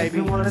 Yeah, Make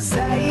me wanna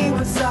say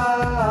what's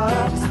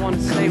up. Just wanna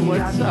say Girl,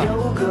 what's you got up. the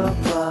yoga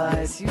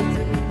butt.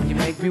 You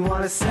make me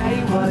wanna say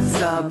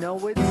what's up.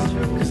 No, it's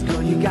true. Cause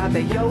girl, you got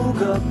that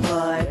yoga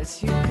butt.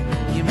 Yes, you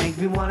do. You make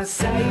me wanna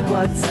say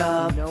what's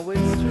up. No,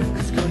 it's true.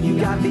 Cause girl, you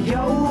got the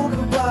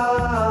yoga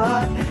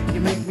butt.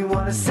 You make me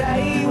wanna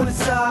say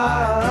what's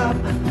up.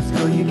 Cause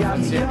girl, you got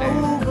the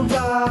yoga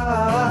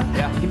butt.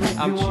 Yeah, You make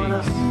I'm me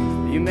wanna.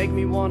 cheeks. You make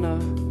me wanna.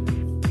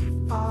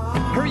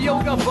 Her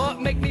yoga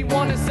butt make me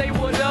wanna say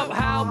what up.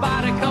 How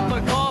about a cup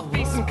of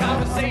coffee, some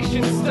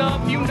conversation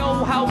stuff? You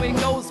know how it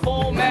goes,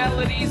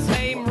 formalities,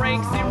 name,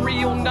 rank,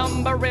 serial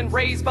number, and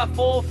raised by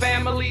 4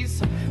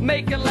 families.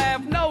 Make a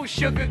laugh, no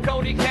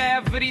sugar-coated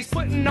cavities.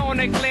 Putting on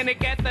a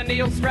clinic at the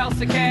Neil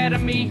Strauss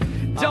Academy.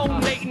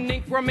 Donating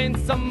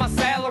increments of my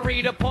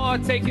salary to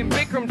partake in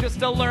Bikram just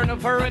to learn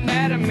of her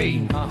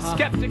anatomy.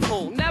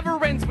 Skeptical,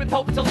 never ends with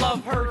hope to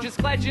love her. Just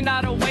glad you're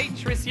not a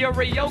waitress, you're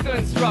a yoga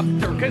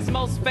instructor. Cause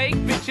most fake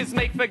bitches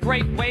make for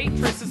great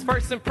waitresses.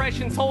 First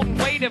impressions holding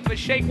weight if a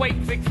shake weight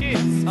for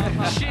kids.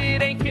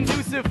 Shit ain't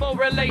conducive for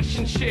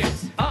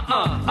relationships. So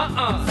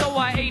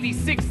I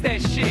 86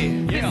 that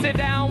shit. It's a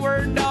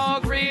downward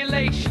dog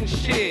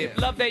relationship.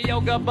 Love that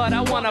yoga, but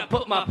I wanna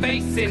put my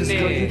face in Cause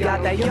girl, you it.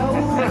 got that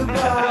yoga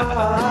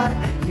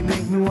butt. You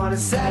make me wanna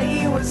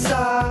say what's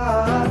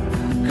up.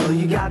 Girl,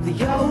 you got the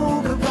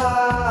yoga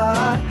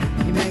butt.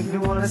 You make me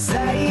wanna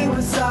say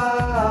what's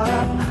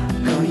up.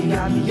 Girl, you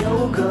got the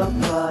yoga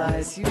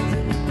butt.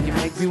 You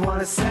make me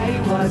wanna say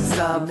what's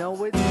up.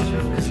 No, it's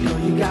true. Cause girl,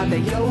 you got that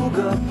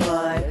yoga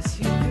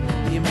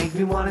butt. You make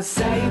me wanna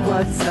say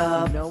what's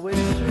up. No,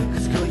 it's true.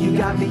 Cause girl, you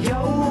got me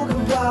yoga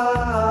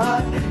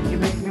blood. You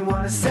make me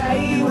wanna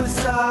say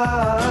what's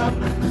up.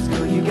 'Cause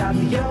girl, you got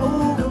me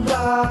yoga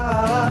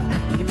blood.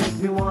 You make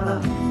me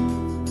wanna.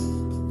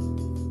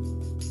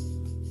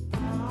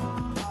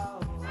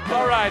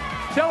 All right,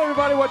 tell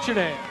everybody what's your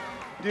name.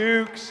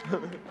 Dukes.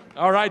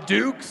 All right,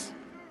 Dukes.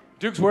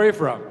 Dukes, where are you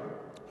from?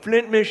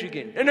 Flint,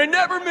 Michigan. And I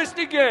never missed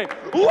a game.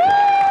 Woo!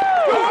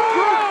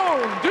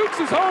 Homegrown! Dukes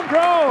is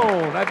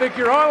homegrown. I think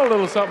you're on a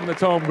little something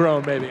that's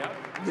homegrown, maybe.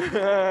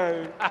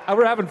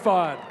 We're having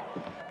fun.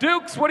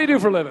 Dukes, what do you do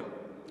for a living?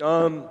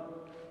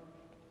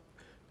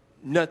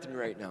 Nothing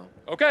right now.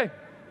 Okay.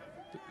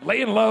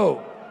 Laying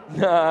low.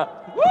 Nah.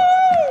 Woo!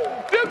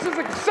 Dukes is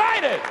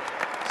excited.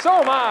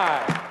 So am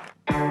I.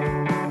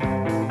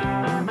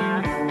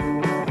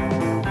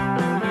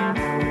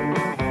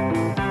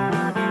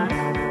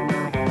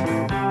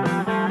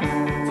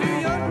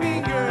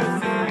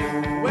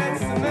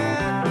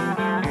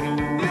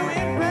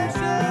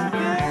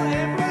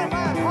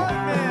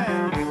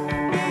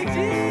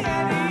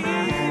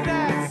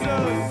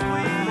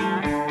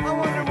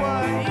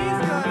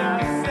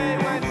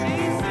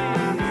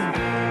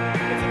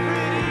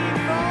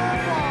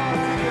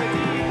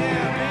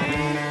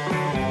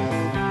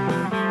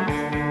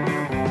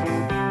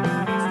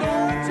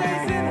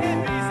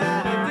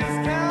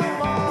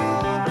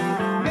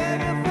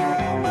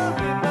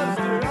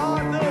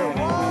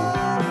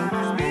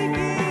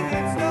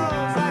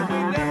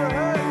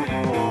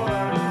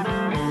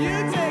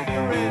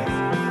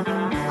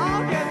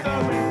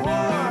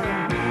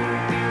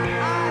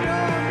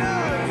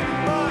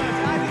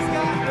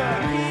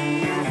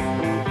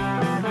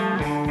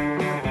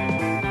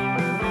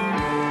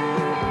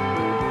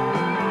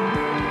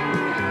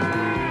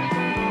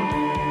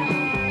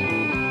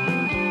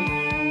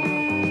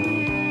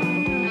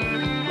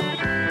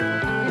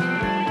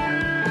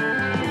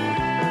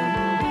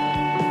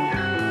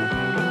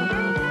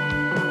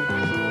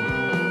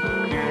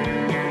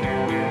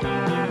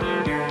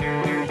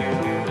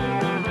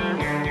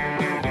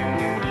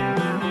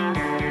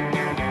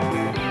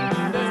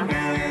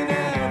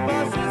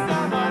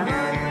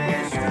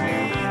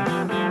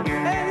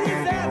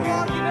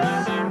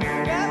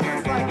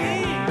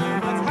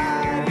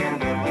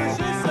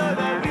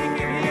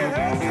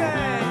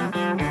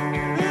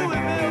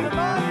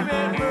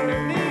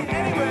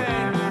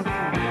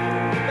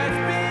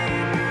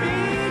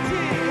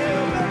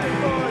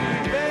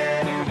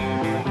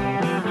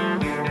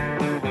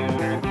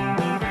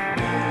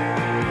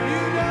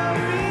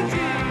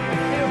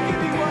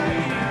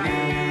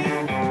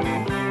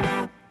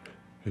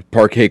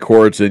 Parquet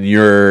Courts, and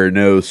you're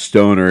no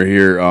stoner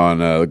here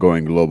on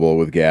Going Global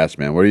with Gas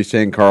Man. What are you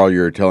saying, Carl?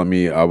 You're telling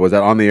me, was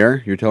that on the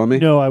air? You're telling me?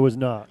 No, I was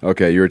not.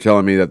 Okay, you were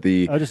telling me that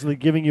I was just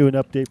giving you an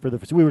update for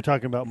the. So we were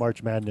talking about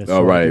March Madness. Oh,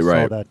 so right, I just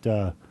right. Saw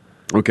that.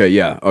 Okay,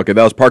 yeah. Okay,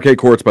 that was Parquet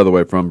Courts, by the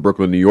way, from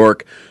Brooklyn, New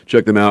York.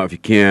 Check them out if you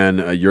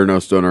can. You're no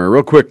stoner.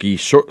 Real quick,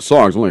 short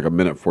song's only like a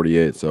minute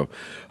 48, so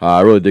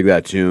I really dig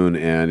that tune.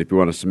 And if you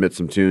want to submit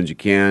some tunes, you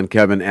can.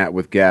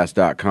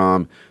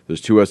 Kevin@withgas.com.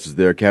 There's two S's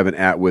there.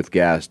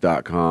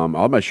 Kevin@withgas.com.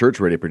 I'll have my shirts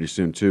ready pretty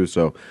soon too.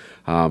 So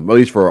at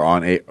least for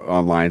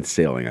online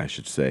sailing, I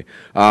should say.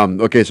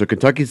 Okay, so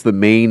Kentucky's the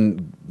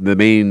main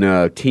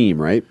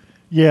team, right?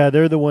 Yeah,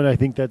 they're the one. I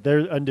think that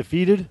they're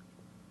undefeated.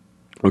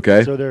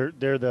 Okay. So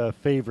they're the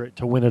favorite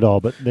to win it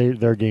all, but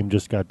their game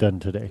just got done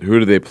today. Who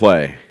do they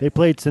play? They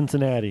played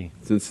Cincinnati.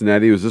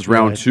 Cincinnati. Was this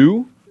round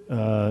two?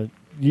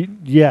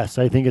 Yes,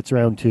 I think it's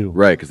round two.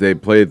 Right, because they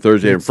played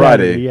Thursday and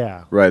Friday. Saturday,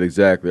 yeah. Right,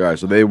 exactly. All right,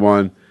 so they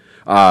won.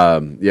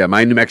 Yeah,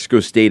 my New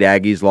Mexico State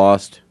Aggies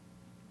lost.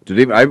 We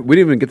didn't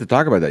even get to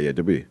talk about that yet,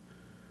 did we?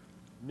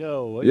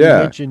 No. Yeah.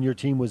 You mentioned your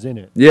team was in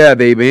it. Yeah,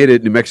 they made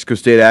it. New Mexico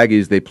State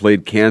Aggies. They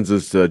played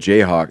Kansas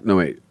Jayhawks. No,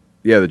 wait.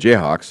 Yeah, the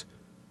Jayhawks.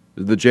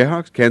 Is it the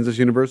Jayhawks? Kansas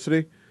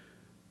University?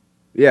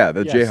 Yeah,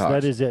 the Yes, Jayhawks.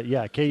 that is it.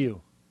 Yeah, KU.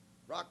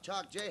 Rock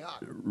Talk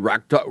Jayhawk?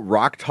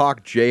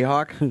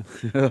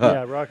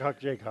 Yeah, Rock Hawk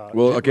Jayhawk.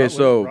 Well, okay,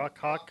 so...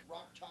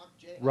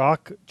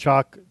 Rock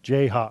Chalk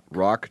Jayhawk.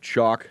 Rock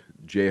Chalk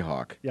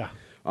Jayhawk. Yeah.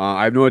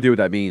 I have no idea what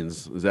that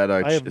means. Is that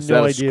I have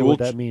no idea what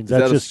that means. Is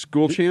That's that just a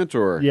school chant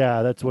or?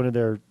 Yeah, that's one of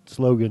their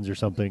slogans or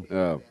something.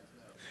 Oh.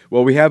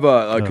 Well, we have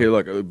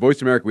look,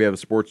 Voice America, we have a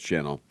sports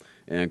channel.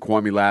 And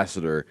Kwame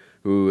Lassiter,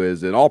 who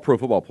is an all-pro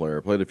football player,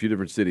 played in a few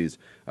different cities,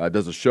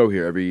 does a show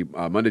here every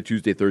Monday,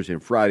 Tuesday, Thursday,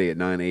 and Friday at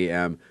 9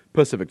 a.m.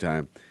 Pacific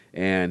time.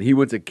 And he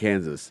went to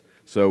Kansas.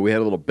 So we had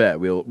a little bet.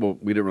 We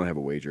didn't really have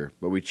a wager,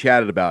 but we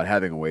chatted about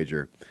having a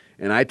wager.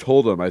 And I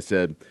told him, I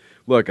said,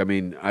 look, I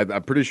mean,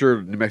 I'm pretty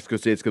sure New Mexico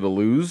State's going to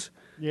lose.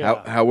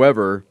 Yeah.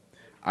 However,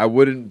 I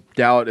wouldn't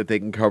doubt if they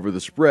can cover the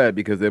spread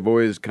because they've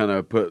always kind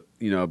of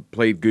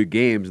played good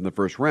games in the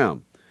first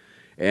round.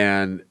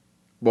 And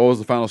what was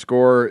the final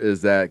score?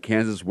 Is that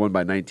Kansas won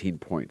by 19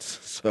 points.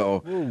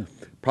 So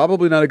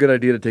probably not a good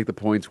idea to take the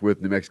points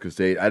with New Mexico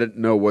State. I didn't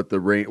know what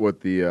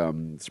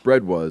the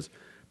spread was,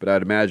 but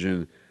I'd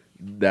imagine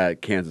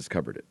that Kansas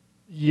covered it.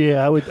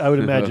 Yeah, I would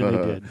imagine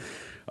they did.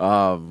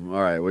 All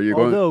right. Well, you're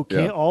Although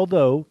going.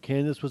 Although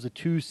Kansas was a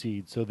 2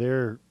 seed, so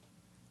they're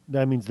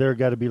that means they're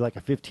got to be like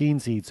a 15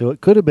 seed. So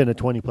it could have been a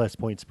 20-plus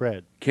point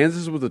spread.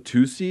 Kansas was a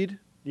 2 seed?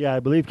 Yeah, I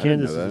believe I didn't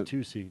Kansas know is a that.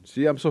 2 seed.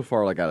 See, I'm so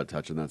far out of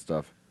touch on that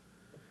stuff.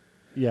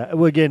 Yeah.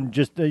 Well, again,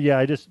 just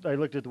I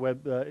looked at the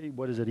web.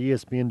 What is it?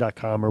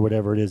 ESPN.com or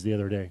whatever it is the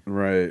other day.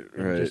 Right.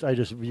 And Right. I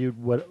just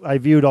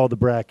viewed all the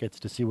brackets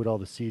to see what all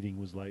the seeding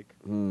was like.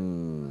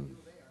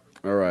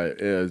 All right.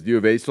 Is U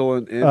of A still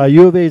in?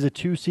 U of A is a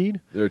 2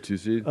 seed. They're a 2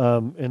 seed.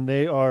 And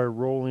they are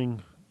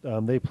rolling.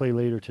 They play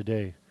later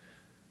today.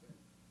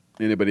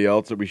 Anybody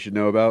else that we should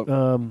know about?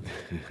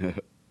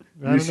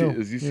 I don't know.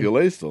 Is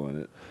UCLA still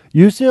in it?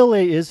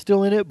 UCLA is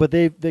still in it, but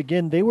they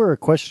were a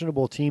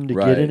questionable team to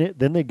get in Right. it.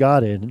 Then they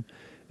got in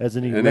as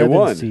an And they won.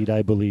 11 seed,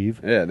 I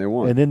believe. Yeah, and they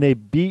won. And then they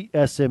beat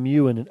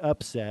SMU in an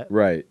upset.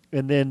 Right.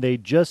 And then they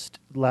just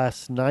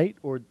last night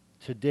or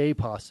today,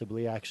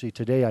 possibly, actually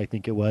today I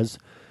think it was,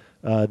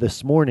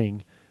 this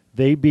morning,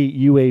 they beat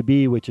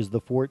UAB, which is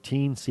the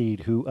 14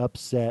 seed, who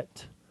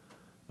upset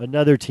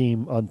another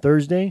team on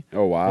Thursday.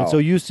 Oh, wow. And so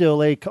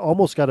UCLA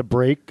almost got a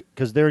break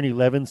because they're an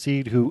 11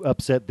 seed who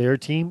upset their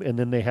team, and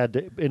then they had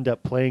to end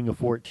up playing a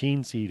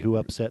 14 seed who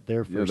upset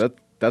their first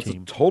that's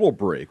team. a total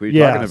break. What are you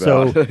talking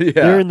about? So Yeah.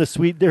 they're in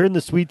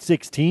the Sweet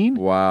 16.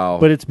 Wow.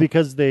 But it's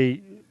because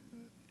they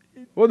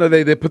Well, no,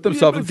 they put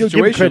themselves in a give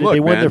situation. credit, Look, they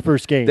won man, their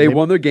first game. They They-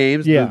 won their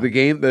games. Yeah. The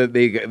game that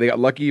they got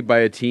lucky by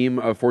a team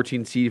of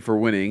 14 seed for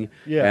winning.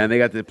 Yeah. And they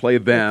got to play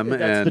them.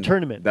 That's and the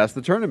tournament. That's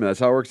the tournament. That's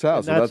how it works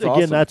out. So that's again,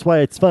 awesome. that's why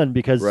it's fun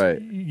because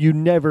Right. you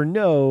never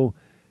know.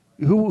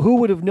 Who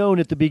would have known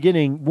at the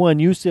beginning, one,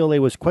 UCLA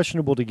was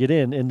questionable to get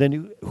in, and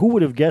then who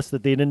would have guessed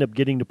that they'd end up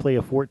getting to play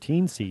a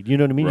 14 seed? You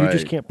know what I mean? You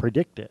just Right. can't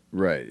predict it.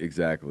 Right,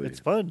 exactly.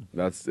 It's fun.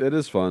 It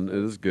is fun. It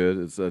is good.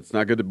 It's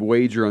not good to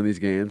wager on these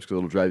games because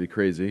it'll drive you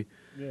crazy.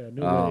 Yeah,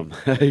 no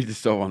you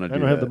just don't want to do I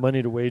don't that. have the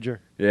money to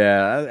wager.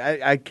 Yeah,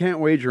 I can't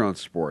wager on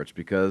sports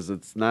because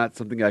it's not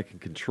something I can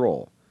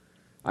control.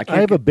 I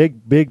have a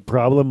big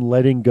problem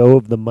letting go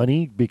of the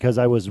money because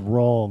I was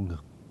wrong.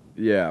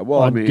 Yeah, well,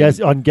 on I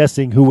mean, on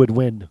guessing who would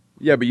win.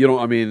 Yeah, but you don't.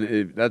 I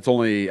mean, that's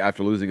only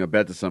after losing a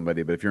bet to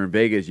somebody. But if you're in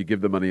Vegas, you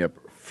give the money up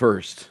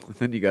first,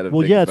 then you got to.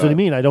 Well, yeah, that's what I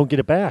mean. I don't get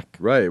it back.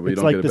 Right, well, you it's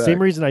don't like get it the same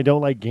back. reason I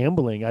don't like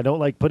gambling. I don't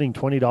like putting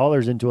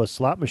 $20 into a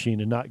slot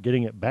machine and not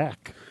getting it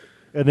back,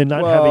 and then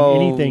not having Well-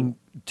 anything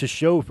to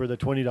show for the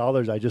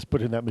 $20 I just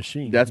put in that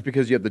machine. That's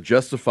because you have to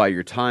justify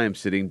your time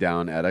sitting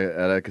down at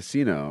a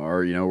casino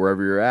or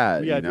wherever you're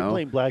at. Yeah, you if you're know?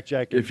 playing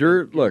blackjack. If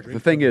you're the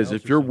thing is,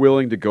 if you're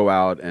willing to go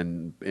out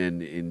and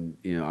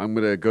I'm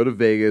going to go to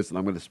Vegas and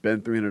I'm going to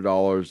spend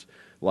 $300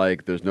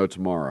 like there's no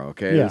tomorrow.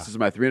 Okay, Yeah. this is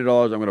my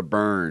 $300 I'm going to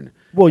burn.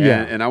 Well, And-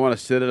 yeah. and I want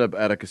to sit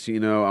at a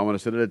casino. I want to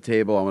sit at a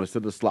table. I want to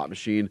sit at a slot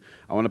machine.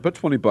 I want to put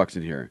 $20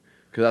 in here.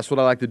 Because that's what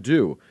I like to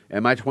do.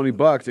 And my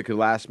 $20, it could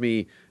last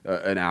me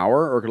an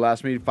hour or it could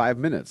last me 5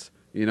 minutes.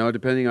 You know,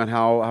 depending on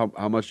how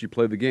much you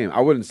play the game.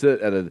 I wouldn't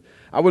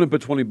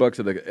put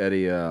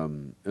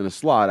 $20 in a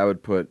slot. I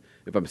would put,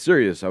 if I'm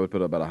serious, I would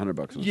put about $100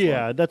 in a slot.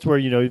 Yeah, that's where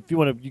if you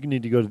want to, you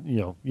need to go.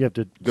 You have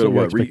to Go set to your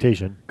what?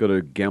 expectation. Go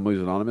to Gamblers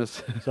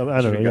Anonymous. So,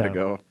 I don't know. You gotta Yeah.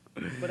 go.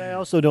 But I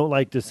also don't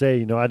like to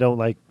say. I don't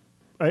like.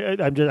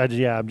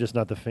 I'm just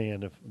not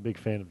big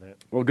fan of that.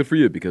 Well, good for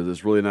you because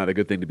it's really not a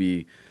good thing to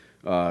be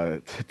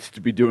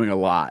doing a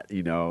lot.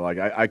 You know, like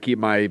I keep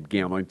my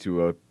gambling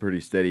to a pretty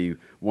steady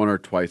one or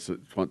twice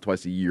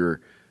a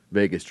year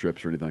Vegas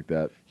trips or anything like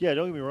that. Yeah,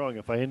 don't get me wrong.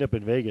 If I end up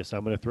in Vegas,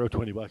 I'm going to throw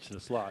 $20 in a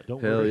slot.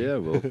 Don't Hell worry. yeah,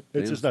 Will.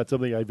 It's just not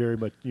something I very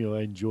much I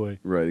enjoy.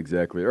 Right,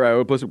 exactly. All right,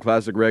 we'll play some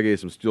classic reggae,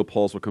 some Steel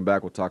Pulse. We'll come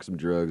back. We'll talk some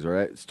drugs. All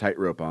right, it's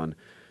Tightrope on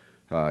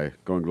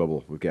Going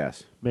Global with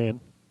Gas. Man.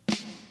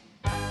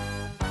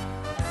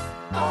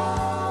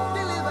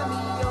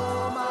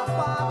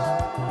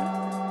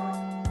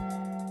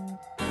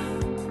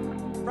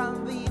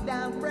 From the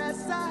down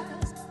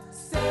pressures,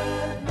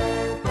 set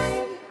me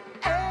free.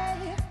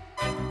 Hey,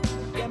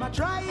 am I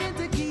trying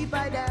to keep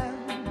I down?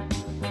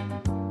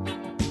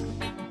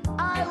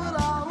 I will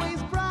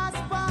always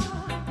prosper.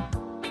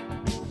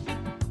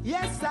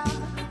 Yes, sir.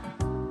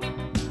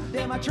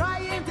 Am I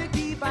trying to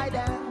keep I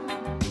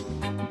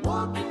down?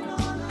 Walking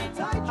on a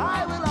tightrope.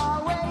 I will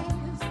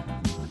always.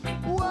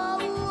 Whoa,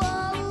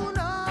 whoa,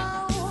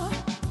 no.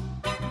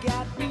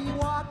 Got me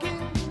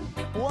walking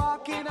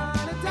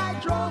on a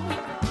tightrope.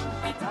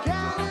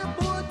 Can't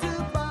afford to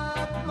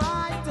bump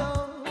my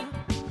toe.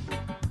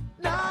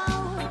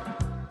 No,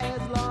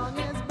 as long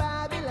as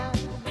Babylon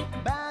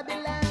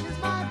is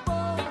my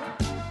foe,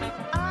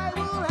 I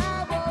will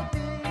have hope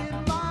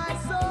in my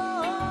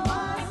soul.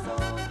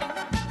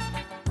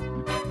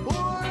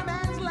 Poor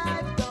man's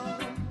life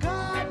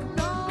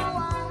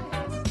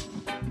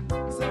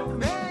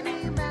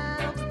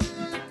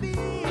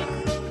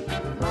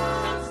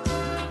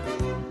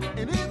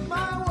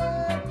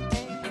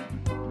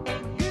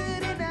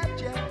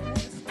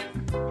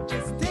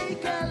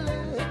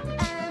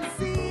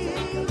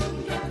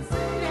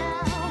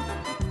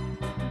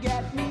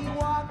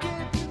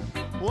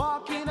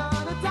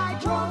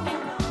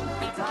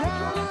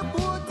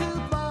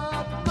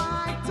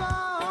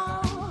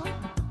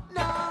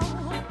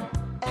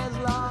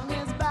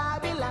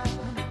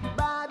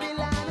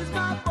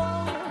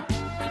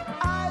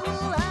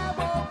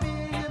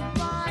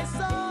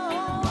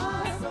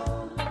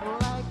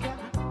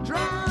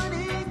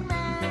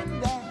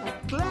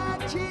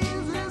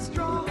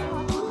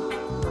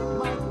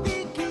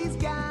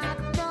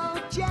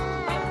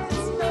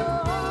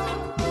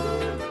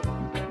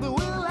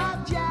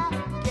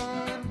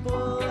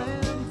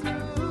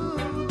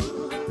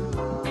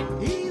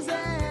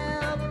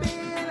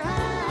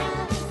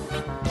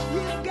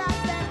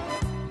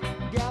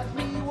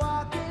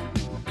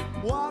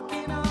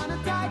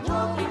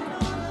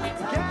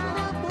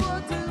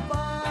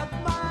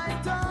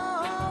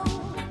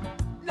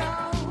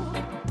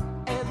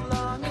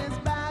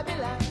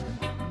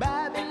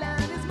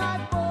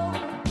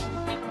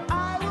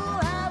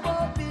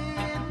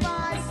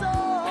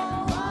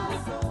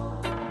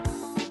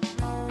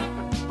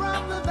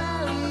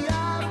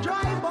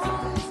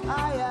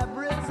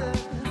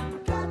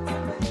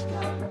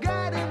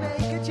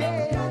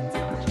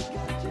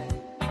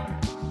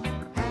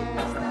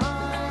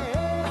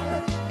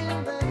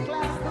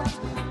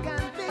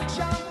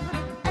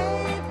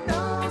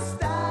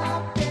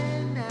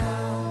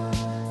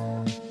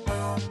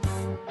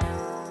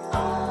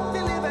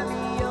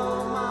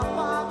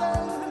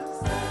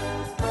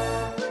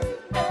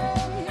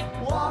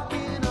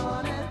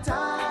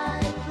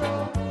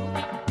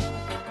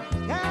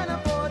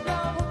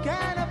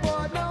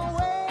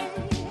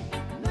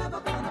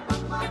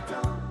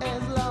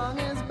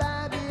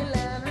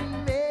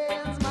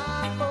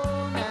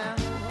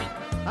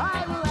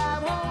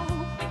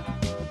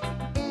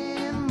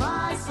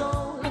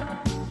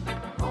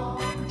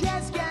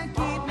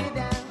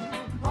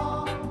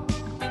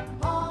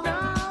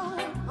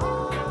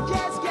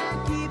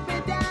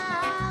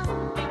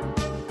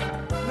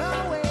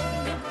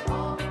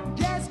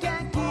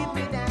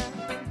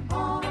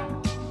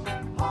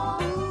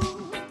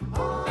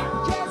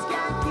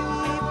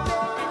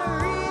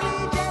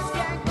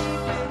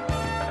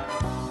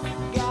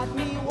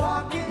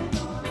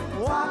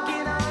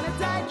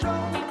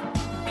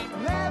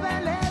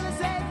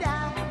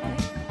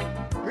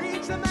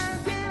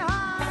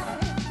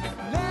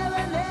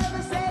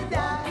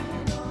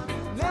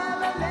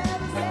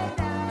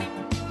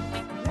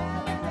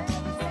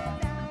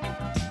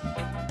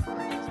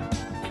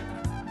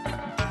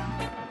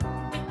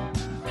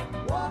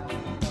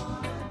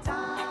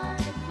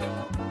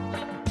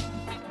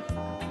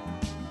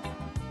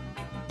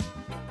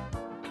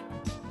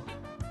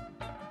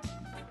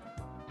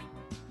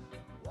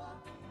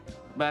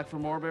Back for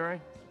more,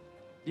 Barry?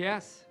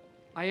 Yes,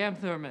 I am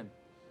Thurman.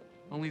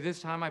 Only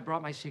this time I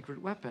brought my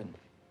secret weapon.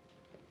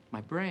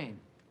 My brain.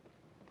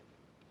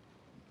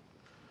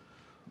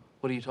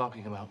 What are you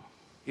talking about?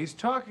 He's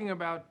talking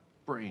about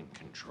brain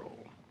control.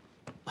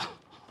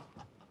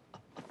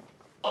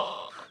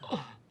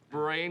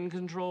 Brain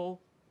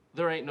control?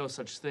 There ain't no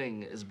such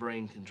thing as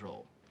brain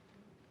control.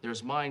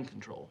 There's mind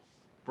control.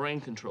 Brain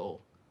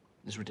control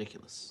is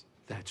ridiculous.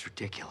 That's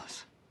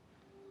ridiculous.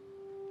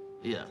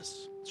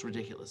 Yes, it's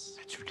ridiculous.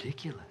 That's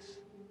ridiculous.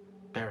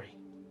 Barry.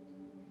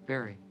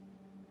 Barry.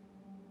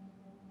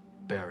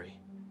 Barry.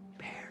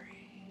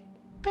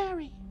 Barry.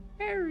 Barry.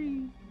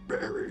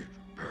 Barry.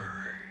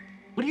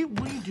 What are you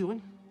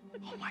doing?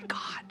 Oh my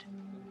God.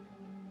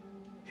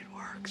 It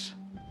works.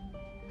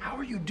 How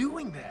are you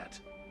doing that?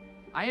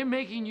 I am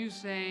making you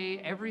say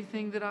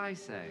everything that I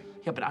say.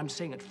 Yeah, but I'm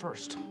saying it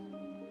first.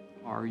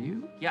 Are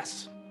you?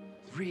 Yes.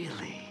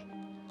 Really?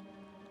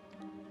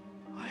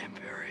 I am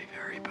very,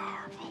 very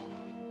powerful.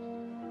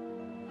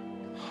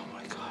 Oh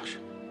my gosh.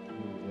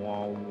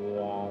 Wow,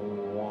 wow,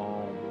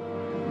 wow.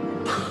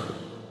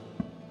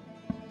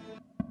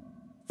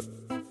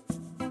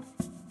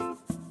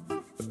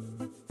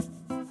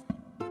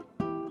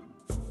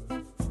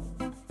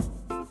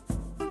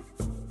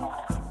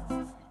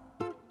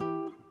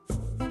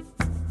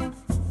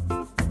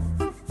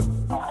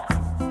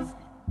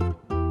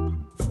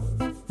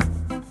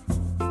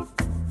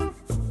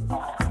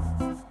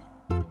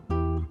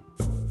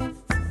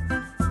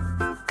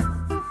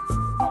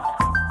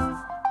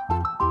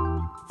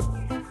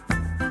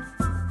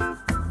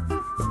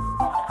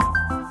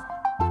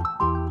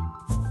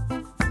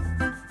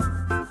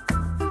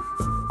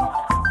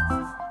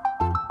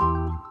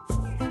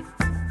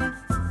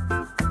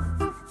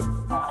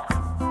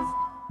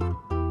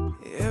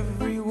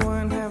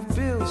 Everyone have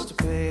bills to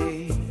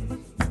pay,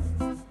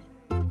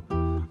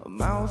 a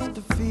mouth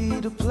to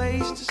feed, a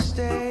place to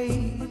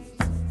stay,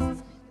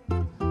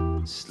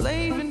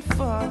 slaving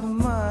for the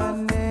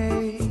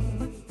money,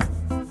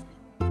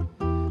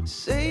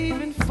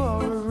 saving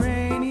for a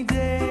rainy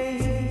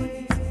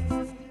day.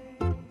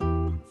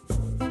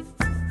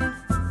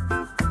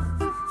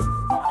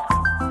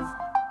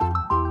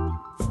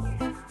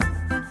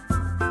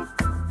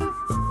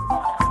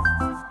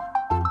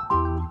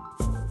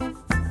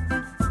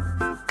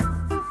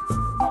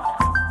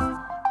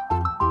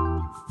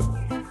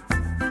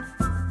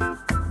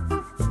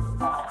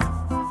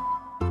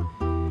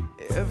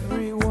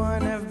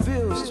 Everyone have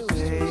bills to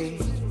pay.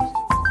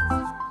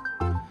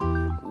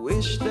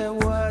 Wish there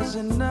was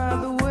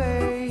another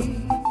way.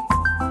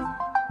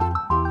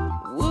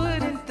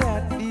 Wouldn't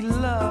that be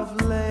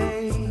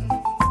lovely?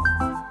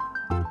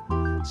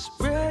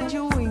 Spread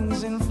your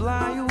wings and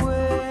fly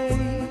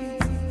away.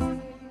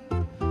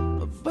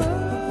 Above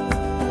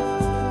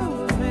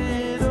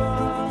it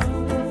all,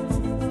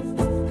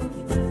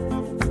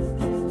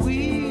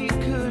 we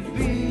could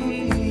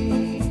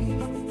be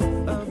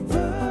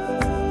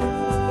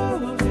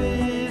above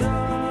it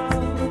all.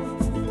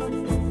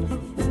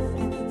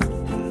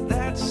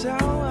 That's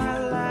how I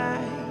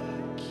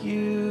like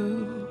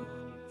you.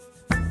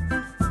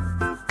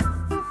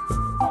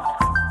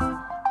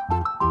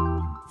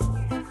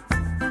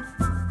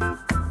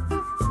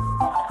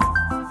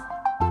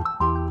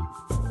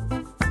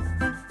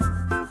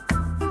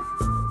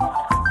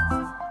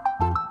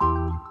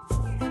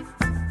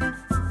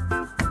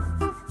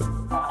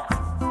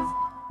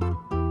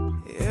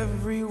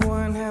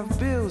 Everyone have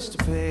bills to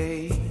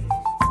pay.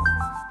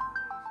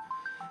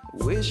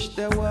 Wish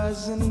there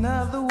was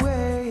another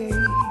way.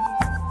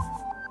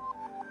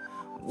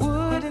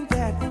 Wouldn't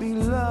that be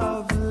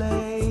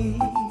lovely?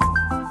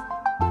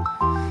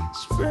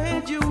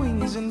 Spread your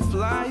wings and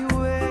fly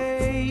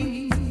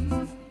away.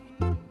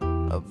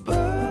 Above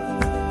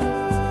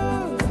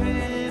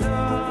it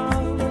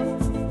all,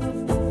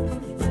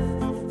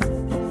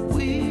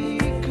 we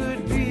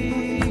could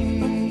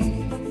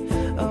be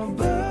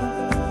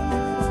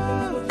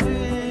above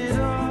it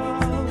all.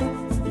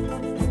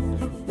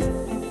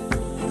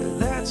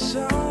 That's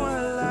how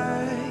I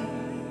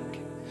like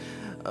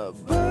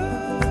above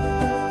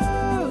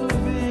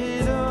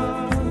it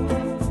all.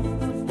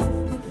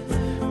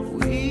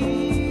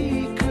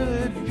 We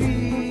could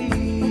be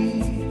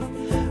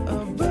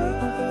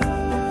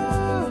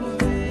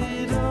above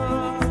it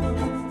all.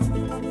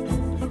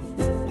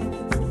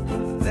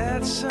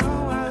 That's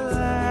how I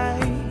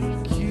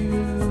like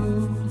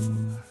you.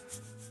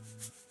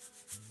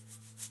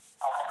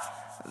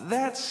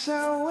 That's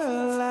how I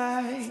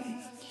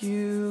like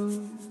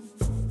you.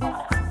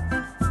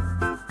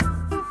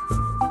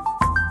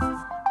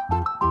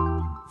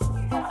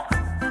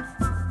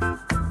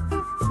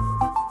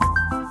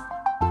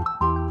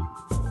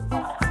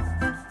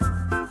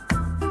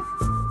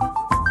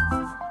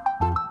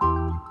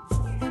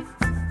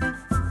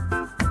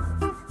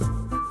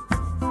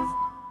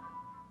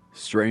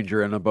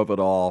 Stranger and Above It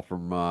All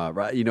from,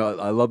 you know,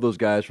 I love those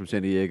guys from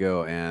San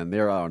Diego, and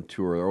they're out on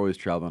tour. They're always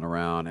traveling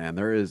around, and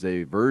there is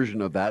a version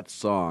of that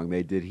song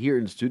they did here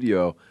in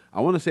studio,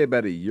 I want to say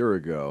about a year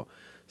ago.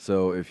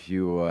 So if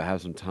you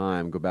have some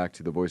time, go back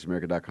to the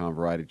voiceamerica.com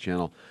variety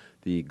channel,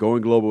 the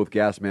Going Global with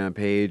Gasman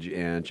page,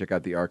 and check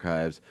out the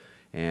archives.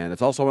 And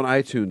it's also on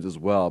iTunes as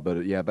well.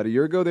 But yeah, about a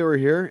year ago they were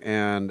here,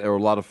 and they were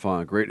a lot of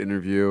fun. Great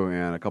interview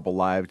and a couple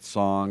live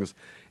songs.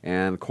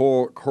 And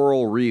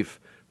Coral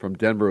Reef from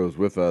Denver was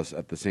with us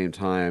at the same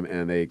time,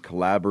 and they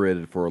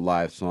collaborated for a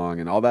live song.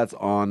 And all that's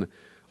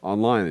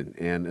online,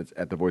 and it's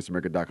at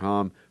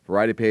thevoiceamerica.com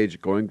variety page,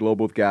 Going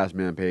Global with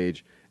Gasman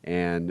page.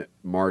 And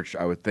March,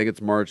 I would think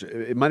it's March.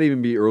 It might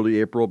even be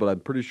early April, but I'm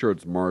pretty sure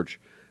it's March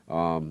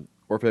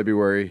or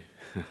February.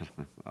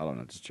 I don't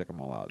know. Just check them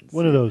all out.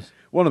 One of those.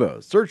 One of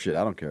those. Search it.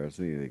 I don't care.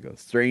 See, there you go.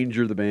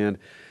 Stranger, the band.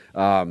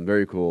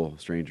 Very cool.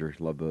 Stranger.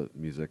 Love the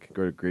music.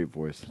 Great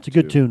voice. It's a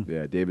good tune.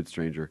 Yeah, David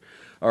Stranger.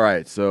 All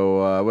right.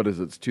 So what is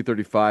it? It's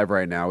 2:35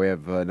 right now. We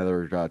have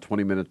another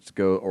 20 minutes to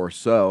go or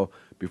so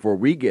before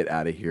we get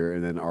out of here,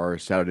 and then our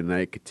Saturday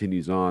night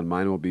continues on.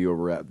 Mine will be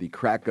over at the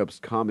Crack Ups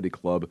Comedy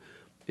Club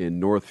in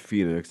North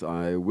Phoenix.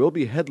 I will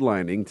be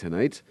headlining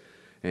tonight,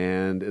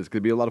 and it's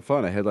going to be a lot of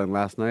fun. I headlined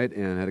last night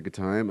and had a good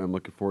time. I'm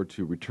looking forward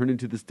to returning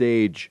to the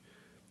stage.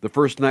 The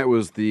first night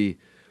was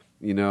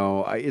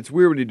it's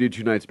weird when you do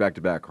 2 nights back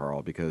to back,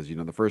 Carl, because,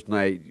 the first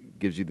night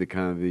gives you the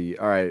kind of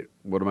all right,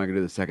 what am I going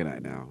to do the second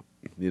night now?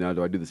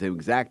 Do I do the same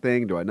exact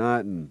thing? Do I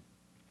not? And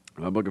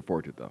I'm looking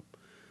forward to it, though.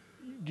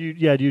 Do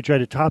you try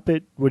to top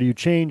it? What do you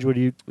change? What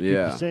do you keep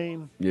the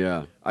same?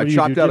 Yeah. I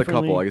chopped out a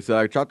couple. Like I said,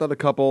 I chopped out a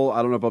couple.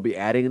 I don't know if I'll be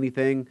adding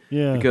anything.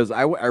 Yeah. Because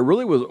I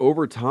really was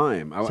over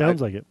time.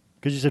 Sounds like it.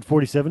 Because you said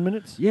 47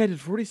 minutes? Yeah, I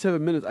did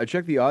 47 minutes. I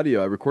checked the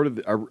audio. I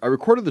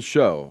recorded the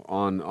show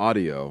on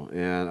audio,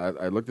 and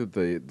I looked at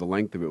the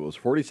length of it. It was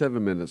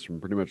 47 minutes from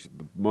pretty much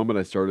the moment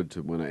I started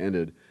to when I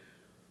ended.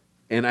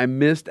 And I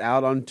missed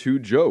out on 2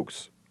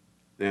 jokes.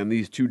 And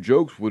these 2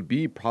 jokes would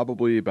be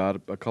probably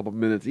about a couple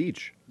minutes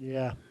each.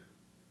 Yeah.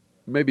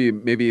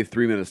 Maybe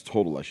 3 minutes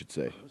total, I should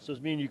say. So does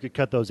it mean you could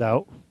cut those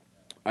out?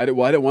 I didn't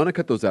want to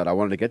cut those out. I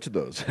wanted to get to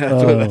those.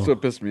 That's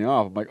what pissed me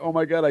off. I'm like, oh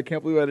my God, I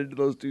can't believe I didn't do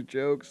those 2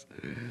 jokes.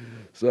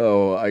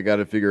 So I got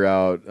to figure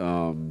out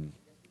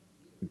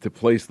to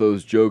place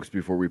those jokes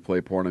before we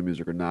play porno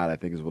music or not, I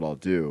think is what I'll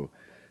do.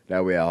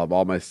 That way I'll have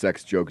all my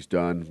sex jokes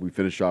done. We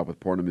finish off with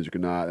porno music or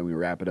not, and we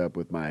wrap it up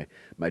with my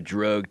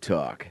drug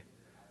talk.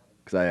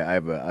 Because I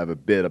have a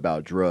bit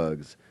about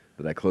drugs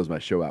that I close my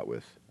show out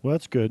with. Well,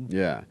 that's good.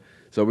 Yeah.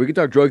 So we can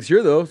talk drugs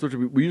here, though, which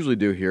we usually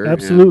do here.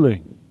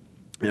 Absolutely.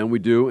 And we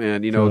do,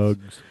 and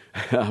drugs.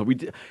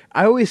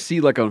 I always see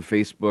like on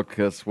Facebook,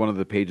 that's one of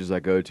the pages I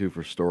go to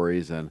for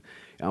stories, and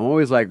I'm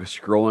always like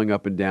scrolling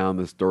up and down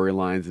the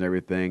storylines and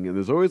everything, and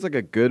there's always like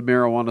a good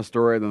marijuana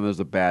story, and then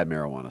there's a bad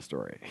marijuana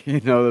story.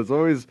 There's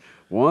always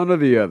one or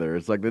the other.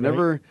 It's like they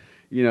never,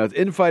 it's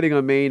infighting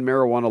on Maine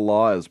marijuana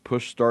law as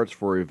push starts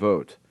for a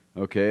vote.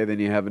 Okay, then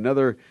you have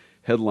another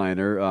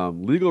headliner,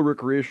 legal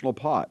recreational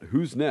pot.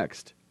 Who's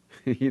next?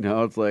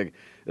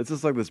 It's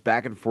just like this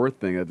back and forth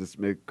thing that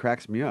it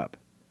cracks me up.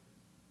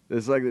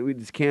 It's like we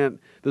just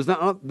can't. There's not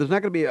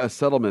going to be a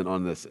settlement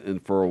on this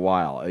for a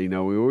while. We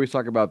always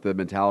talk about the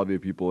mentality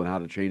of people and how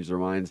to change their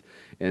minds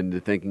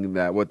and thinking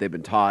that what they've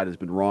been taught has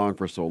been wrong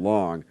for so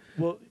long.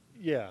 Well,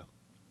 yeah,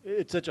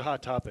 it's such a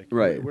hot topic.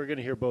 Right. We're going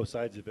to hear both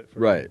sides of it for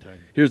right. a long time.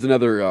 Here's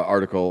another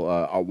article.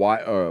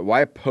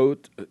 Why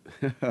Pote.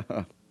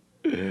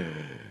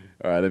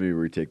 All right, let me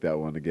retake that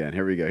one again.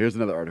 Here we go. Here's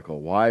another article.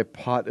 Why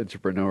pot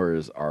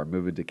entrepreneurs are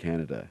moving to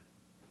Canada.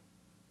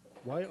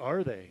 Why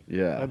are they?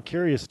 Yeah. I'm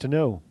curious to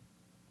know.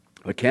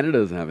 But Canada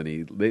doesn't have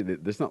any.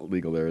 It's not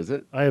legal there, is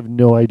it? I have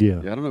no idea.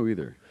 Yeah, I don't know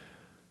either.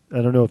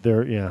 I don't know if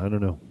they're. Yeah, I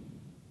don't know.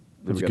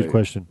 That's a good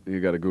question.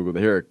 You got to Google that.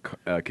 Here,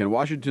 can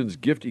Washington's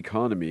gift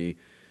economy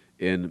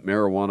in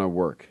marijuana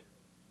work?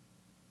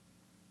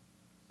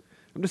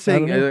 I'm just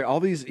saying, all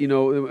these,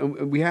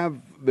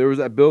 there was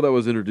that bill that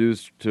was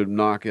introduced to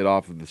knock it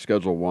off of the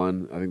Schedule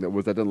 1. I think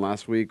was that done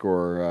last week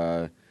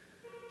or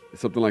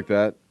something like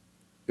that.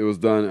 It was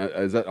done.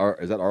 Is that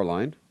our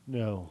line?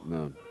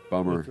 No.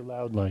 Bummer. It's a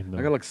loud line, though.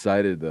 I got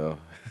excited, though.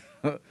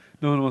 No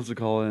one wants to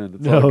call in.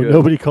 It's no,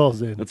 nobody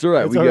calls in. That's all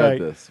right. We got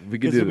this. We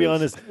can do this. To be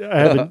honest, I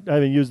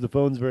haven't used the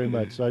phones very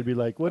much, so I'd be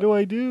like, what do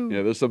I do?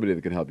 Yeah, there's somebody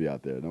that can help you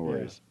out there. No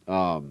worries.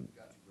 Yeah.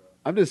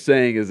 I'm just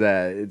saying is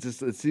that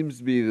it seems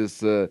to be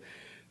this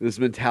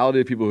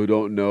mentality of people who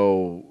don't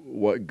know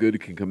what good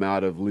can come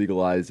out of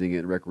legalizing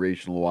it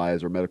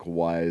recreational-wise or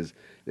medical-wise.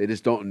 They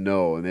just don't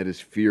know, and they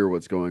just fear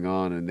what's going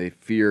on, and they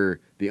fear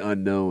the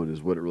unknown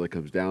is what it really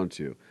comes down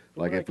to.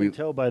 Like I can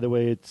tell, by the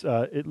way, it's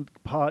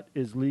pot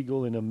is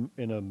legal in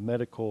a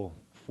medical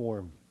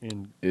form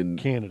in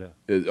Canada.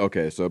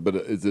 Okay, but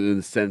is it in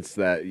the sense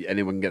that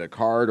anyone can get a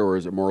card, or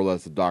is it more or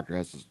less the doctor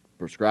has to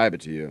prescribe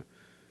it to you?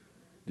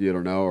 You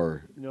don't know,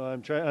 or no?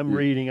 I'm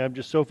reading. I'm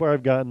just so far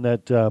I've gotten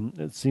that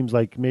it seems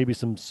like maybe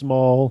some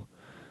small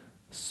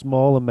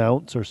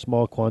amounts or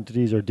small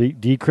quantities are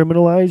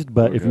decriminalized.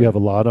 But if you have a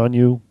lot on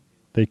you,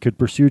 they could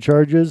pursue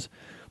charges.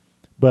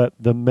 But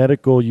the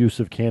medical use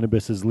of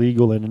cannabis is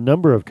legal in a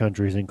number of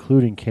countries,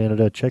 including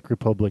Canada, Czech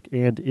Republic,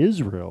 and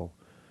Israel.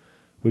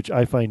 which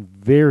I find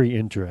very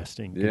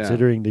interesting, Yeah.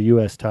 considering the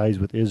U.S. ties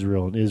with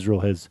Israel, and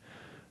Israel is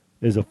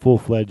a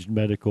full-fledged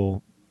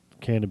medical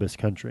cannabis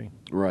country.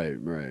 Right.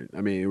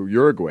 I mean,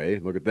 Uruguay,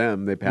 look at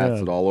them. They pass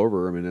Yeah. it all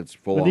over. I mean, it's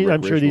full But on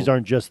I'm sure these recreational.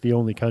 aren't just the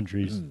only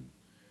countries.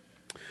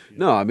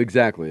 No,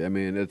 exactly. I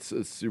mean, it's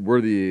we're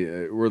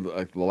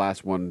the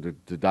last one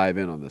to dive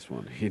in on this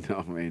one. You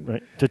know, I mean,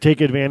 Right. To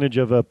take advantage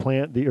of a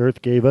plant the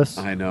earth gave us.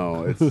 I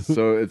know it's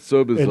so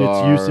bizarre. And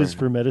its uses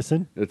for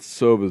medicine. It's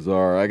so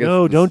bizarre. I guess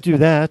No, don't do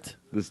that.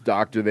 This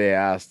doctor they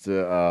asked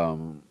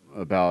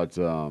about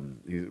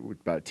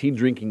teen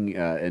drinking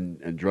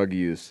and drug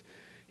use.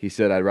 He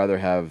said, "I'd rather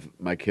have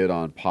my kid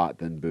on pot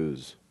than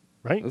booze."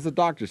 Right. That's a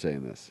doctor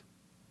saying this.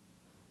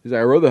 He's like,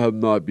 "I'd rather have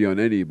not be on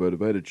any, but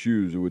if I had to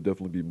choose, it would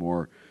definitely be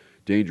more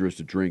dangerous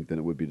to drink than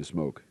it would be to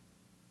smoke."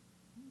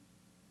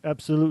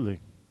 Absolutely.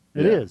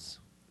 It Yeah. is.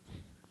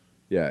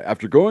 Yeah,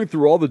 after going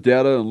through all the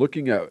data and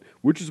looking at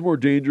which is more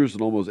dangerous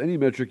than almost any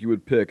metric you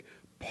would pick,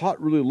 pot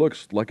really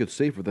looks like it's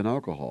safer than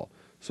alcohol.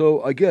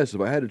 So I guess if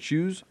I had to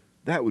choose,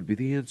 that would be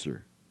the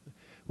answer.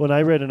 When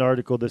I read an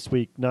article this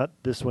week, not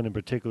this one in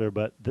particular,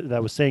 but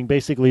that was saying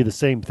basically the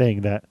same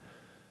thing, that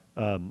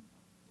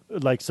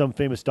like some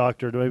famous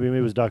doctor, maybe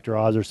it was Dr.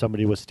 Oz or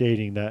somebody, was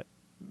stating that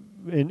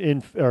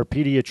or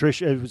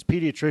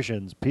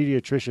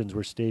pediatricians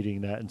were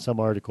stating that in some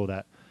article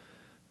that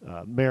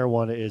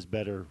marijuana is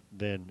better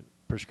than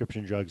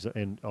prescription drugs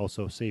and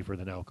also safer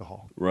than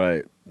alcohol.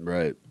 Right.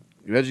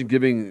 Imagine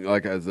giving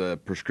like as a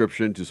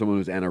prescription to someone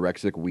who's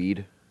anorexic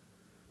weed.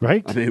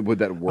 Right? I mean, would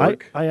that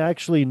work? I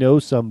actually know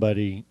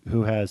somebody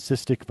who has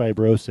cystic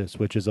fibrosis,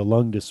 which is a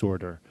lung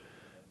disorder,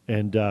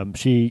 and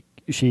she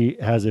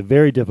has a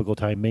very difficult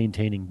time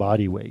maintaining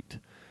body weight,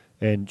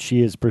 and she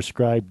is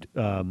prescribed.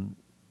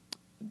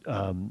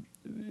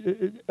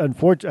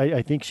 Unfortunately,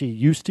 I think she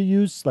used to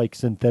use like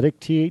synthetic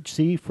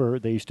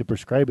THC they used to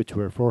prescribe it to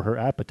her for her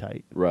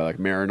appetite. Right, like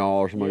Marinol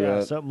or something like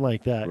that. Something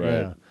like that. Right.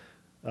 Yeah.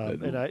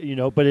 And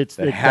but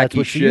that's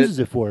what she uses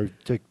it for,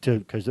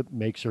 because it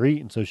makes her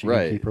eat, and so she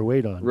can keep her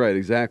weight on. Right,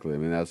 exactly. I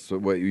mean, that's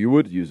what you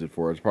would use it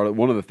for. It's part of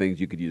one of the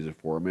things you could use it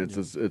for. I mean,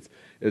 it's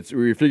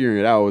you're figuring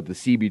it out with the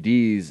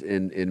CBDs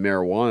in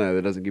marijuana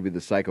that doesn't give you the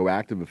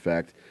psychoactive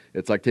effect.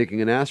 It's like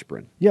taking an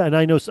aspirin. Yeah, and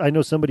I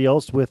know somebody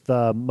else with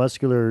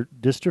muscular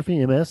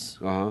dystrophy, MS,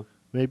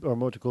 maybe, or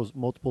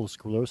multiple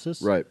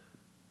sclerosis. Right.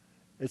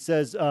 It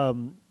says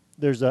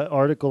there's an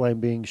article I'm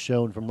being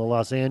shown from the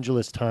Los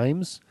Angeles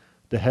Times.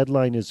 The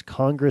headline is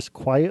 "Congress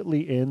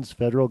quietly ends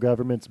federal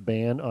government's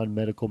ban on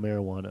medical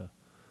marijuana."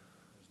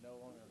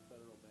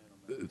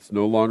 It's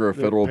no longer a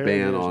federal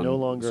ban on. No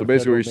longer so a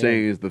basically, what you're federal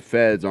ban. saying is the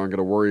feds aren't going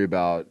to worry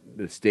about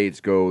the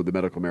states go the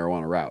medical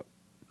marijuana route.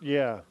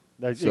 Yeah,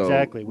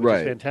 exactly, which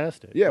is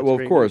fantastic. Yeah, That's well, of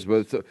great course,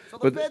 news. but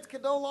So the feds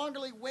can no longer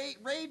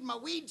raid my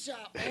weed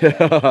shop.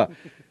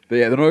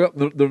 they're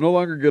no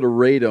longer going to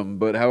raid them.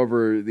 But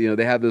however,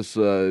 they have this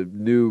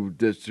new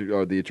district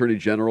or the Attorney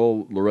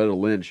General Loretta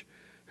Lynch,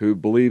 who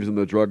believes in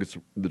the drug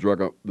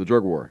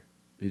war.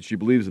 She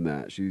believes in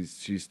that.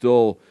 She's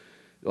still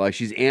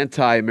she's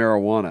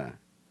anti-marijuana,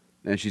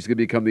 and she's going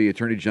to become the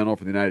Attorney General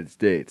for the United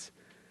States.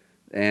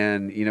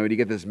 And when you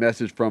get this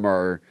message from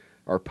our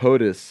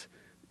POTUS,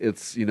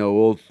 it's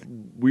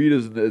weed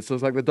is, it's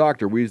just like the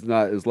doctor. Weed's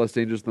is less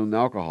dangerous than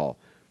alcohol.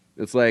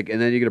 It's like, and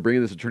then you're going to bring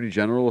in this Attorney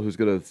General who's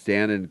going to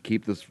stand and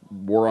keep this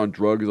war on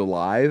drugs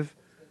alive.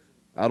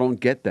 I don't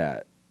get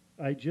that.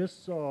 I'm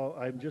just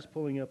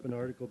pulling up an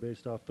article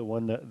based off the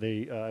one that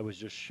I was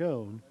just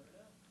shown,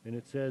 and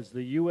it says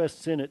the U.S.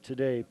 Senate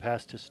today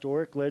passed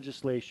historic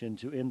legislation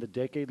to end the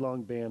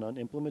decade-long ban on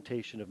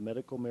implementation of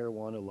medical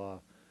marijuana law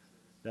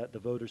that the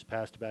voters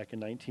passed back in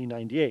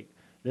 1998.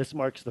 This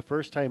marks the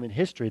first time in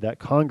history that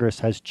Congress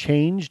has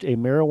changed a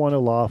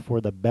marijuana law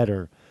for the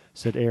better,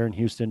 said Aaron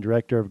Houston,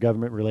 Director of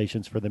Government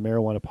Relations for the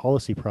Marijuana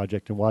Policy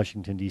Project in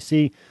Washington,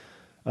 D.C.,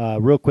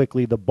 real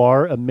quickly, the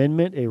Barr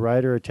Amendment, a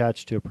rider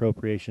attached to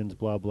appropriations,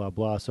 blah, blah,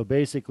 blah. So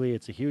basically,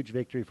 it's a huge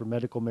victory for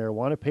medical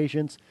marijuana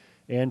patients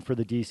and for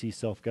the D.C.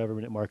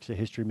 self-government. It marks a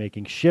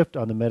history-making shift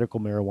on the medical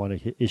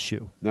marijuana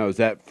issue. Now, is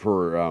that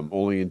for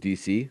only in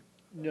D.C.?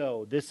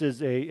 No, this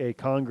is a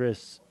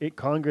Congress.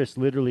 Congress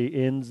literally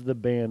ends the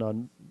ban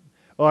on...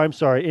 Oh, I'm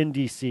sorry, in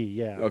D.C.,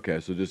 yeah. Okay,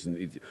 so just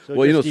in... So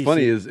well, just what's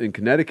funny DC. is in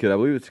Connecticut, I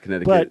believe it's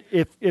Connecticut.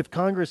 But if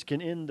Congress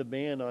can end the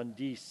ban on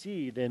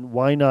D.C., then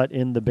why not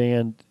end the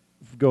ban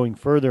going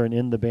further and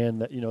end the ban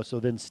that, so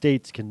then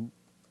states can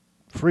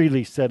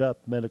freely set up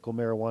medical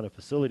marijuana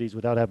facilities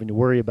without having to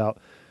worry about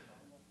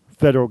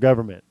federal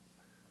government.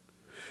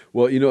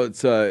 Well,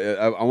 it's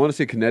I want to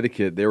say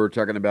Connecticut. They were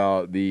talking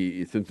about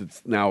since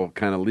it's now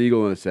kind of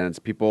legal in a sense,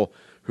 people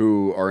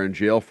who are in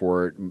jail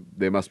for it,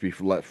 they must be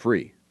let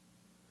free.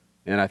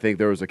 And I think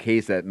there was a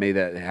case that made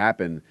that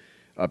happen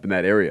up in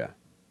that area,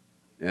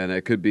 and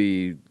it could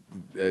be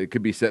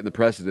setting the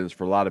precedence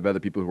for a lot of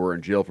other people who are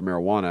in jail for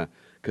marijuana.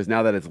 Because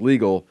now that it's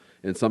legal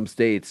in some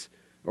states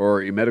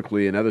or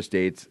medically in other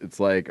states,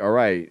 it's like, all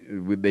right,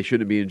 they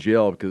shouldn't be in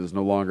jail because it's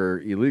no longer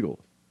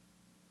illegal.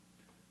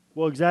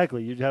 Well,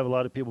 exactly. You'd have a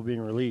lot of people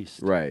being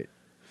released. Right.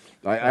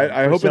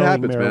 I for hope it selling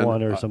happens, man.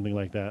 marijuana or something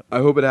like that. I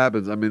hope it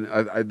happens. I mean,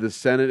 the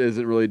Senate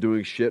isn't really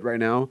doing shit right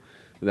now.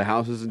 The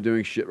House isn't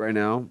doing shit right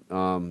now.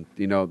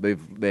 You know,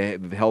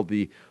 they've held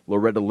the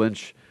Loretta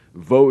Lynch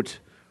vote.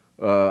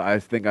 I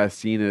think I've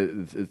seen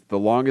it. It's the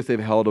longest they've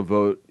held a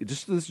vote.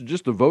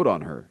 Just a vote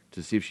on her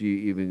to see if she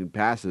even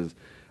passes.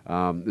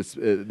 I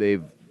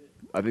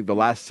think the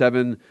last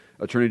 7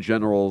 attorney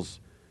generals,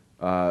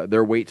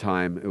 their wait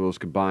time, it was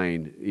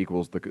combined,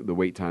 equals the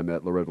wait time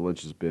that Loretta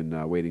Lynch has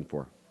been waiting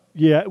for.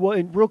 Yeah, well,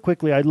 and real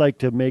quickly, I'd like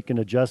to make an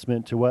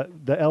adjustment to what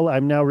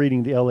I'm now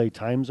reading the LA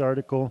Times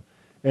article,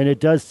 and it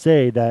does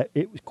say that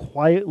it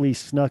quietly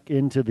snuck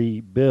into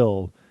the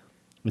bill.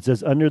 It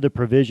says, under the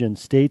provision,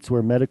 states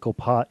where medical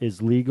pot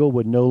is legal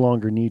would no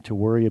longer need to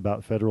worry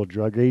about federal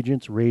drug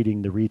agents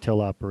raiding the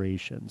retail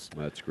operations.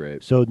 That's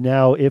great. So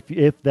now,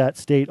 if that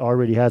state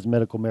already has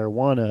medical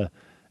marijuana,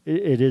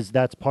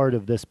 that's part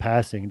of this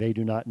passing. They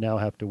do not now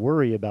have to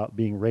worry about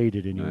being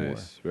raided anymore.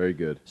 Nice, very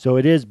good. So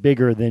it is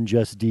bigger than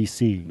just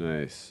DC.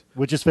 Nice,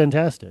 which is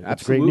fantastic.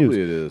 Absolutely, it's great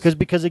news. it is.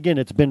 Because again,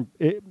 it's been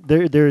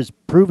there's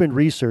proven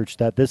research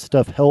that this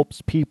stuff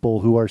helps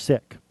people who are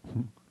sick.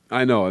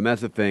 I know, and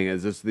that's the thing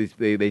is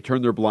they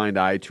turn their blind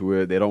eye to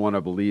it. They don't want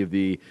to believe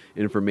the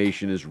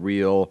information is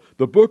real.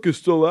 The book is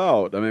still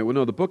out. I mean, well,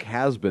 no, the book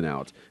has been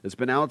out. It's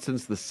been out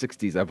since the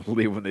 60s, I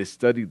believe, when they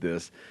studied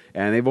this,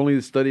 and they've only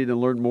studied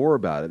and learned more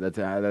about it.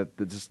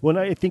 That's just. When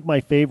I think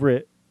my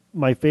favorite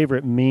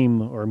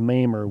meme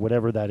or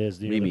whatever that is,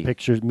 the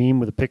pictures meme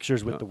with the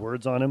pictures with the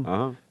words on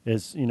them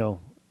is,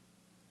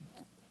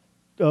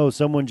 oh,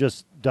 someone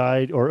just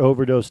died or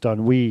overdosed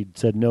on weed,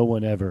 said no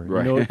one ever.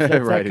 Right, It's right, that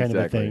kind exactly.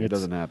 of a thing. It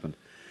doesn't happen.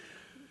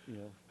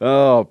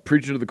 Oh,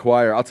 preaching to the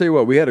choir. I'll tell you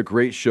what, we had a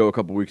great show a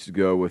couple weeks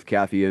ago with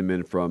Kathy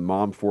Inman from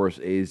Mom Force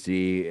AZ,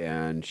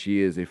 and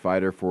she is a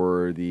fighter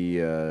for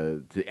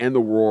to end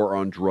the war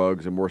on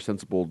drugs and more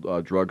sensible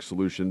drug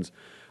solutions.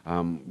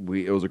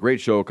 It was a great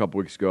show a couple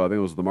weeks ago. I think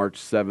it was the March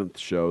 7th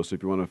show, so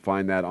if you want to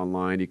find that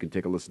online, you can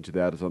take a listen to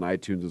that. It's on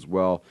iTunes as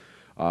well.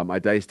 I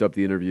diced up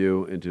the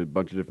interview into a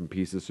bunch of different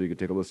pieces so you can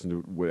take a listen to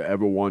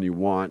whatever one you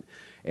want.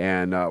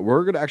 And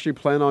we're going to actually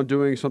plan on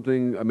doing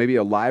something, maybe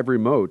a live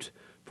remote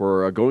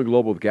for Going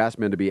Global with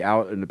Gasman to be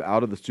out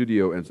of the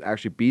studio and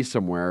actually be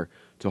somewhere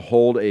to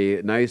hold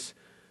a nice,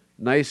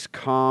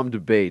 calm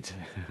debate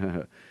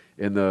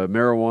in the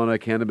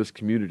marijuana cannabis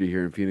community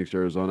here in Phoenix,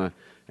 Arizona.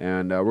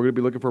 And we're going to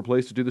be looking for a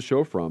place to do the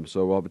show from.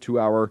 So we'll have a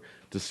 2-hour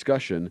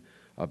discussion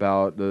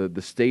about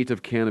the state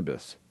of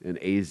cannabis in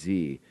AZ.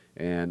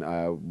 And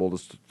we'll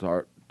just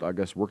start, I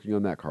guess, working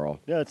on that,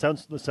 Carl. Yeah, it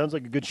sounds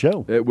like a good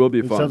show. It will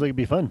be fun. It sounds like it'd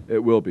be fun. It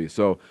will be.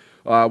 So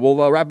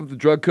we'll wrap up the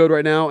drug code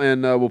right now,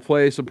 and we'll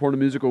play some porno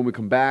music when we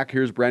come back.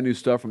 Here's brand new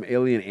stuff from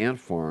Alien Ant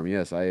Farm.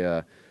 Yes,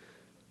 I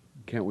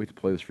can't wait to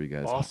play this for you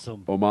guys.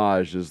 Awesome.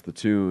 Homage is the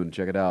tune.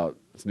 Check it out.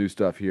 It's new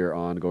stuff here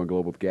on Going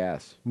Global with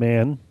Gas.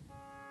 Man.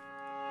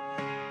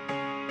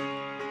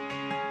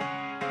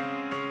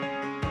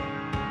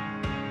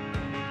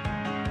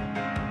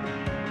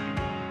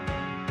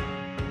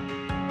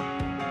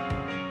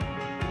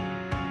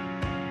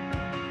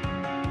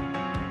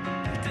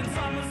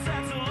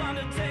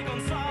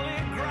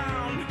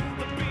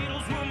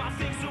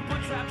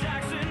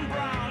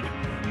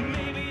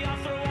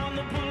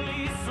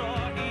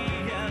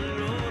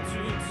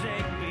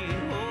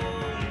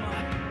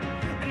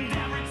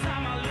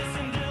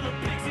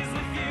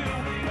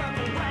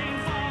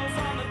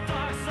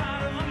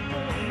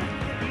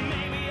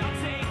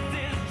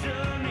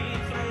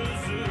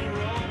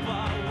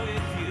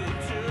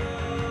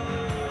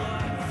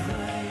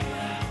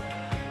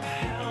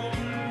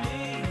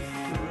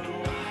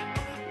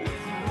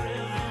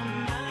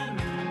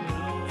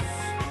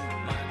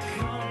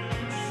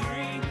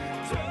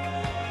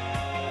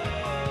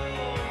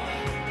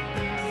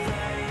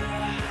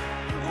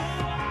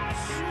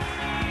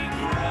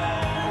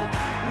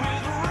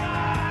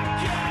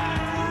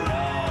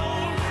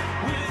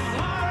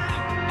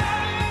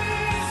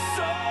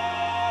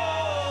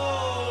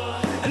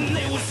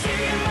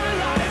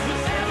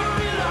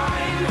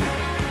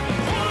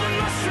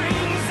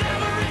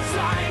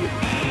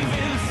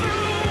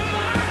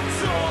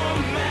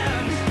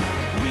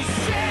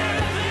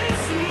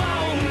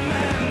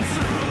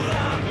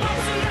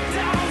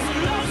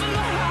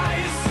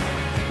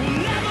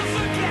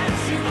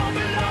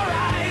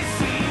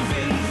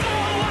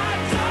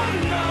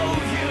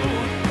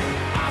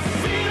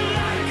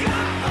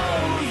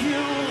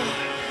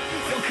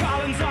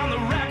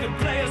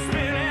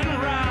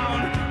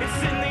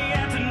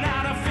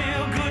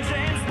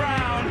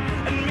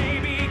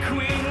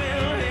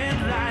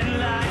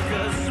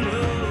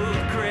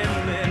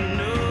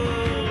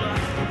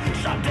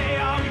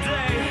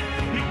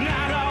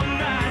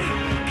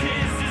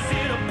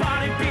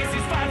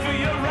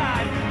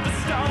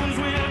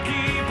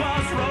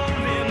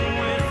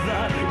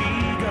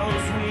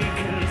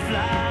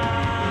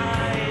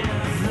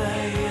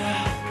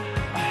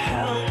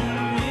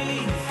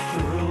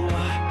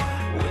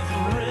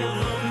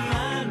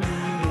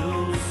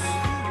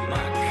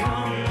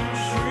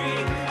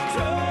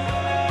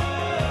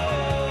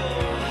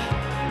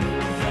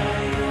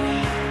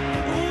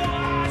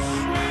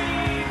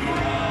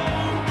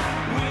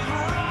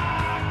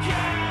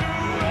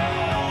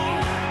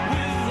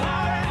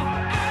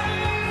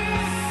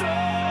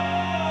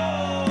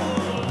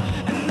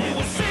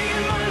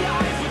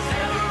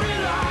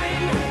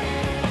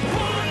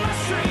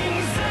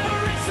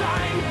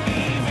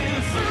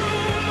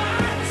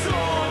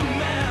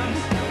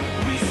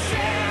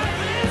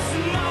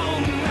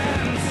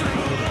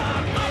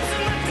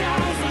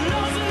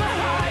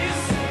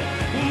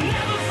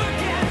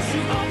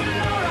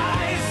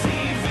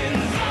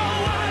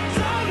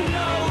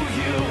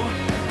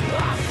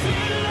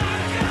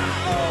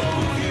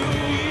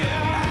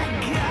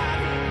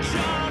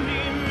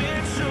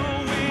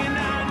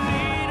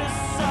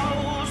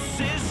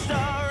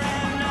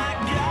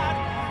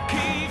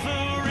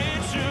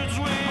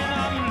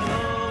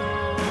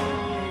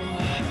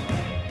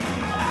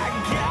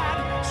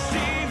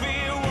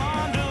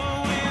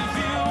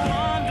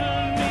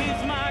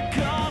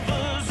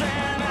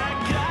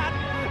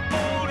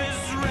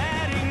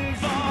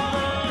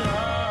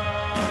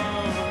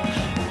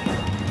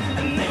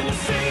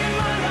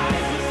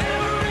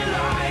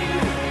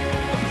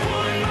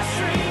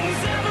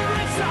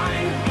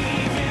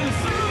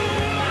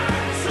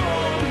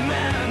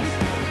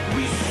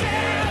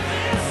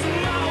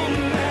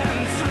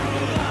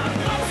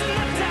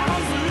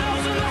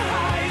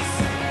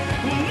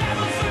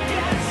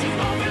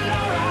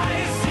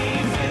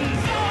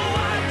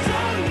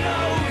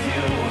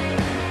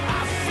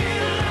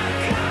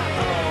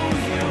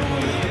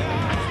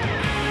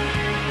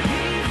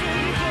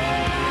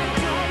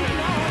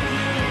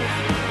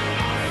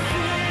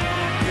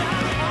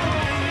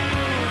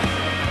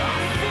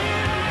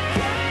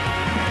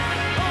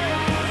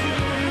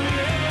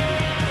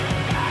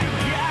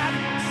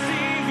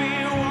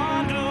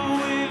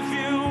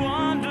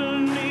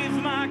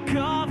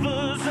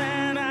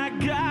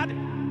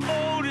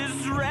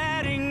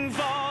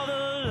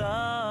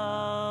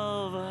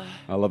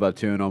 love that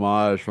tune,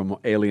 Homage from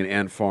Alien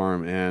Ant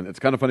Farm, and it's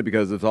kind of funny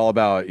because it's all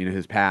about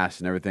his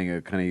past and everything.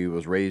 It kind of he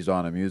was raised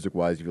on, and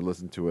music-wise, if you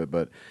listen to it.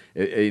 But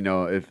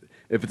if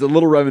it's a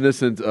little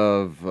reminiscent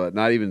of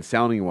not even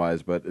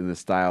sounding-wise, but in the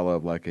style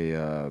of like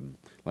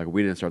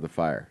We Didn't Start the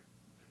Fire.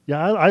 Yeah,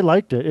 I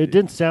liked it. It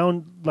didn't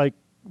sound like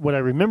what I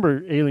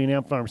remember Alien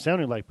Ant Farm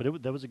sounding like,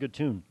 but that was a good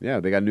tune. Yeah,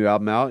 they got a new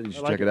album out. You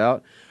should like check it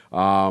out.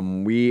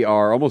 We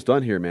are almost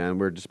done here, man.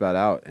 We're just about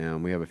out,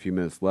 and we have a few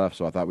minutes left,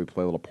 so I thought we'd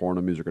play a little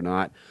porno music or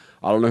not.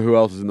 I don't know who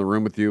else is in the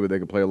room with you, but they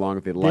can play along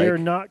if they'd like. They are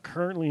not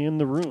currently in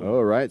the room.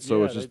 Oh, right. So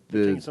Yeah, it's just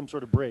they're taking some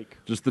sort of break.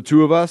 Just the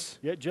two of us?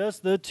 Yeah,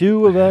 just the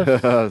two of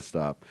us.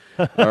 Stop.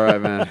 All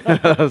right,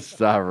 man.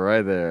 Stop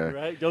right there.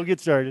 Right, don't get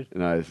started.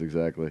 Nice,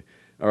 exactly.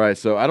 All right,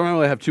 so I don't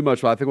really have too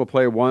much, but I think we'll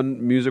play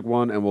one music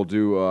one, and we'll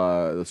do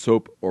the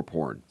soap or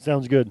porn.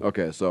 Sounds good.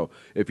 Okay, so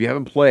if you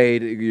haven't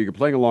played, you're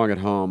playing along at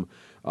home.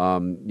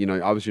 Obviously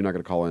you're not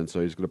going to call in,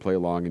 so he's going to play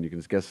along, and you can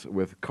just guess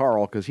with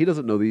Carl, because he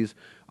doesn't know these.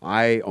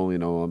 I only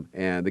know them.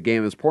 And the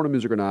game is porno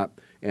music or not,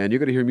 and you're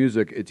going to hear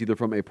music. It's either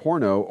from a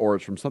porno or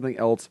it's from something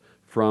else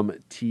from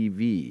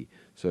TV.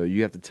 So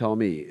you have to tell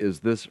me, is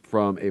this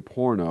from a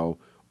porno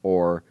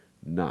or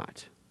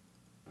not?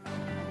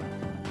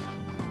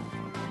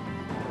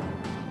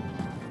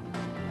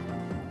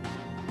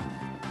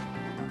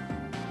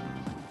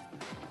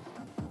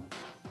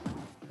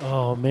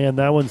 Oh man,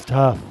 that one's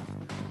tough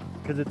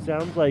because it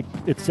sounds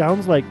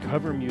like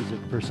cover music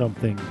for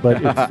something, but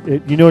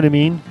you know what I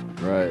mean?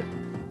 Right.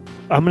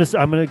 I'm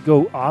gonna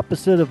go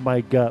opposite of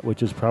my gut,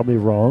 which is probably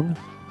wrong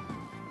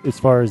as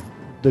far as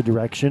the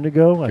direction to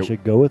go. I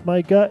should go with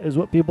my gut, is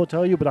what people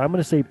tell you, but I'm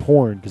gonna say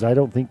porn because I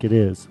don't think it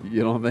is.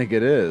 You don't think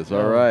it is?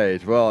 All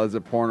right. Well, is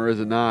it porn or is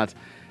it not?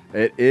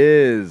 It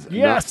is.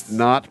 Yes.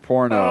 Not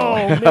porno. Oh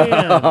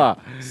man.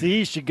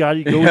 See, you go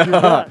with your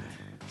gut.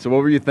 So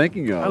what were you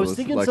thinking of? I was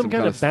thinking like some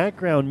kind of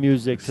background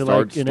music to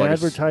like an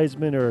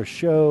advertisement or a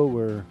show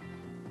or.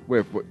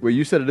 Wait,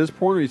 you said it is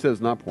porn, or you said it's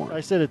not porn? I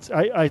said it's.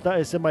 I thought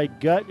I said my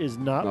gut is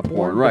not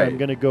porn, right? But I'm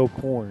gonna go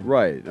porn.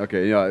 Right.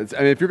 Okay. Yeah.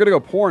 If you're gonna go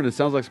porn, it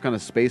sounds like some kind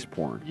of space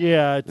porn.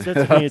 Yeah,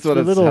 that's what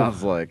it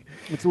sounds like.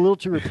 It's a little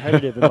too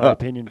repetitive, in my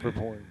opinion, for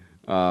porn.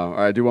 All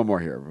right, do one more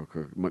here, real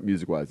quick,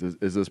 music-wise.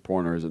 Is this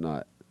porn or is it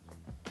not?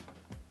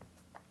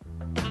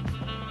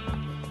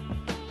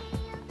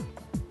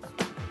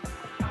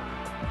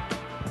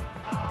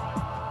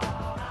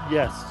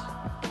 Yes.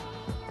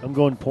 I'm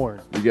going porn.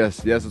 You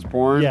guess yes, it's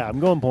porn? Yeah, I'm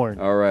going porn.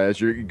 All right. Is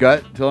your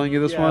gut telling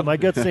you this one? Yeah, my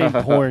gut's saying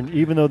porn.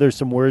 Even though there's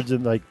some words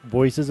and like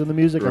voices in the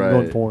music, right. I'm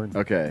going porn.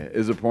 Okay.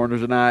 Is it porn or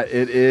is it not?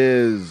 It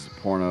is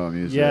porno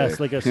music. Yes,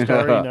 like a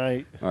Starry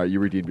Night. All right,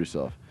 you redeemed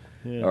yourself.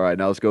 Yeah. All right,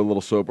 now let's go a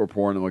little soap or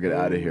porn and we'll get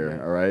out of here.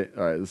 All right?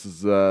 All right, this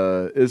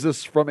is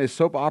this from a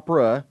soap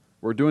opera?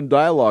 We're doing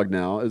dialogue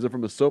now. Is it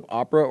from a soap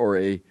opera or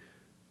a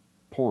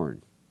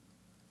porn?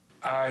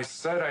 I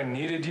said I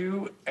needed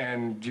you,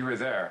 and you were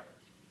there.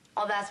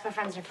 Oh, that's what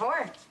friends are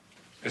for.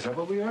 Is that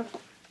what we are?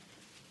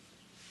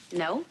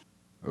 No.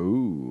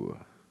 Ooh.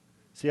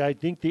 See, I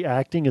think the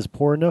acting is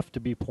poor enough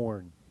to be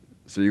porn.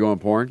 So you're going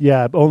porn?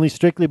 Yeah, only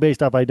strictly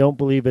based off. I don't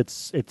believe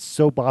it's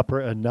soap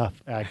opera enough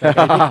acting.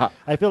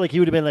 I feel like he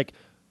would have been like,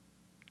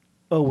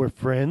 "Oh, we're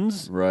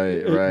friends."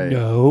 Right, right.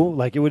 No,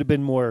 like it would have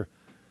been more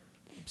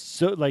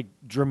so like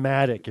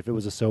dramatic if it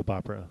was a soap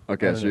opera.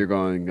 Okay, so you're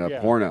going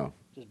porno.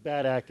 Just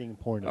bad acting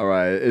porno. All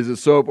right, is it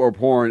soap or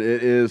porn?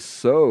 It is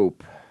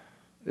soap.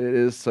 It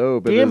is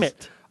soap. Damn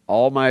it!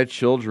 All My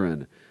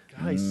Children.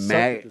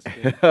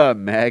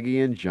 Maggie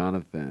and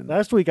Jonathan.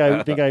 Last week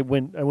I think I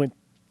went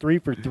 3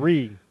 for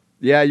 3.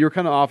 Yeah, you were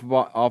kind of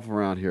off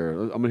around here.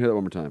 I'm gonna hear that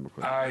one more time, real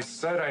quick. I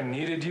said I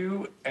needed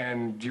you,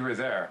 and you were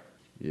there.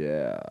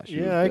 Yeah.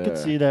 I could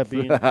see that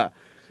being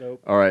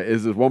soap. All right,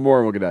 is this one more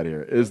and we'll get out of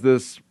here. Is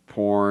this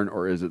porn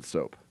or is it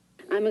soap?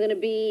 I'm going to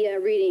be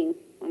reading.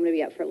 I'm going to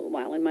be out for a little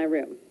while in my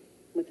room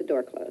with the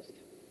door closed.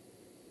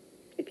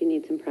 If you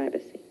need some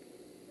privacy.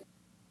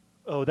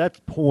 Oh,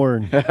 that's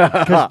porn.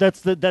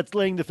 Because that's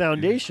laying the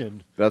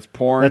foundation. That's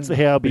porn? That's,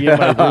 hey, I'll be in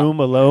my room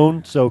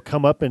alone, so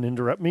come up and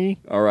interrupt me.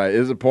 All right,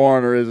 is it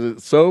porn or is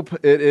it soap?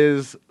 It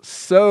is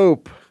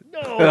soap.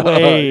 No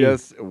way.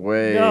 Yes,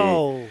 way.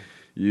 No.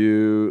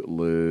 You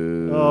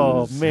lose.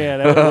 Oh,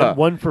 man. I went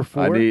 1 for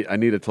 4. I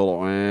need a total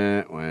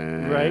wah, wah.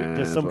 Right?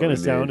 Just some kind of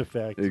sound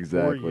effect.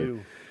 Exactly. For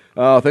you.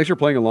 Thanks for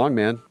playing along,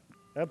 man.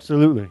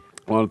 Absolutely.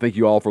 I want to thank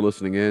you all for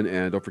listening in,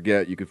 and don't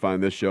forget, you can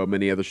find this show,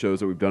 many other shows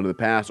that we've done in the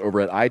past, over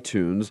at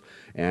iTunes,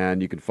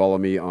 and you can follow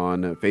me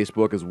on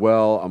Facebook as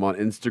well. I'm on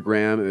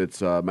Instagram.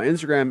 It's my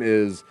Instagram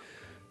is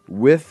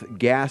with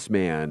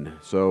Gasman,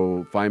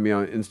 so find me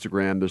on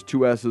Instagram. There's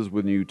 2 S's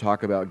when you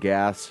talk about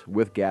gas,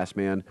 with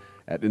Gasman,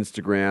 at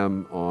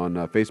Instagram. On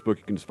Facebook,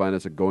 you can just find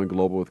us at Going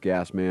Global with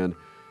Gasman.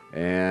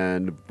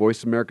 And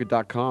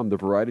VoiceAmerica.com, the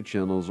variety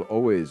channel. As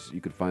always,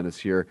 you can find us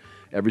here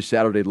every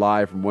Saturday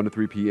live from 1 to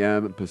 3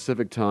 p.m.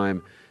 Pacific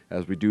time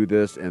as we do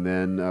this. And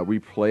then we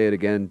play it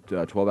again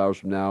 12 hours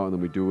from now. And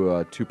then we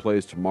do 2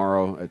 plays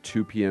tomorrow at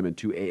 2 p.m. and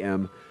 2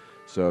 a.m.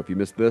 So if you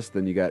missed this,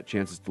 then you got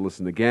chances to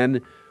listen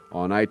again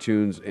on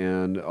iTunes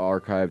and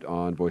archived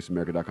on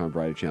voiceamerica.com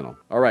variety channel.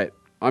 All right,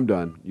 I'm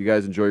done. You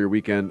guys enjoy your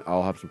weekend.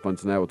 I'll have some fun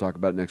tonight. We'll talk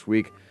about it next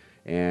week.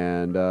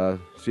 And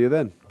see you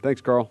then.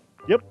 Thanks, Carl.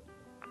 Yep.